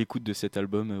recommande l'écoute de cet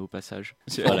album au passage.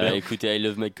 C'est Voilà, bien. écoutez I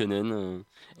Love McConnell.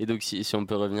 Et donc si on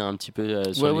peut revenir un petit peu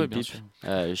sur Ouais, Lil bien Peep,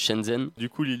 sûr. Shenzhen. Du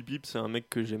coup, Lil Peep, c'est un mec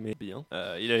que j'aimais bien.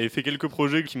 Il avait fait quelques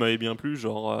projets qui m'avaient bien plu,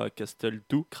 genre Castle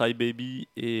 2, Cry Baby,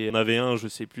 et on avait un, je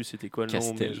sais plus c'était quoi le nom,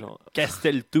 Castel. mais genre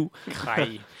Castle 2,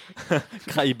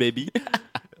 Cry Baby.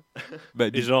 Bah,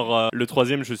 Et genre le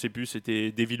troisième, je sais plus,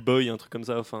 c'était Devil Boy, un truc comme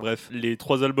ça. Enfin bref, les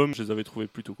 3 albums, je les avais trouvés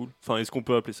plutôt cool. Enfin, est-ce qu'on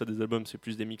peut appeler ça des albums? C'est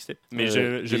plus des mixtapes. Mais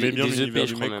j'aimais bien des l'univers EP,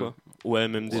 du je mec, crois quoi. Ouais,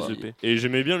 même des Ouais. EP. Et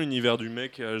j'aimais bien l'univers du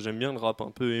mec. J'aime bien le rap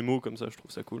un peu émo comme ça, je trouve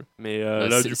ça cool. Mais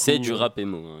là, du coup, c'est du rap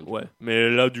émo. Hein, ouais, mais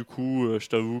là du coup, je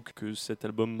t'avoue que cet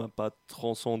album m'a pas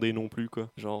transcendé non plus, quoi.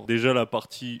 Genre déjà la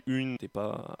partie 1 t'es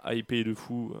pas hypé de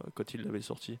fou quand il l'avait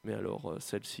sorti, mais alors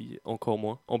celle-ci encore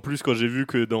moins. En plus, quand j'ai vu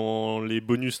que dans les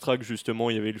bonus tracks justement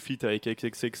il y avait le feat avec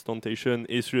XXXTentacion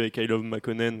et celui avec I Love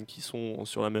McConnell qui sont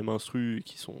sur la même instru, et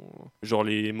qui sont genre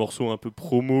les morceaux un peu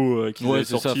promo qu'il avait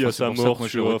c'est ça, sortis à sa c'est pour ça mort, que moi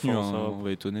tu j'ai vois, retenu, enfin, ça- on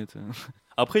va être honnête.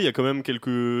 Après il y a quand même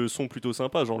quelques sons plutôt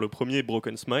sympas, genre le premier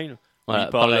Broken Smile. Voilà, Il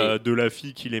parle pareil. de la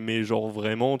fille qu'il aimait genre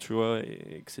vraiment, tu vois,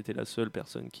 et que c'était la seule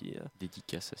personne qui...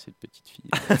 Dédicace à cette petite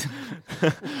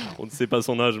fille. On ne sait pas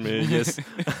son âge, mais yes.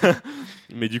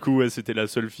 Mais du coup, ouais, c'était la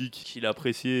seule fille qu'il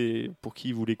appréciait et pour qui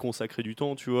il voulait consacrer du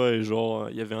temps, tu vois. Et genre,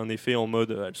 il y avait un effet en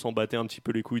mode, elle s'en battait un petit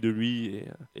peu les couilles de lui.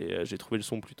 Et j'ai trouvé le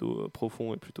son plutôt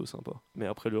profond et plutôt sympa. Mais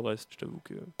après le reste, je t'avoue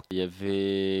que... Il y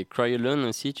avait Cry Alone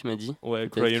aussi, tu m'as dit. Ouais,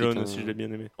 Peut-être Cry Alone qui est un- aussi, je l'ai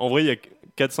bien aimé. En vrai, il y a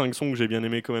 4-5 sons que j'ai bien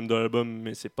aimé quand même dans l'album,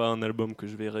 mais c'est pas un album que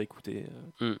je vais réécouter.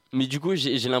 Mais du coup,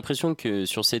 j'ai l'impression que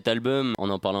sur cet album,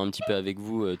 en parlant un petit peu avec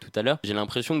vous tout à l'heure, j'ai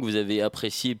l'impression que vous avez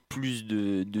apprécié plus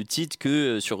de titres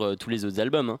que sur tous les autres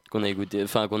albums hein, qu'on a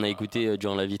écouté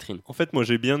durant la vitrine. En fait, moi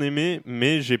j'ai bien aimé,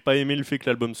 mais j'ai pas aimé le fait que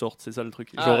l'album sorte, c'est ça le truc.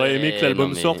 Ah J'aurais ouais, aimé que l'album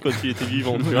non, mais- sorte quand il était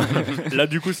vivant, tu vois. Là,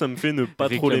 du coup, ça me fait ne pas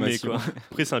trop l'aimer, Réclamation. quoi.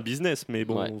 Après, c'est un business, mais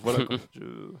bon, Ouais. voilà, quoi.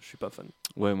 Je suis pas fan.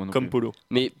 Ouais, moi non Comme plus. Polo.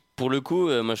 Mais pour le coup,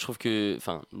 moi je trouve que,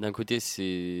 d'un côté,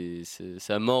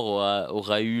 sa mort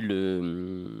aura eu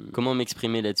le. Comment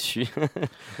m'exprimer là-dessus?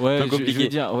 Ouais, Peu je compliqué. veux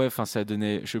dire, ouais, enfin, ça a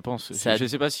donné, je pense. Ça a- je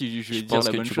sais pas si je vais je dire pense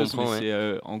la que bonne tu chose, comprends, mais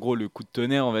c'est en gros le coup de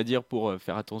tonnerre, on va dire, pour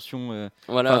faire attention.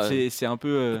 Voilà. Enfin, c'est un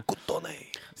peu. Coup de tonnerre.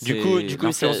 Du coup,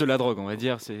 l'influence ça- de la drogue, on va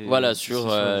dire. C'est Voilà, sur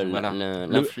voilà.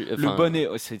 l'influ- Le enfin-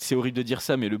 bon c'est horrible de dire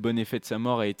ça, mais le bon effet de sa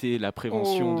mort a été la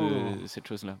prévention de cette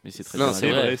chose-là. Mais c'est très Non, dur à c'est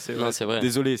dire. vrai. c'est Non, c'est vrai.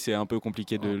 Désolé, c'est un peu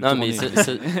compliqué de le Non, mais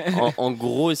tourner. en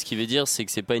gros, ce qui veut dire, c'est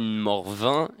que c'est pas une mort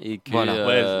vain et que Voilà.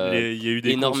 Ouais, il y a eu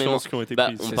des énormément consciences qui ont été Bah,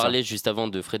 prises. on c'est parlait juste avant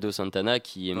de Fredo Santana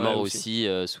qui est Ouais, mort aussi.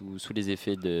 aussi sous les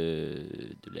effets de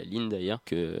la ligne d'ailleurs,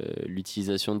 que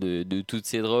l'utilisation de toutes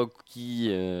ces drogues qui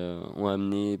ont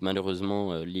amené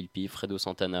malheureusement Lil Peep, Fredo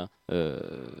Santana.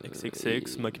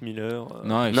 XXX, Mac Miller.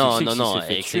 Non, Non, XXX, non, non, il s'est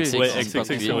fait XXX, tuer. Ouais, c'est XXX, pas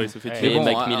c'est vrai, tué. ça fait Mais tuer. Mais bon,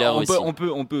 Mac Miller on aussi.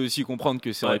 on peut aussi comprendre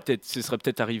que ce serait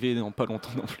peut-être arrivé dans pas longtemps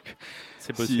non plus.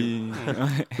 C'est possible.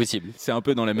 Possible. C'est un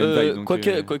peu dans la même vibe. donc,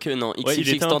 Quoique non, Ouais, il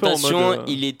était un peu en XXXTentacion, mode,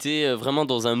 il était vraiment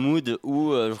dans un mood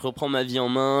où je reprends ma vie en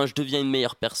main, je deviens une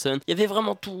meilleure personne. Il y avait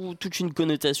vraiment toute une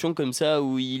connotation comme ça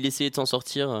où il essayait de s'en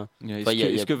sortir. Est-ce Enfin, il y a-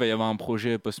 est-ce qu'il va y avoir un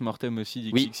projet post-mortem aussi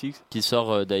d'XXX? Qui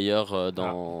sort d'ailleurs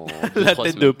dans La 2-3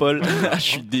 tête de semaines. Paul. Je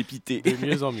suis dépité. De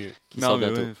mieux en mieux. Qui sort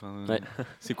bientôt. Ouais.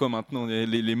 C'est quoi maintenant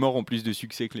les morts ont plus de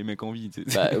succès que les mecs en vie.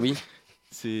 Bah oui,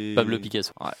 C'est Pablo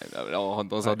Picasso. Ouais, là, on rentre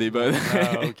dans un débat.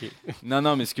 Ah, ok.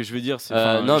 Non, mais ce que je veux dire, c'est.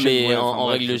 Non, mais ouais, en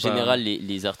bref, règle je sais pas. générale,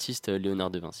 les artistes, Léonard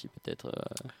de Vinci peut-être.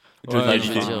 Johnny Ouais,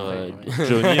 Hallyday.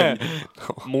 je veux dire, Johnny,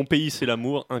 Mon pays c'est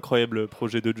l'amour, incroyable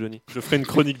projet de Johnny. Je ferai une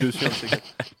chronique dessus.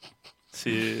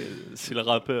 C'est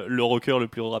le rocker le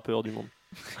plus rappeur du monde.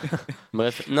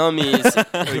 Bref, non mais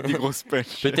Avec des grosses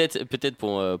punches. peut-être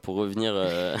pour revenir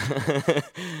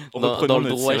dans Reprenons le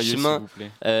notre droit sérieux, chemin, s'il vous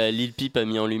plaît. Lil Peep a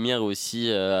mis en lumière aussi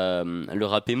le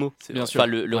rap emo. Bien sûr. Enfin,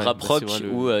 le Ouais, rap bah, rock c'est vrai,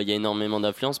 où il y a énormément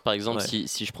d'influence. Par exemple, Ouais.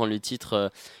 si je prends le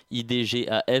titre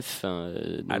IDGAF,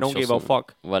 I donc don't sur give a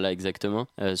fuck. Voilà, exactement.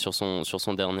 Sur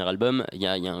son dernier album, il y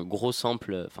a un gros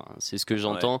sample, enfin, c'est ce que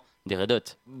j'entends, des Red Hot.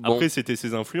 Bon, Après, c'était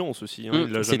ses influences aussi. Hein, il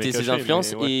l'a jamais c'était ses caché,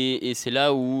 influences mais ouais. et c'est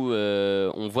là où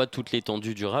on voit toute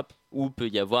l'étendue du rap, où peut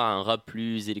y avoir un rap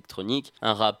plus électronique,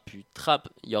 un rap plus trap,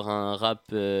 il y aura un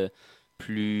rap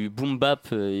plus boom bap,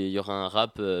 il y aura un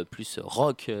rap plus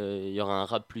rock, il y aura un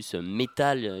rap plus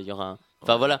métal, il y aura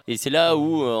enfin voilà, et c'est là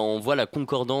où on voit la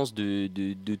concordance de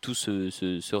tout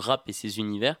ce rap et ses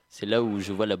univers. C'est là où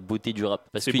je vois la beauté du rap,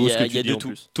 parce C'est qu'il beau y ce que a, tu il y a dis, de en tout.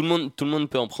 plus. Tout le monde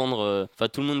peut en prendre, enfin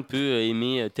tout le monde peut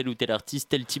aimer tel ou tel artiste,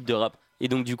 tel type de rap. Et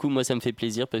donc du coup moi ça me fait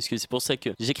plaisir parce que c'est pour ça que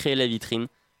j'ai créé la vitrine.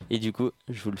 Et du coup,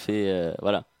 je vous le fais,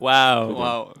 voilà.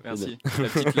 Waouh, merci. La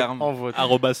petite larme.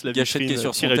 Arrobas la Gâchette qui est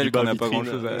sur son tel qu'on n'a pas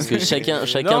grand-chose à... Parce que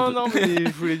chacun Non, mais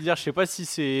je voulais dire, je sais pas si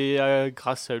c'est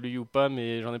grâce à lui ou pas,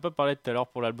 mais j'en ai pas parlé tout à l'heure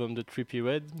pour l'album de Trippie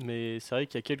Red, mais c'est vrai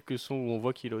qu'il y a quelques sons où on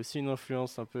voit qu'il a aussi une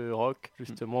influence un peu rock,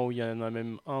 justement, où il y en a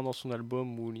même un dans son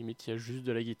album où limite il y a juste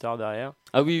de la guitare derrière.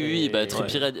 Ah oui, bah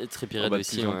Trippie Red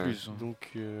aussi. En plus.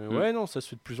 Donc, ouais, non, ça se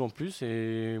fait de plus en plus,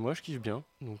 et moi je kiffe bien.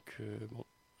 Donc, bon,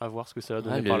 à voir ce que ça va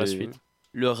donner par la suite.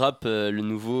 Le rap, le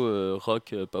nouveau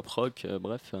rock, pop rock,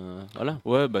 bref, voilà.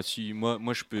 Ouais, bah si, moi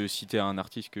je peux citer un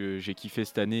artiste que j'ai kiffé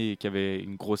cette année et qui avait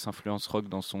une grosse influence rock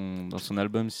dans son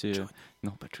album, c'est...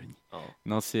 non, pas Johnny. Oh.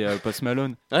 Non, c'est Post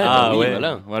Malone.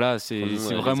 Ouais, voilà, c'est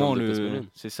vraiment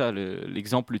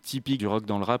l'exemple typique du rock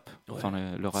dans le rap. Ouais. Enfin,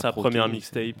 le rap sa rocké, première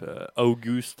mixtape,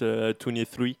 August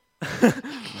 23.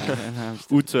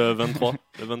 Août 23,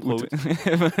 le 23 août.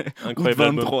 Incroyable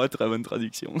album. 23, très bonne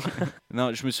traduction.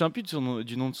 Non, je me souviens plus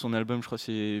du nom de son album, je crois que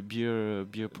c'est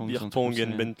Beer Pong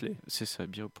and Bentley. C'est ça,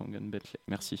 Beer Pong and Bentley.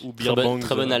 Merci. Ou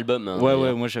très bon album. Hein,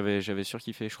 ouais, moi j'avais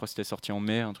surkiffé, je crois que c'était sorti en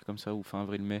mai, un truc comme ça, ou fin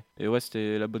avril-mai. Et ouais,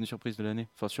 c'était la bonne surprise de l'année.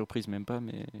 Enfin, surprise même pas,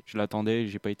 mais je l'attendais et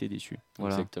j'ai pas été déçu.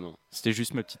 Voilà. Exactement. C'était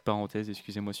juste ma petite parenthèse,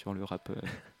 excusez-moi sur le rap.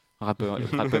 Wap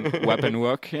and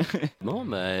Walk. Bon,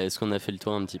 bah, est-ce qu'on a fait le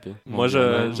tour un petit peu? Moi,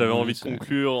 j'avais envie de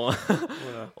conclure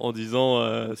en disant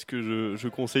ce que je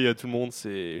conseille à tout le monde,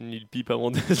 c'est une Lil Peep avant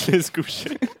d'aller se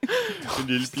coucher. Une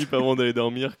Lil Peep avant d'aller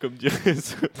dormir, comme dirait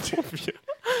ce bon vieux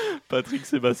Patrick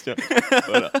Sébastien.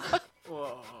 Voilà.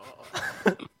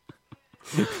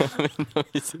 Non,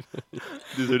 mais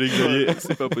désolé Xavier,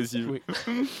 c'est pas possible. Oui.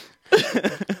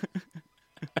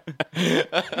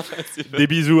 Des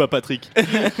bisous à Patrick.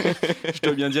 Je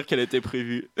dois bien dire qu'elle était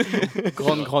prévue.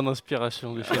 Grande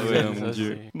inspiration de Shenzhen. Mon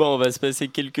Dieu. Bon, on va se passer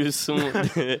quelques sons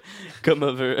de Come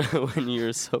Over When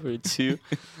You're Sober Too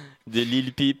de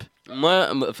Lil Peep. Moi,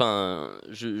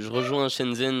 je rejoins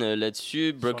Shenzhen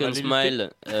là-dessus. Broken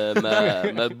Smile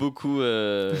m'a beaucoup,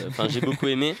 j'ai beaucoup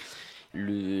aimé.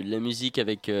 La musique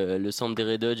avec le sample des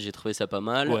Red Hot, j'ai trouvé ça pas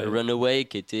mal. Ouais. Runaway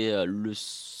qui était le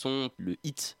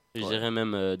hit, je dirais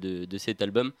même de cet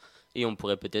album. Et on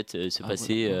pourrait peut-être se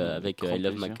passer avec I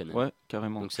Love McConnell. Ouais,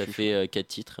 carrément. Donc ça fait 4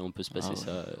 titres et on peut se passer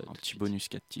ça. Un petit bonus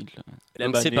 4 titres. Là.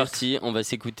 Donc c'est parti, on va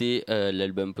s'écouter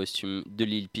l'album posthume de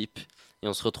Lil Peep. Et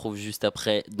on se retrouve juste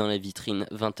après dans la vitrine,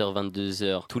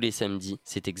 20h-22h, tous les samedis.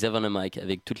 C'était Xavier on the Mic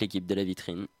avec toute l'équipe de la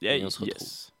vitrine. Et on se retrouve.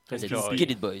 Let's get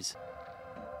it, boys.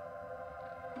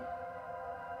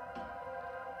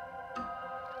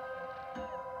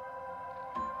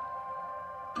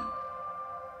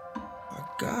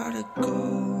 Gotta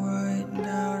go right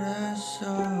now, that's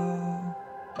all.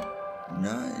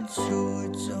 Nothing to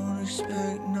it, don't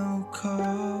expect no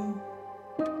call.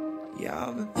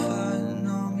 Y'all been plotting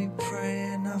on me,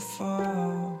 praying I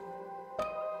fall.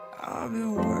 I've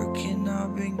been working,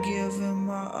 I've been giving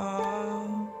my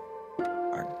all.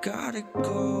 I gotta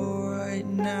go right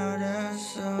now,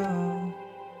 that's all.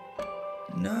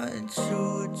 Nothing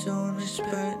to it, don't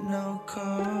expect no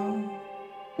call.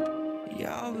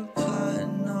 Y'all been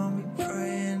plotting on me,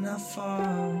 praying I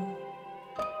fall.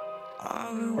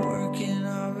 I've been working,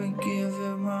 I've been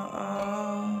giving my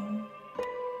all.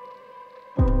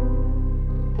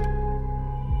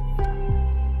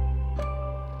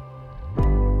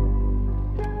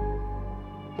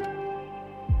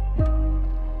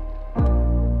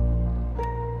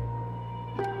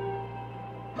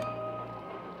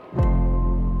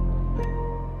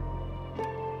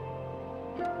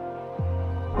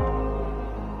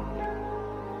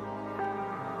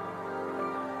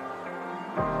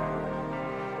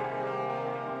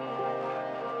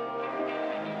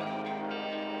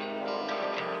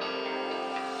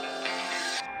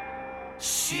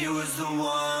 She was the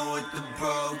one with the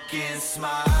broken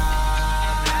smile.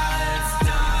 Now it's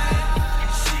done.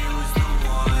 She was the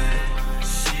one.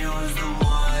 She was the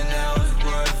one that was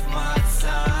worth my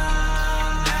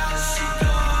time. Now she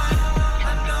gone.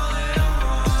 I know that I'm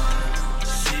wrong.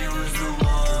 She was the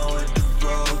one with the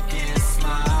broken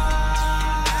smile.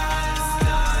 Now it's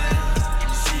done.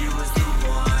 She was the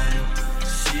one.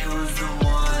 She was the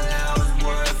one that was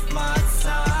worth my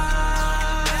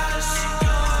time. Now she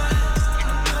gone.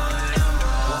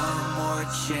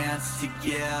 Chance to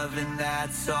give, and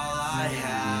that's all I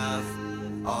have.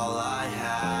 All I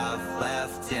have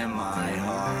left in my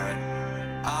heart.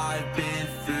 I've been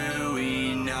through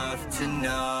enough to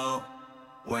know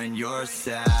when you're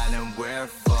sad and we're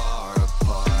far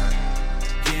apart.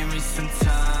 Give me some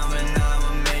time and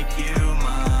I'ma make you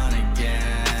mine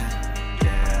again.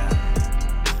 Yeah.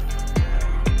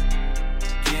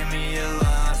 Give me a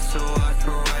line so I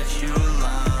can write you a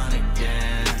line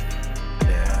again.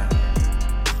 Yeah.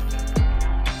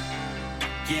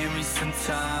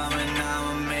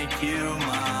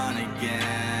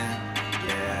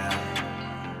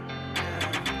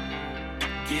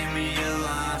 give me a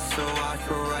line so I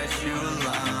can write you a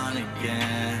line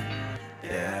again.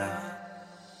 Yeah.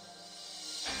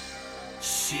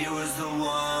 She was the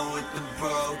one with the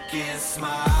broken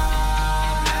smile.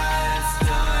 Now it's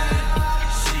done.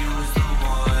 She was the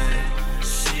one.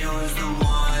 She was the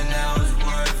one that was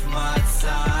worth my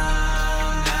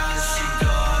time. Now she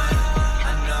gone.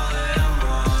 I know that I'm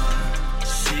wrong.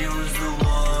 She was the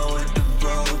one with the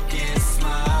broken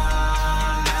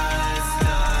smile. Now it's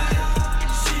done.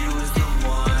 She was the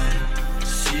one.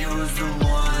 She was the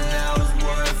one that was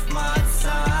worth my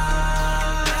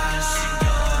time. Now she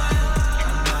gone.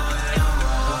 I know that I'm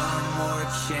wrong. One more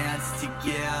chance to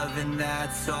give, and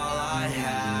that's all I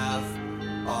have.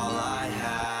 All I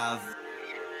have.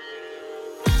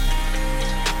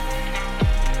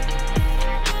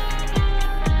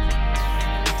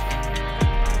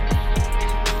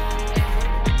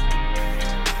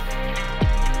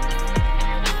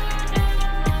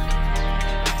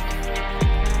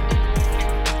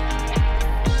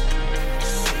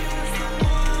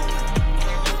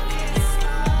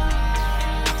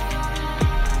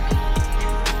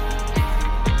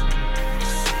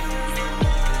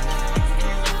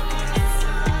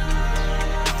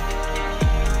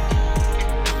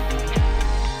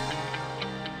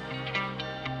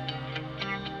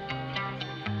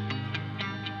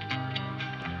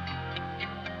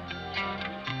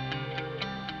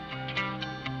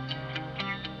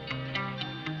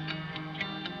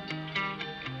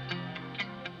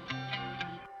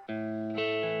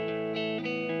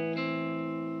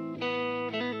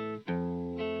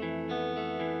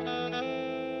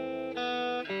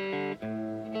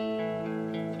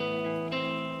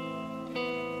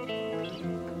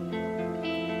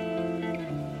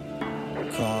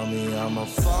 Call me on my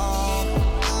phone,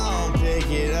 I don't pick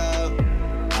it up.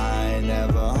 I ain't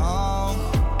never home,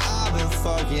 I've been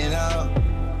fucking up.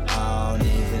 I don't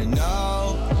even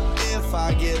know if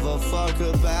I give a fuck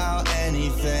about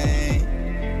anything.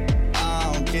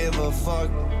 I don't give a fuck.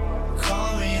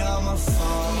 Call me on my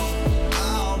phone, I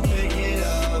don't pick it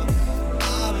up.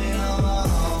 I've been on my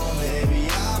own, baby,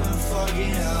 I've been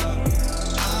fucking up.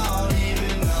 I don't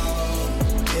even know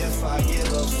if I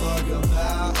give a fuck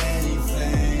about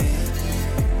anything.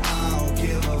 I don't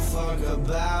give a fuck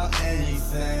about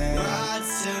anything. Ride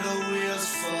till the wheels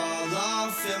fall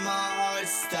off and my heart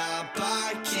stop.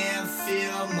 I can't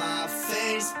feel my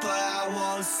face, but I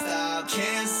won't stop.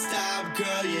 Can't stop,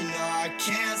 girl, you know I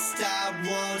can't stop.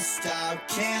 Won't stop,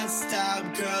 can't stop,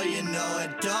 girl, you know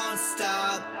it don't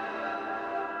stop.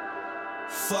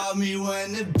 Fuck me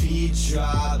when the beat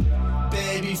drop.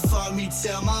 Baby, fuck me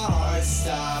till my heart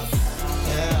stop.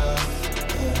 Yeah.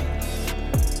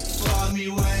 Fuck me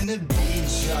when the beat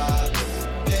drop.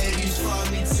 Baby,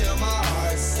 fuck me till my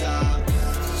heart stop.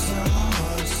 Till my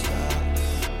heart stop.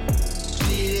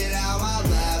 Bleeding out my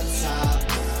laptop.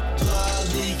 Blood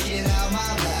leaking out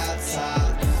my laptop.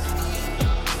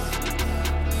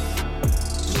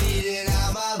 Bleeding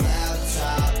out my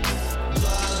laptop.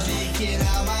 Blood leaking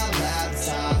out my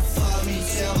laptop. Fuck me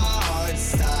till my heart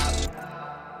stop.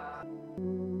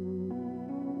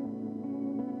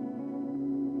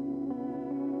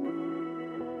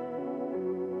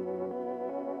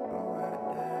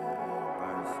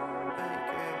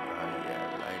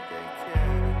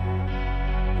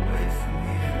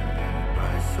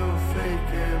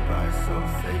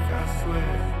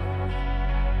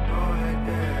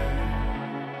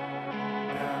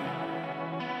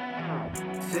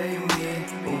 Take me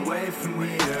away from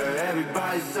here.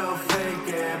 Everybody's so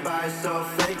fake, everybody's so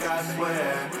fake, I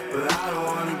swear. But I don't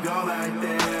wanna go back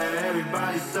there.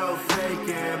 Everybody's so fake,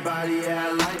 everybody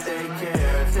act like they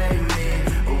care. Take me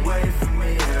away from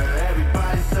here.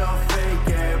 Everybody's so fake,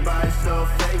 everybody's so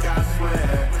fake, I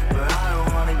swear. But I don't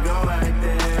wanna go back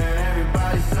there.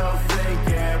 Everybody's so fake,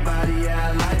 everybody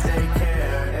act like they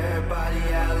care. Everybody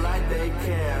act like they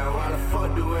care. Why the fuck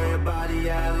do everybody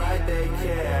act like they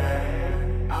care?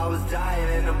 I was dying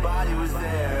and nobody was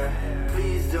there.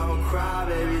 Please don't cry,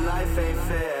 baby, life ain't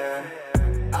fair.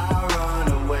 I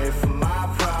run away from my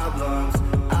problems.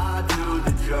 I do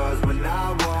the drugs when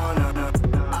I wanna.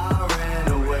 I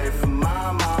ran away from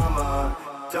my mama.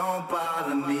 Don't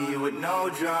bother me with no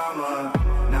drama.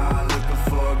 Now I'm looking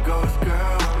for a ghost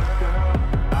girl.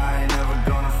 I ain't never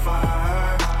gonna find her.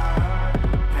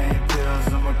 Pain pills,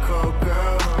 I'm a coke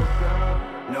girl.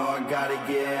 No, I gotta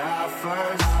get out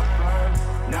first.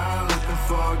 Now I'm looking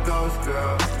for a ghost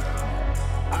girl.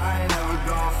 I ain't never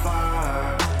gonna find her.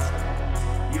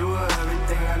 You were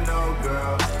everything I know,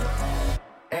 girl.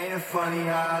 Ain't it funny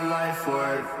how life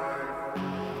works?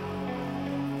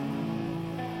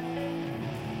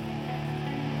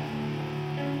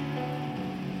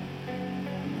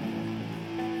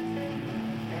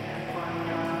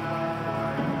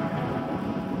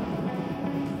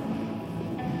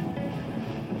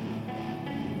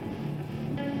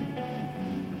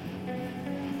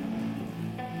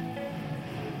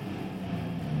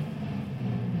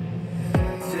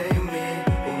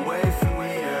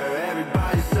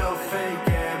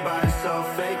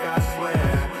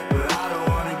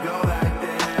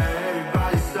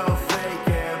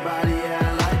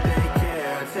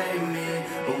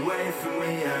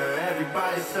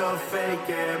 so fake,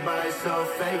 everybody so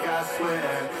fake, I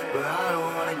swear. But I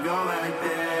don't wanna go back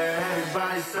there.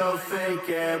 Everybody so fake,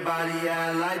 everybody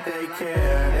act like they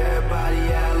care. Everybody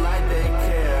act like they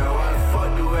care. Why the fuck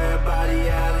do everybody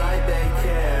act like they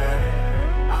care?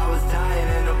 I was dying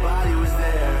and nobody was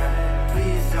there.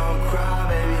 Please don't cry,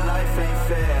 baby, life ain't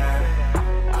fair.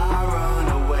 I run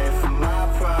away from my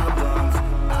problems.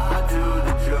 I do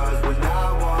the drugs when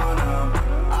I want them.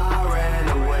 I ran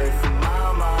away from my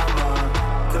mama.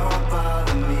 Don't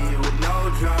bother me with no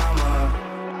drama.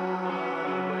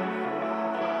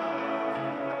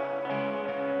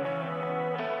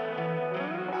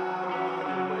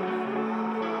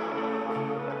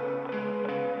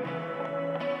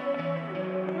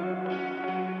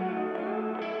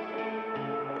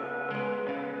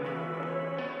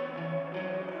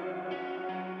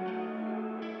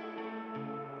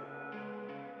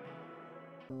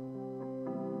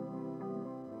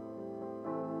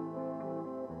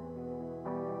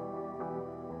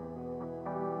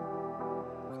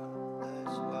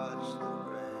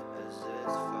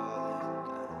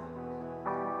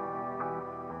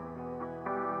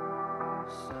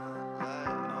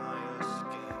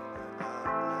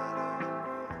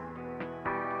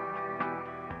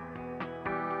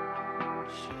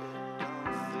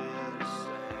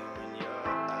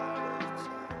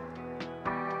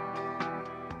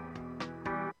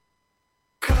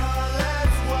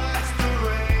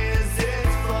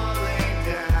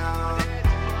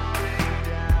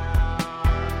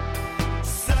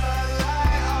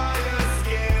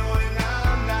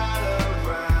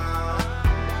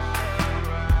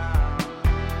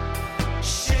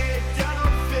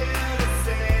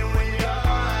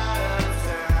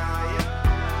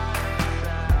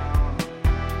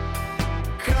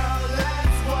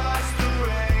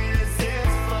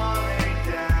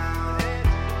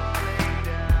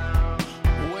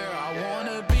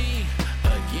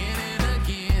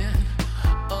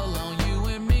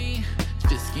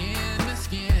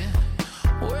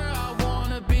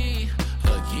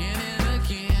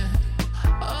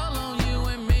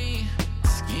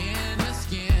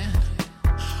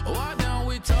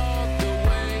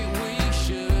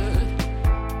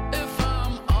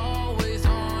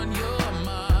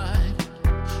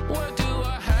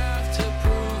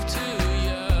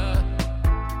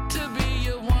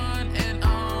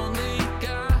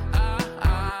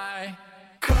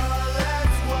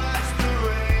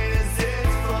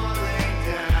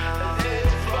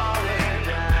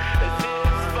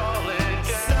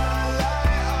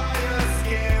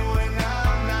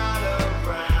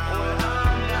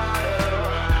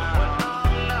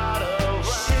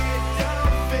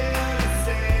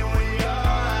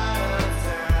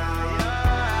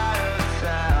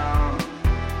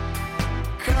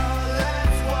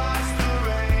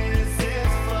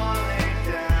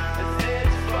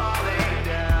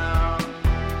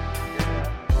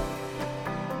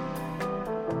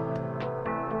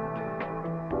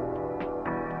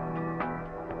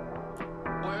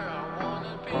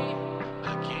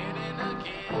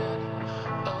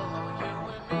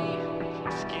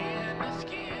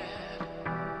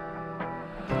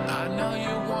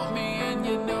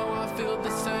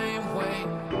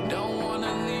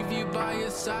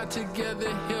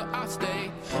 Together here I'll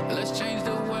stay. Let's change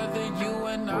the weather. You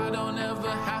and I don't ever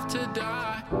have to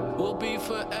die. We'll be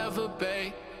forever,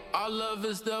 babe. Our love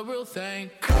is the real thing.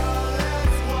 Come,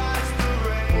 let's watch the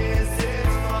rain as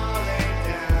it's falling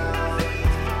down.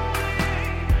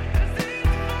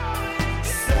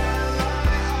 Sunlight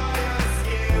on your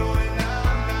skin when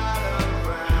I'm not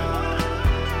around.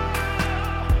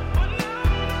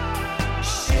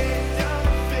 Shit don't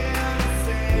feel the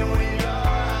same when you're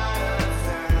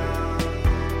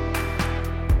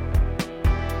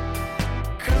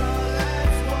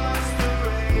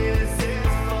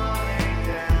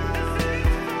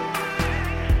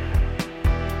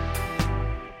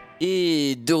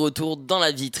Et de retour dans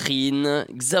la vitrine,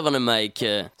 Xav on the mic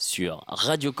sur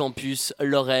Radio Campus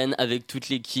Lorraine avec toute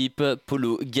l'équipe,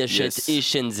 Polo, Gachette et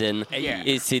Shenzhen.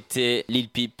 Et c'était Lil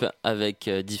Peep avec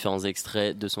différents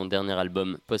extraits de son dernier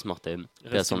album Postmortem.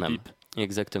 Paix à son âme.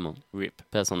 Exactement. Rip.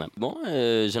 Paix à son âme. Bon,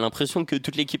 j'ai l'impression que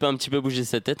toute l'équipe a un petit peu bougé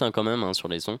sa tête quand même sur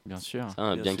les sons. Bien sûr.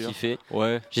 Ça, bien kiffé.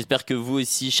 Ouais. J'espère que vous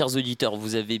aussi, chers auditeurs,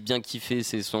 vous avez bien kiffé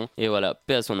ces sons. Et voilà,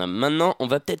 paix à son âme. Maintenant, on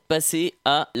va peut-être passer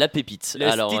à la pépite.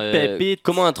 Alors, pépite.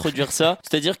 Comment introduire ça ?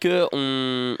 C'est-à-dire que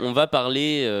on va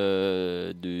parler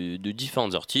de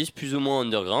différents artistes, plus ou moins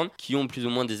underground, qui ont plus ou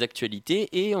moins des actualités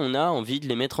et on a envie de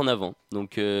les mettre en avant.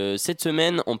 Donc cette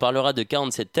semaine, on parlera de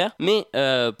 47 Terres, mais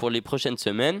pour les prochaines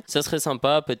semaines, ça serait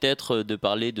sympa peut-être de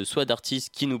parler de soit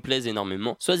d'artistes qui nous plaisent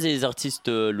énormément, soit des artistes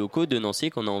locaux de Nancy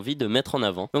qu'on a envie de mettre en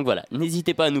avant. Donc voilà,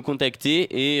 n'hésitez pas à nous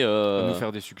contacter et À nous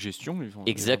faire des suggestions.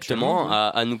 exactement,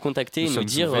 à nous contacter et nous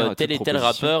dire tel et tel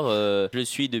rappeur je le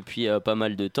suis depuis pas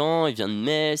mal de temps, il vient de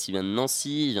Metz, il vient de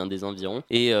Nancy, il vient des environs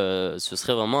et ce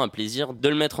serait vraiment un plaisir de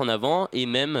le mettre en avant et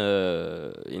même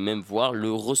voir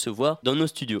le recevoir dans nos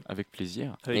studios. Avec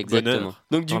plaisir. Exactement.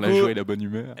 Donc du dans coup, la joie et la bonne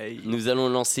humeur. nous allons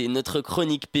lancer notre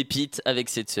chronique pépite avec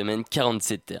cette semaine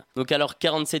 47 Terres. Donc alors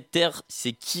 47 Terres,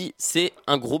 c'est qui? C'est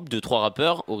un groupe de 3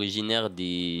 rappeurs originaires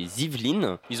des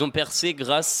Yvelines. Ils ont percé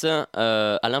grâce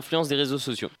à l'influence des réseaux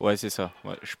sociaux. Ouais, c'est ça.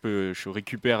 Ouais, je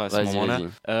récupère à ce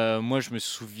moment-là. Moi, je me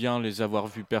souviens les avoir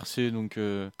vus percer. Donc,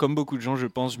 comme beaucoup de gens, je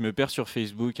pense, je me perds sur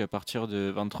Facebook à partir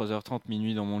de 23h30,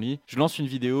 minuit dans mon lit. Je lance une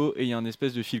vidéo et il y a un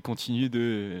espèce de fil continu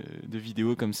de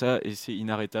vidéos comme ça. Et c'est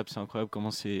inarrêtable. C'est incroyable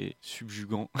comment c'est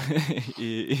subjugant.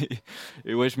 et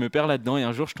ouais, je me perds là-dedans. Et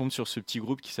un jour, je tombe sur ce petit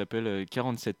groupe qui s'appelle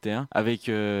 47 Terres avec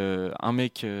un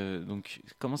mec. Donc,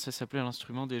 comment ça s'appelait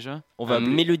l'instrument déjà? On va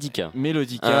Mélodica.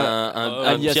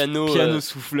 Un piano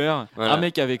souffleur. Voilà. Un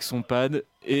mec avec son pad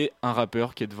et un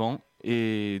rappeur qui est devant.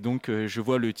 Et donc je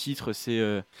vois le titre, c'est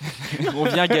on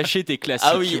vient gâcher tes classiques.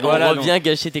 Ah oui, voilà, on revient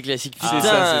gâcher tes classiques. C'est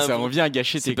ça, on vient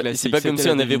gâcher tes classiques. C'est pas comme si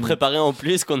on avait préparé en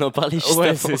plus qu'on en parlait juste avant.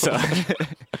 Ouais, c'est ça.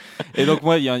 Et donc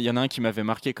moi, il y en a un qui m'avait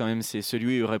marqué quand même, c'est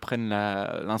celui où ils reprennent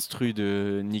l'instru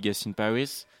de Niggas in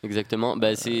Paris. Exactement,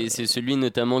 c'est celui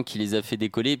notamment qui les a fait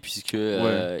décoller puisque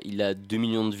il a 2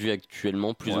 millions de vues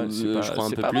actuellement, je crois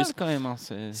un peu pas plus. Mal quand même, hein.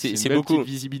 C'est beaucoup de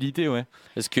visibilité, ouais.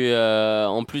 Parce que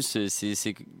en plus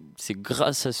c'est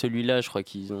grâce à celui-là, je crois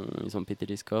qu'ils ont pété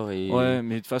les scores. Et... Ouais,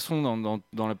 mais de toute façon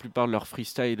dans la plupart de leurs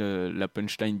freestyles, la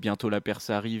punchline bientôt la perce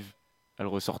arrive, elle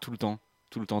ressort tout le temps.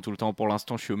 Pour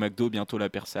l'instant, je suis au McDo, bientôt la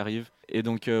perce arrive. Et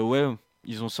donc ouais.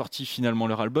 Ils ont sorti finalement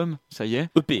leur album, ça y est.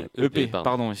 EP,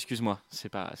 pardon, excuse-moi, c'est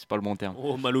pas le bon terme.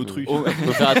 Oh, malotru. Faut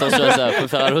faire attention à ça, faut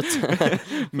faire à l'autre.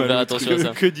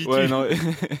 Que dis-tu?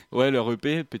 Ouais, leur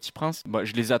EP, Petit Prince. Bah,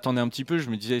 je les attendais un petit peu,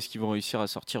 je me disais, est-ce qu'ils vont réussir à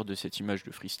sortir de cette image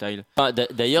de freestyle?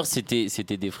 D'ailleurs, c'était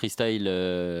des freestyles,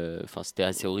 c'était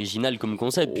assez original comme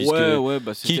concept, puisque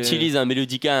qui utilise un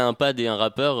mélodica, un pad et un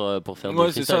rappeur pour faire des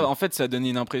freestyles. C'est ça, en fait, ça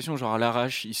donnait une impression, genre à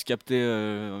l'arrache, ils se captaient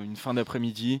une fin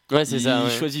d'après-midi. Ouais, c'est ça.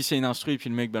 Ils choisissaient une instru et puis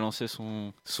le mec balançait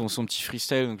son petit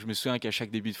freestyle. Donc je me souviens qu'à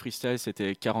chaque début de freestyle,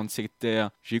 c'était 47 terres,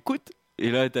 j'écoute.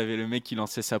 Et là, t'avais le mec qui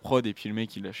lançait sa prod et puis le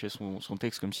mec il lâchait son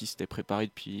texte comme si c'était préparé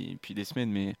depuis des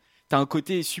semaines. Mais t'as un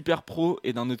côté super pro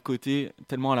et d'un autre côté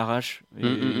tellement à l'arrache.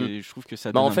 Et je trouve que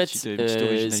ça donne une petite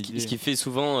originalité. Ce qui fait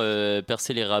souvent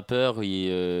percer les rappeurs,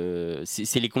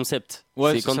 c'est les concepts.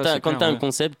 Ouais, c'est quand t'as un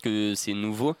concept que c'est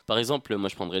nouveau. Par exemple, moi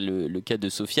je prendrais le cas de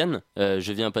Sofiane.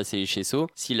 Je viens passer chez So.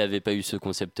 S'il avait pas eu ce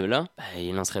concept-là,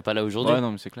 il n'en serait pas là aujourd'hui. Ouais,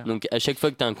 non, mais c'est clair. Donc à chaque fois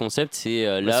que t'as un concept,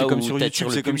 c'est là où sur t'attires YouTube,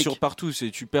 le public. c'est comme sur partout.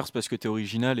 Tu perces parce que t'es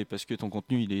original et parce que ton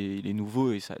contenu il est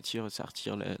nouveau et ça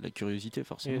retire la curiosité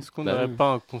forcément. Est-ce qu'on n'aurait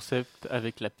pas un concept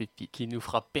avec la pépite qui nous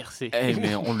fera percer?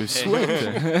 Mais on le souhaite.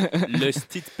 Le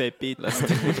style pépite.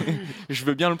 Je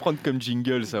veux bien le prendre comme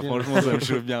jingle, ça. Franchement, ça me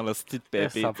chauffe bien, la style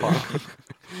pépite. Sympa.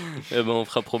 On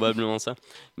fera probablement ça.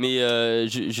 Mais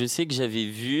je sais que j'avais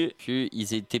vu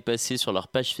qu'ils étaient passés sur leur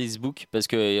page Facebook parce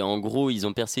que en gros ils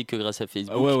ont percé que grâce à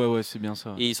Facebook. Ouais, c'est bien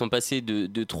ça. Et ils sont passés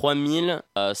de 3000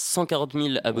 à 140 000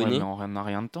 abonnés. Ouais, mais on n'a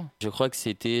rien de temps. Je crois que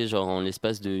c'était genre en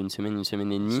l'espace d'une semaine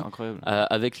et demie. C'est incroyable.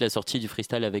 Avec la sortie du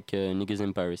freestyle avec Niggas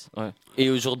in Paris. Ouais. Et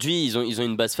aujourd'hui ils ont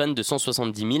une base fan de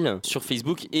 170 000 sur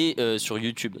Facebook et sur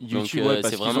YouTube. Donc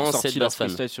c'est vraiment cette base fan.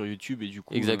 Freestyle sur YouTube et du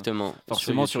coup. Exactement.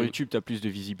 Forcément sur YouTube t'as plus de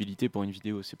visibilité pour une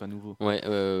vidéo, c'est pas nouveau. Ouais.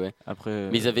 Après.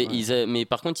 Mais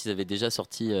par contre, ils avaient déjà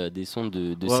sorti des sons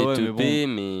de cette EP,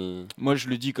 mais. Moi, je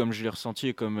le dis comme je l'ai ressenti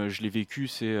et comme je l'ai vécu,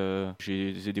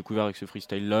 j'ai découvert avec ce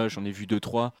freestyle-là, j'en ai vu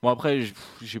 2-3. Bon, après,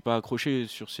 j'ai pas accroché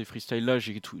sur ces freestyles-là,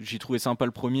 j'ai trouvé sympa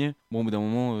le premier. Bon, au bout d'un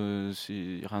moment,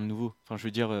 c'est rien de nouveau. Enfin, je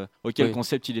veux dire, le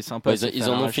concept, il est sympa. Ils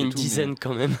en ont fait une dizaine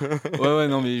quand même. ouais,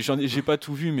 non, mais j'ai pas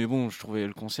tout vu, mais bon, je trouvais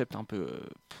le concept un peu.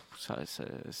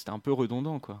 C'était un peu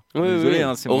redondant quoi. Désolé,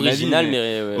 hein, c'est original mon avis,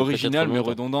 mais original mais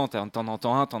redondant. T'en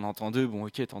entends un, t'en entends deux. Bon,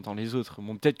 ok, t'entends les autres.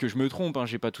 Bon, peut-être que je me trompe. Hein,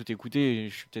 j'ai pas tout écouté.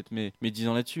 Je suis peut-être mes 10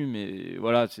 ans là-dessus, mais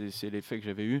voilà, c'est l'effet que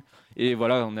j'avais eu. Et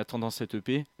voilà, en attendant cette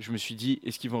EP, je me suis dit,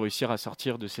 est-ce qu'ils vont réussir à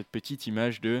sortir de cette petite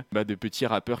image de petits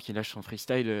rappeurs qui lâchent son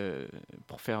freestyle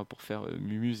pour faire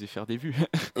mumuse et faire des vues.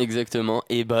 Exactement.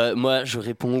 Et moi, je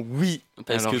réponds oui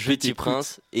parce que Petit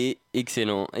Prince est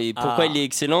excellent. Et pourquoi il est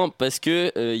excellent? Parce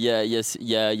que il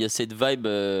y a cette vibe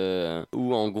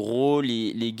où en gros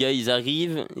les gars ils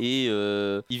arrivent et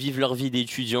ils vivent leur vie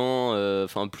d'étudiants,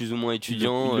 enfin plus ou moins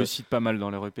étudiants. Ils le citent pas mal dans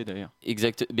leur EP d'ailleurs.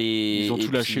 Exact. Mais, ils ont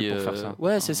tout lâché pour faire ça.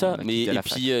 Ouais, c'est ça. On a Mais quitté et la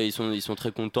puis fac. ils sont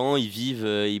très contents, ils vivent,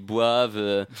 ils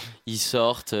boivent, ils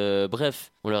sortent.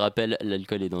 Bref, on le rappelle,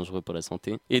 l'alcool est dangereux pour la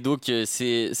santé. Et donc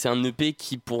c'est un EP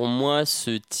qui pour moi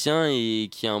se tient et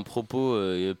qui a un propos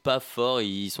pas fort.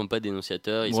 Ils sont pas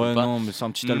dénonciateurs. Ils sont pas... non, mais c'est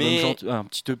un petit album gentil, un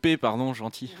petit EP, pardon,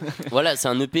 gentil. Voilà, c'est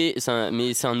un EP,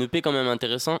 mais c'est un EP quand même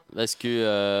intéressant parce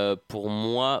que pour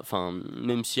moi, enfin,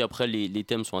 même si après les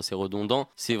thèmes sont assez redondants,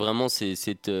 c'est vraiment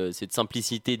cette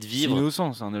simplicité de vivre. C'est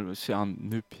innocent, c'est un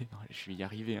EP. Je vais y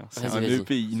arriver. Hein. C'est un vas-y.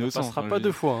 EP innocent. Ça passera pas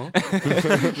deux fois. Hein.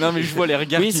 Non, mais je vois les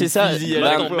regards. Oui, c'est ça.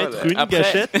 Mettre une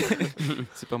gâchette.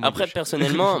 C'est pas Après,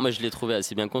 personnellement, moi je l'ai trouvé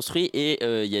assez bien construit et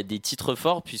il y a des titres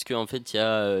forts puisque en fait il y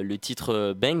a le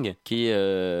titre Bang qui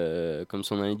est comme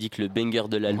son nom l'indique le banger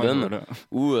de l'album,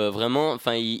 où vraiment,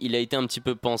 enfin il a été un petit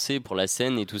peu pensé pour la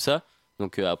scène et tout ça.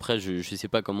 Donc après je sais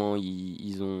pas comment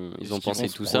ils ont pensé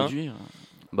tout ça.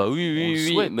 Bah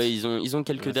oui. Bah, ils ont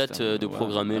quelques dates de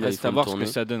programmées. Reste à voir ce que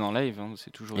ça donne en live. Hein.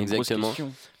 C'est toujours une grosse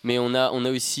question. Mais on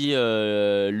a aussi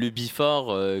le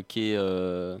Before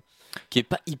qui est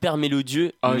pas hyper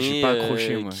mélodieux, mais j'ai pas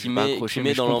accroché, moi. qui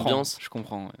met dans l'ambiance. Je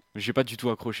comprends. Ouais. J'ai pas du tout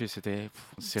accroché. C'est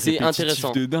répétitif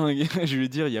intéressant de dingue. Je veux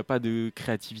dire, il y a pas de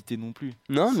créativité non plus.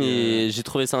 Non, mais j'ai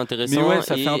trouvé ça intéressant. Mais ouais,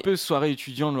 ça fait un peu soirée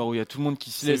étudiante, où il y a tout le monde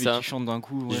qui se lève et qui chante d'un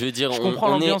coup. Ouais. Je veux dire,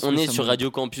 on est sur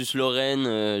Radio Campus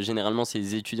Lorraine. Généralement, c'est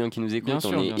les étudiants qui nous écoutent.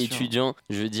 On est étudiants.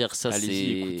 Je veux dire, ça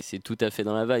c'est tout à fait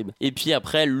dans la vibe. Et puis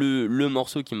après, le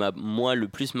morceau qui m'a moi le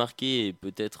plus marqué et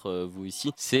peut-être vous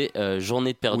aussi, c'est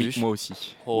Journée de perdu. Oui, moi aussi.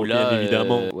 Oh là, bien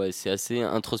évidemment. Ouais, c'est assez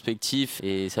introspectif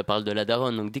et ça parle de la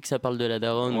daronne. Donc dès que ça parle de la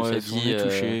daronne, ça dit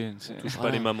touche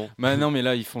pas les mamans. Bah non, mais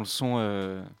là ils font le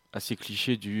son assez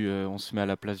cliché du on se met à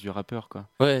la place du rappeur quoi.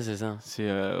 Ouais, c'est ça. C'est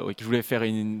je voulais faire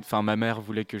ma mère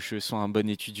voulait que je sois un bon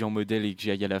étudiant modèle et que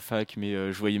j'aille à la fac, mais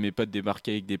je voyais mes potes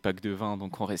débarquer avec des packs de vin,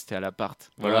 donc on restait à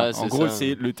l'appart. Voilà, en gros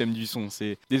c'est le thème du son,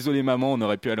 c'est désolé maman, on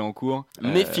aurait pu aller en cours,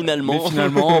 mais finalement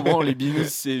bon, les binous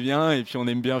c'est bien et puis on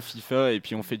aime bien FIFA et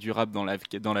puis on fait du rap dans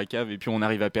la cave et puis on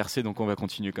arrive à percer, donc on va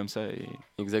continuer comme ça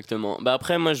Exactement. Bah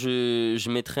après moi je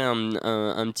mettrais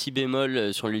un petit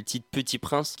bémol sur le titre Petit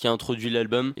Prince qui a introduit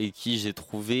l'album et qui j'ai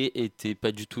trouvé était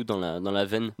pas du tout dans la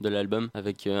veine de l'album,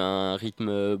 avec un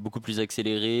rythme beaucoup plus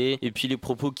accéléré et puis les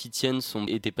propos qui tiennent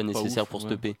étaient pas nécessaires pour ce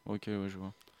EP. Ok, ouais, je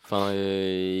vois. Enfin,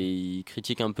 il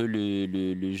critique un peu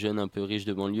le jeune un peu riche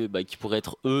de banlieue, qui pourrait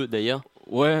être eux d'ailleurs.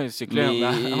 Ouais, c'est clair.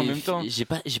 Mais en même temps,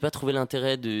 j'ai pas trouvé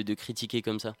l'intérêt de critiquer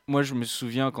comme ça. Moi, je me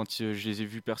souviens quand je les ai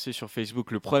vus percer sur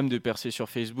Facebook. Le problème de percer sur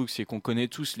Facebook, c'est qu'on connaît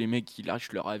tous les mecs qui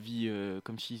lâchent leur avis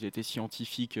comme s'ils étaient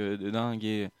scientifiques de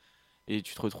dingue et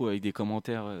tu te retrouves avec des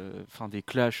commentaires, des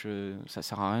clashs, ça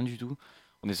sert à rien du tout.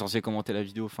 On est censé commenter la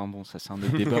vidéo, ça c'est un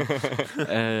autre débat.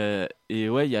 Et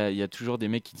ouais, il y a toujours des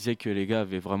mecs qui disaient que les gars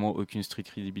avaient vraiment aucune street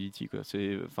credibility, quoi.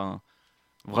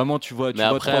 Vraiment, tu vois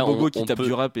trois bobos qui tapent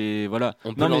du rap et voilà.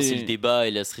 On peut lancer le débat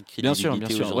et la street credibility bien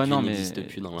sûr. aujourd'hui n'existe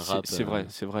plus dans le rap. C'est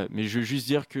vrai. Mais je veux juste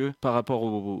dire que par rapport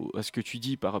à ce que tu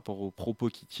dis, par rapport aux propos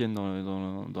qui tiennent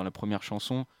dans la première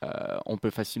chanson, on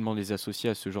peut facilement les associer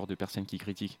à ce genre de personnes qui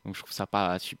critiquent. Donc je trouve ça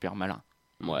pas super malin.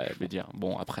 Ouais, je veux dire.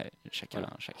 Bon, après, chacun.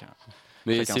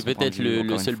 Mais c'est peut-être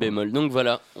le seul bémol. Donc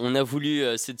voilà, on a voulu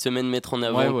cette semaine mettre en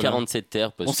avant 47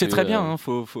 terres. On sait très bien, hein,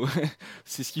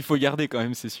 c'est ce qu'il faut garder quand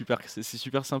même. C'est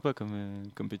super sympa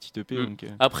comme petit EP. Donc,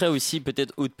 Après aussi,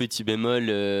 peut-être autre petit bémol,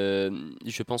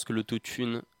 je pense que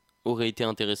l'autotune aurait été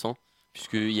intéressant,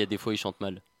 puisqu'il y a des fois il chante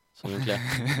mal.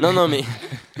 non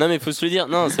mais faut se le dire,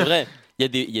 non c'est vrai. Il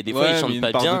y a des fois ils chantent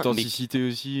pas bien. D'authenticité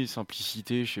aussi,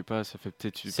 simplicité, je sais pas, ça fait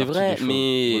peut-être. C'est vrai,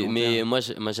 mais moi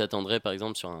j'attendrais par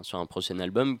exemple sur un prochain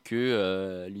album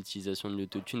que l'utilisation de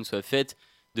l'autotune soit faite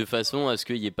de façon à ce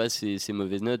qu'il n'y ait pas ces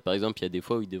mauvaises notes. Par exemple, il y a des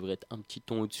fois où il devrait être un petit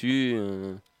ton au-dessus.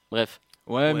 Bref.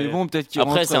 Ouais, mais bon, peut-être qu'il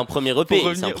après c'est un premier EP.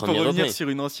 Pour revenir sur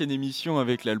une ancienne émission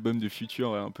avec l'album de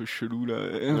Future un peu chelou là,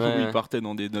 où il partait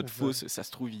dans des notes fausses. Ça se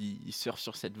trouve, il surfe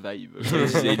sur cette vibe.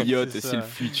 C'est Elliot, c'est le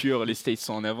futur, les States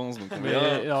sont en avance. Donc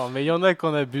mais il y en a qui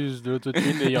en abusent de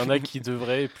l'autotune et il y en a qui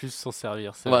devraient plus s'en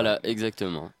servir. Voilà,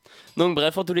 exactement. Donc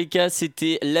bref, en tous les cas,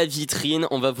 c'était la vitrine.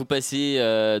 On va vous passer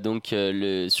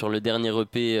sur le dernier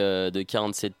EP de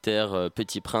 47 terres,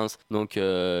 Petit Prince. Donc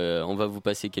on va vous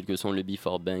passer quelques sons, le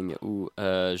Before Bang ou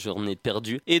journée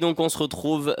perdue. Et donc on se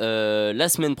retrouve la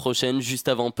semaine prochaine, juste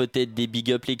avant peut-être des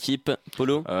big up l'équipe.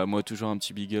 Polo Moi toujours un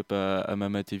petit big up à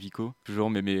Mamat et Vico, toujours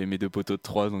mes deux poteaux de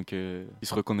 3, donc ils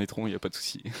se reconnaîtront, il n'y a pas de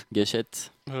souci.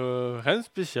 Gâchette Rien de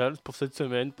spécial pour cette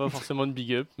semaine, pas forcément de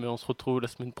big up, mais on se retrouve la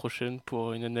semaine prochaine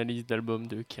pour une analyse d'album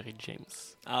de Kerry James.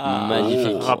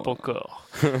 Magnifique. Rap encore.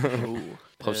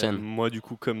 Prochaine. Moi du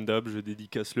coup comme d'hab je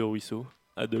dédicace le ruisseau,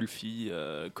 Adolphi,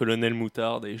 Colonel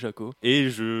Moutarde et Jaco. Et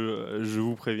je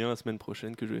vous préviens la semaine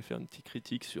prochaine que je vais faire une petite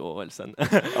critique sur Orelsan.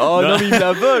 Oh non mais il me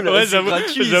la vole. Ouais, c'est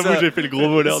gratuit, j'avoue ça. j'ai fait le gros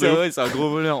voleur. C'est vrai, c'est un gros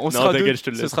voleur. On sera deux,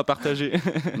 ce sera partagé.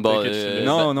 Bon,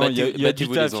 non, il y a du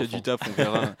taf, on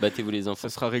verra. Battez-vous les enfants. Ça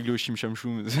sera réglé au chim cham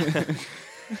choum.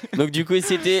 Donc du coup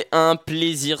c'était un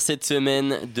plaisir cette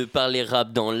semaine de parler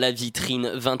rap dans La Vitrine,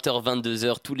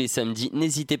 20h-22h tous les samedis.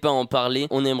 N'hésitez pas à en parler,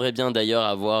 on aimerait bien d'ailleurs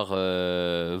avoir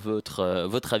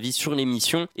votre avis sur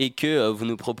l'émission et que vous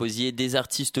nous proposiez des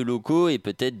artistes locaux et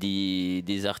peut-être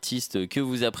des artistes que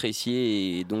vous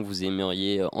appréciez et dont vous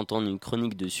aimeriez entendre une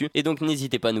chronique dessus. Et donc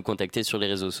n'hésitez pas à nous contacter sur les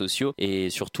réseaux sociaux et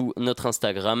surtout notre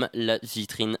Instagram, La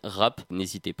Vitrine Rap.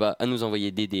 N'hésitez pas à nous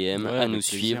envoyer des DM, à nous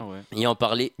suivre et en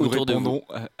parler autour de vous.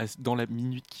 Dans la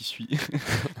minute qui suit.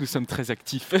 Nous sommes très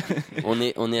actifs. On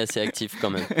est assez actifs quand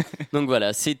même. Donc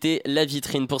voilà, c'était La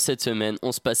Vitrine pour cette semaine.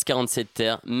 On se passe 47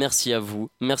 terres. Merci à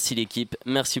vous, merci l'équipe,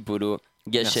 merci Polo,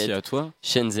 Gâchette, merci à toi.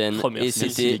 Shenzhen. Et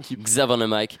c'était Xav on the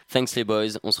mic. Thanks les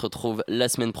boys. On se retrouve la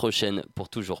semaine prochaine pour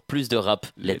toujours plus de rap.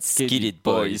 Let's get it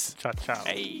boys. Ciao ciao.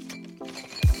 Hey.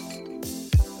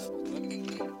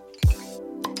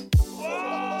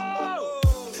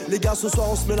 Les gars, ce soir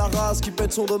on se met la race, qui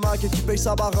pète son domac et qui paye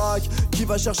sa baraque. Qui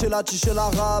va chercher la tige et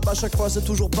l'arabe. À chaque fois c'est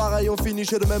toujours pareil, on finit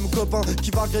chez le même copain.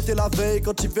 Qui va regretter la veille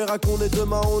quand il verra qu'on est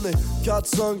demain. On est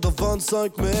 4-5 dans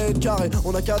 25 mètres carrés.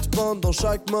 On a 4 pintes dans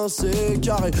chaque main, c'est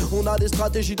carré. On a des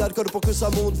stratégies d'alcool pour que ça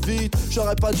monte vite.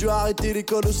 J'aurais pas dû arrêter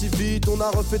l'école aussi vite. On a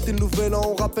refêté le nouvel an,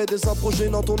 on rappelle des impros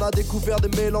gênantes. On a découvert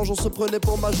des mélanges, on se prenait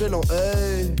pour Magellan.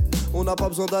 Hey, on n'a pas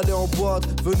besoin d'aller en boîte.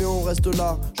 Venez, on reste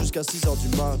là jusqu'à 6h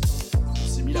du mat.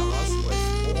 C'est mis la race, ouais,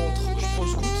 on rentre, je prends le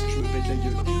scoot, je me pète la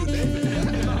gueule. Il le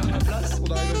lève, à place, on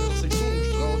arrive à l'intersection, je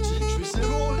ralentis, je fais c'est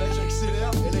bon, là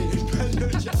j'accélère, et là il y a une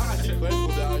bagnole qui arrive. Bref,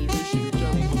 on est arrivé chez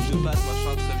Lucas, on profite de passe,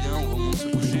 machin, très bien, on remonte se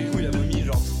coucher. Du coup il a vomi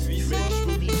genre 8 fois,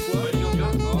 je vomis une fois, et on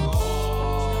vient.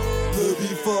 Le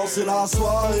before c'est la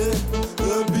soirée,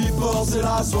 le before c'est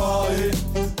la soirée,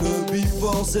 le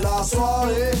before c'est la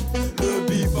soirée, le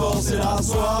before c'est la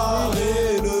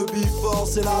soirée, le before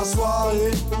c'est la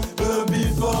soirée, le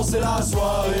before c'est la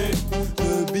soirée,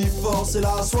 le before c'est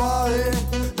la soirée,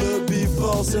 le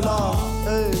before c'est la.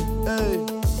 Hey, hey.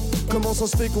 Comment ça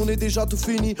se fait qu'on est déjà tout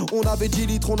fini? On avait 10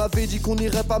 litres, on avait dit qu'on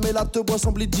irait pas, mais la te bois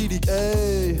semble idyllique.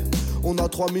 Hey, on a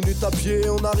 3 minutes à pied,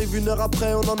 on arrive 1 heure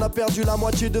après, on en a perdu la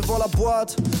moitié devant la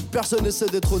boîte. Personne essaie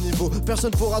d'être au niveau,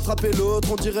 personne pour rattraper l'autre,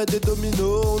 on dirait des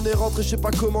dominos. On est rentré, je sais pas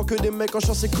comment, que des mecs en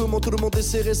chasse et comment tout le monde est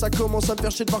serré, ça commence à me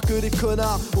faire chier de voir que des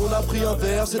connards. On a pris un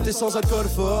verre, c'était sans alcool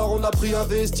fort, on a pris un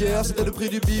vestiaire, c'était le prix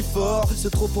du before.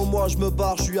 C'est trop pour moi, je me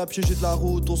barre, je suis à pied, j'ai de la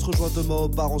route, on se rejoint demain au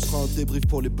bar, on se fera un débrief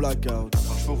pour les blackouts.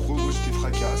 Franchement, gros, j'étais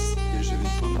fracasse et j'avais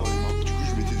une pomme dans les mains. Du coup,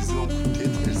 je mettais des œufs en coup de tête,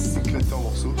 elles s'éclataient en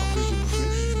morceaux. Après, j'ai bouffé,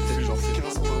 j'ai fait genre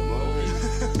 15 pommes morts.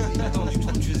 Attends,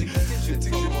 tu les éclatais, tu sais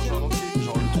que j'ai mangé un entier,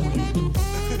 genre le trognon.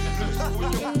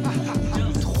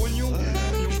 Le trognon.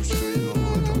 Je me suis réveillé dans le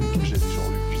matin, j'avais genre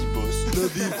le 8 boss. Le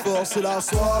before c'est la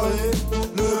soirée,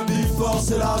 le before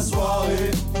c'est la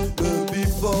soirée, le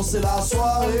before c'est la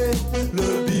soirée,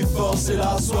 le before c'est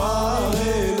la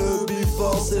soirée, le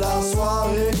before c'est la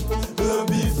soirée, le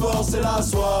before c'est la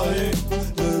soirée,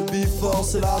 le before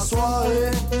c'est la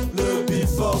soirée, le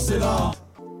before c'est la.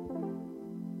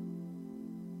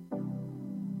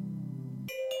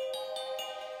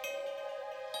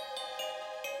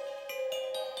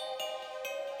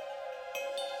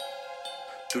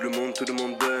 Tout le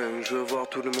monde bang, je veux voir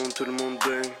tout le monde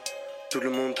bang. Tout le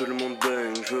monde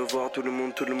bang, je veux voir tout le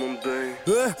monde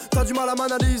bang. T'as du mal à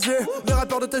m'analyser, les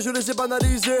rappeurs de tête je les ai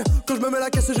banalisés. Quand je me mets la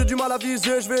caisse j'ai du mal à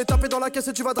viser. Je vais taper dans la caisse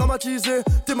et tu vas dramatiser.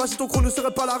 Tes mains si ton crew ne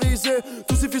serait polarisé.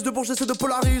 Tous ces fils de bourges essaient de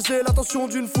polariser l'attention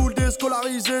d'une foule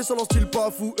déscolarisée. Sans leur style pas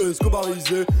fou,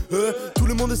 escobarisé. Tout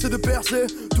le monde essaie de percer,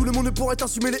 tout le monde pourrait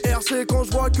assumer les RC. Quand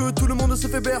je vois que tout le monde se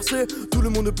fait bercer, tout le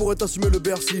monde pourrait assumer le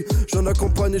Bercy. J'en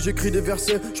accompagne et j'écris des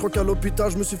versets. Je crois qu'à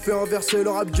l'hôpital je me suis fait inverser. Le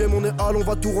rap game on est hal, on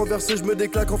va tout renverser. je me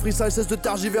déclaque en freestyle, cesse de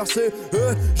tergiverser.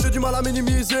 J'ai du mal à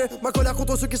minimiser ma colère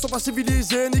contre ceux qui sont pas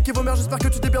civilisés. Nicky vos mères, j'espère que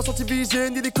tu t'es bien senti visé.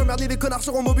 Ni les commères ni les connards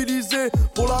seront mobilisés.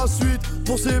 Pour la suite,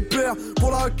 pour ses pairs,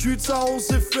 pour la cul de ça on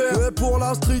sait faire. Et pour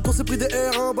la street, on s'est pris des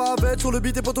R1 bavette. Sur le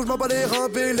beat et potos, je m'en bats les reins.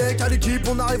 Bélec à l'équipe,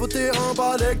 on arrive au terrain.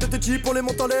 Balek de tes types, on les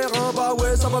monte en l'air. Bah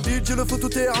ouais, ça va vite, j'ai le feu tout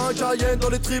terrain. Cayenne dans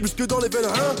les tripes, jusque dans les veines.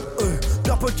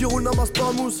 Pierre Paul qui roule n'amasse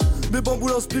pas mousse. Mes bambous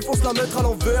l'inspire, faut se la mettre à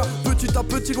l'envers. Petit à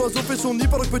petit, l'oiseau fait son nid.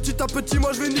 Pendant que petit à petit,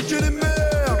 moi je vais niquer les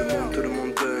mers. Tout le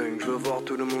monde bang, je veux voir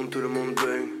tout le monde bang.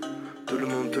 Tout le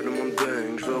monde bang,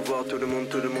 je veux voir tout le monde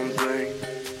bang.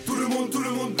 Tout le monde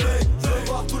bang, je veux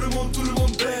voir tout le monde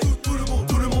bang. Tout le monde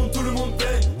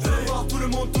bang, je veux voir tout le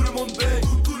monde bang.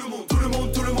 Tout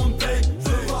le monde bang, je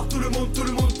veux voir tout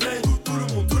le monde bang. Tout le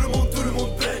monde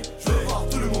bang, je veux voir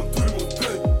tout le monde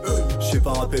bang. J'sais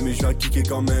pas rapper mais je viens kicker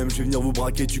quand même. Je vais venir vous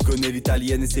braquer, tu connais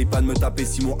l'italienne. Essaye pas de me taper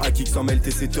si mon hack s'en mêle.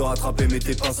 T'essaies de te rattraper mais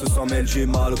tes pinces s'en mêlent. J'ai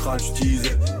mal au crâne, j'utilise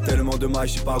tellement de mal,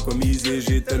 j'sais pas quoi miser.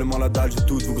 J'ai tellement la dalle, j'ai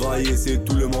tout vous grailler. C'est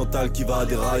tout le mental qui va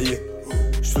dérailler.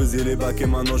 J'faisais les bacs et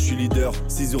maintenant j'suis leader.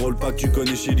 6 € le pack, tu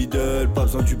connais chez Lidl. Pas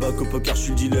besoin du bac au poker,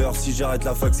 j'suis dealer. Si j'arrête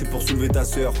la fac c'est pour soulever ta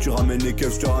sœur. Tu ramènes les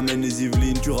keufs, j'te ramène les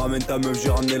Yvelines. Tu ramènes ta meuf,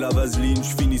 j'ai ramené la vaseline.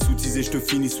 J'finis sous teasé, j'te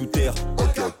finis sous terre.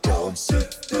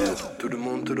 Tout le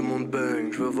monde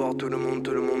bang, je veux voir tout le monde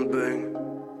bang. Tout le monde bang,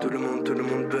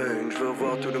 je veux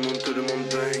voir tout le monde bang.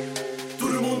 Tout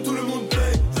le monde bang,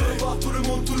 je veux voir tout le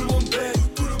monde bang.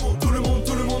 Tout le monde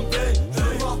bang, je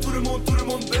veux voir tout le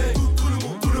monde bang.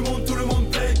 Tout le monde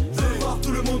bang, je veux voir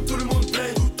tout le monde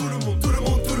bang. Tout le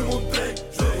monde bang,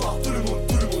 je veux voir tout le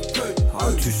monde bang. Ah,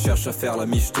 tu cherches à faire la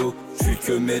michto, j'suis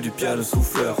que mets du piano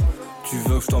souffleur. Tu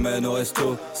veux que je t'emmène au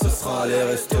resto, ce sera les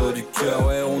restos du cœur.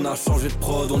 Ouais, on a changé de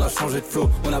prod, on a changé de flow.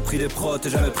 On a pris des prods et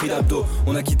jamais pris d'abdos.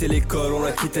 On a quitté l'école, on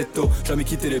l'a quitté tôt. Jamais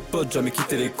quitté les potes, jamais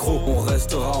quitté les crocs. On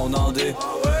restera en indé,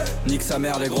 nique sa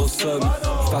mère les grosses sommes.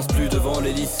 Je passe plus devant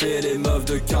les lycées, les meufs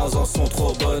de 15 ans sont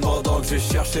trop bonnes. Pendant que j'ai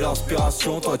cherché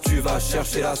l'inspiration, toi tu vas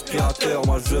chercher l'aspirateur.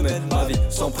 Moi je mène ma vie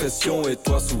sans pression et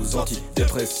toi sous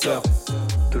antidépresseur.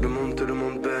 Tout le monde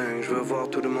bang, je veux voir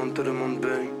tout le monde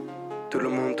bang. Tout le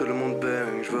monde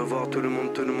bang, je veux voir tout le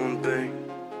monde bang.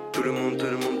 Tout le monde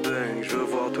bang, je veux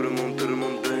voir tout le monde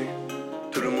bang.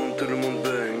 Tout le monde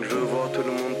bang, je veux voir tout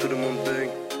le monde bang. Tout le monde bang, je veux voir tout le monde bang.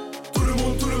 Tout le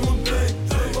monde bang,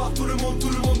 je veux voir tout le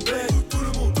monde bang. Tout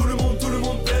le monde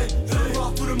bang, je veux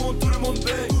voir tout le monde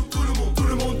bang. Tout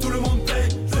le monde bang,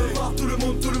 je veux voir tout le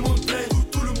monde bang.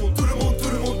 Tout le monde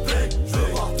bang, je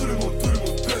veux voir tout le monde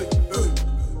bang.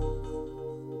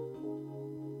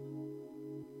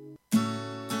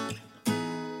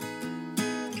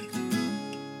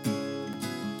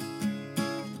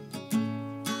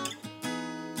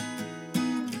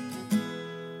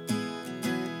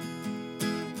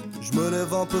 Je me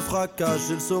lève un peu fracasse,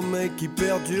 j'ai le sommeil qui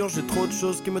perdure. J'ai trop de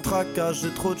choses qui me tracassent, j'ai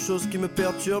trop de choses qui me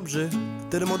perturbent. J'ai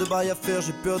tellement de bails à faire,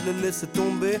 j'ai peur de les laisser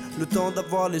tomber. Le temps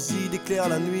d'avoir les idées claires,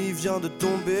 la nuit vient de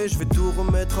tomber. Je vais tout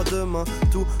remettre à demain,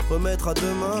 tout remettre à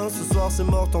demain. Ce soir c'est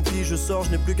mort, tant pis je sors,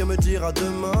 je n'ai plus qu'à me dire à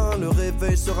demain. Le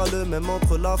réveil sera le même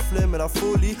entre la flemme et la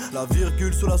folie. La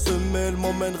virgule sous la semelle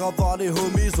m'emmènera voir les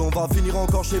homies. On va finir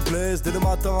encore chez Blaise dès le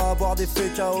matin à boire des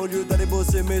fécas. Au lieu d'aller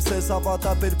bosser mais c'est ça va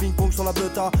taper le ping-pong sur la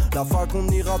bleuta. La fac on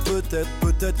ira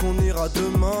peut-être qu'on ira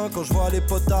demain. Quand je vois les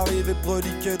potes arriver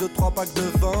breliquer 2-3 packs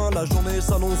de vin. La journée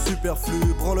s'annonce superflu,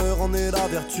 branleur en est la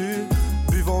vertu.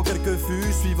 Buvant quelques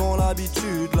fûts, suivant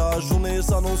l'habitude. La journée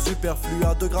s'annonce superflue,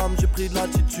 à 2 grammes j'ai pris de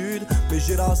l'attitude. Mais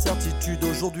j'ai la certitude,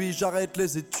 aujourd'hui j'arrête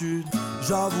les études.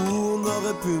 J'avoue on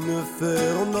aurait pu mieux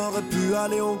faire. On aurait pu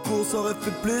aller en cours, ça aurait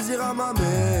fait plaisir à ma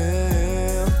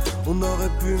mère. On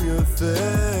aurait pu mieux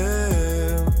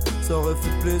faire, ça aurait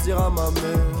fait plaisir à ma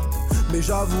mère. Mais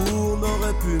j'avoue, on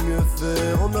aurait pu mieux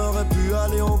faire. On aurait pu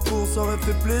aller en cours, ça aurait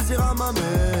fait plaisir à ma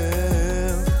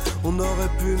mère. On aurait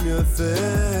pu mieux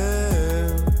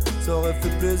faire, ça aurait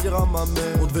fait plaisir à ma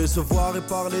mère. On devait se voir et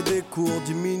parler des cours,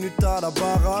 10 minutes à la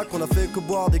baraque. On a fait que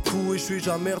boire des coups et je suis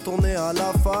jamais retourné à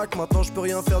la fac. Maintenant je peux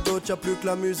rien faire d'autre, y'a plus que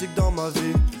la musique dans ma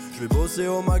vie. Je vais bosser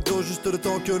au McDo juste le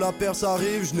temps que la perce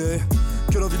arrive. Je n'ai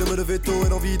que l'envie de me lever tôt et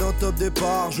l'envie d'un top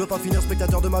départ. Je veux pas finir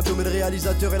spectateur de ma bio, mais le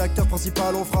réalisateur et l'acteur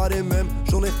principal, on fera les mêmes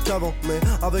journées qu'avant, mais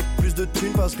avec plus de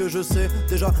thunes parce que je sais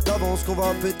déjà d'avance qu'on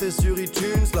va péter sur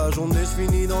iTunes. La journée se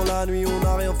finit dans la nuit, on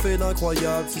n'a rien fait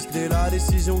d'incroyable, si ce n'est la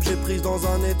décision que j'ai prise dans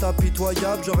un état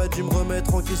pitoyable. J'aurais dû me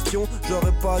remettre en question,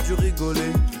 j'aurais pas dû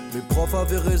rigoler. Mes profs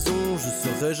avaient raison,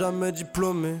 je serais jamais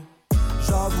diplômé.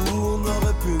 J'avoue, on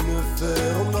aurait pu mieux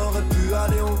faire. On aurait pu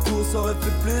aller en cours, ça aurait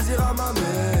fait plaisir à ma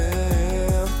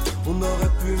mère. On aurait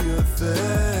pu mieux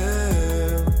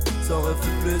faire, ça aurait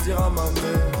fait plaisir à ma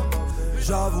mère.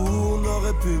 J'avoue, on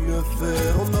aurait pu mieux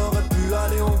faire. On aurait pu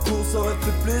aller en course, ça aurait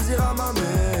fait plaisir à ma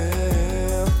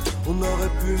mère. On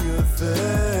aurait pu mieux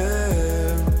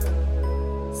faire.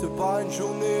 C'est pas une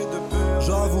journée de peur.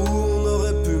 J'avoue, on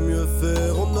aurait pu mieux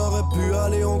faire. On aurait pu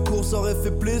aller en course, ça aurait fait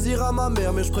plaisir à ma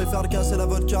mère. Mais je préfère le casser la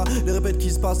vodka, les répètes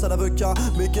qui se passent à l'avocat.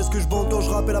 Mais qu'est-ce que je bande quand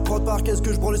je rappelle la prod par. Qu'est-ce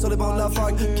que je branlais sur les bancs de la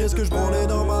fac. Qu'est-ce que je branlais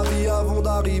dans ma vie avant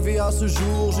d'arriver à ce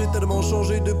jour. J'ai tellement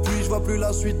changé depuis, je vois plus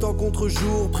la suite en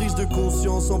contre-jour. Prise de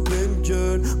conscience en pleine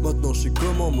gueule. Maintenant je sais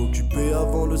comment m'occuper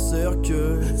avant le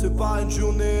cercle. C'est pas une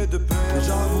journée de paix. Mais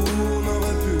j'avoue, on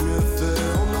aurait pu mieux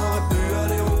faire. On aurait pu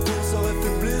aller en course, ça aurait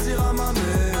fait plaisir à ma mère.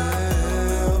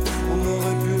 On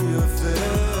aurait pu mieux faire.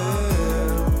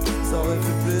 Ça aurait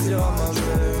fait plaisir à ma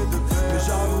mère. Mais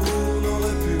j'avoue, on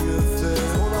aurait pu mieux faire.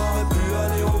 On aurait pu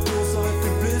aller en course, ça aurait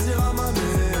fait plaisir à ma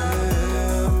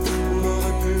mère. On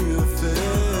aurait pu mieux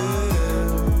faire.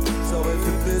 Ça aurait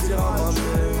fait plaisir à ma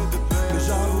mère. Mais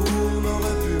j'avoue, on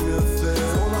aurait pu mieux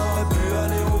faire. On aurait pu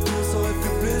aller en course, ça aurait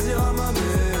fait plaisir à ma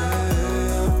mère.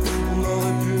 On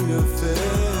aurait pu mieux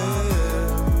faire.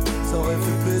 Ça aurait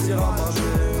fait plaisir à ma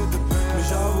mère. Mais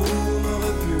j'avoue, on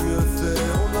aurait pu mieux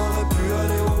faire. On aurait pu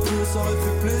aller en course, ça aurait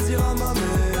fait plaisir à ma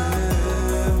mère.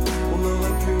 On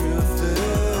aurait pu mieux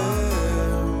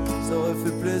faire. Ça aurait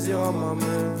fait plaisir à ma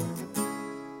mère.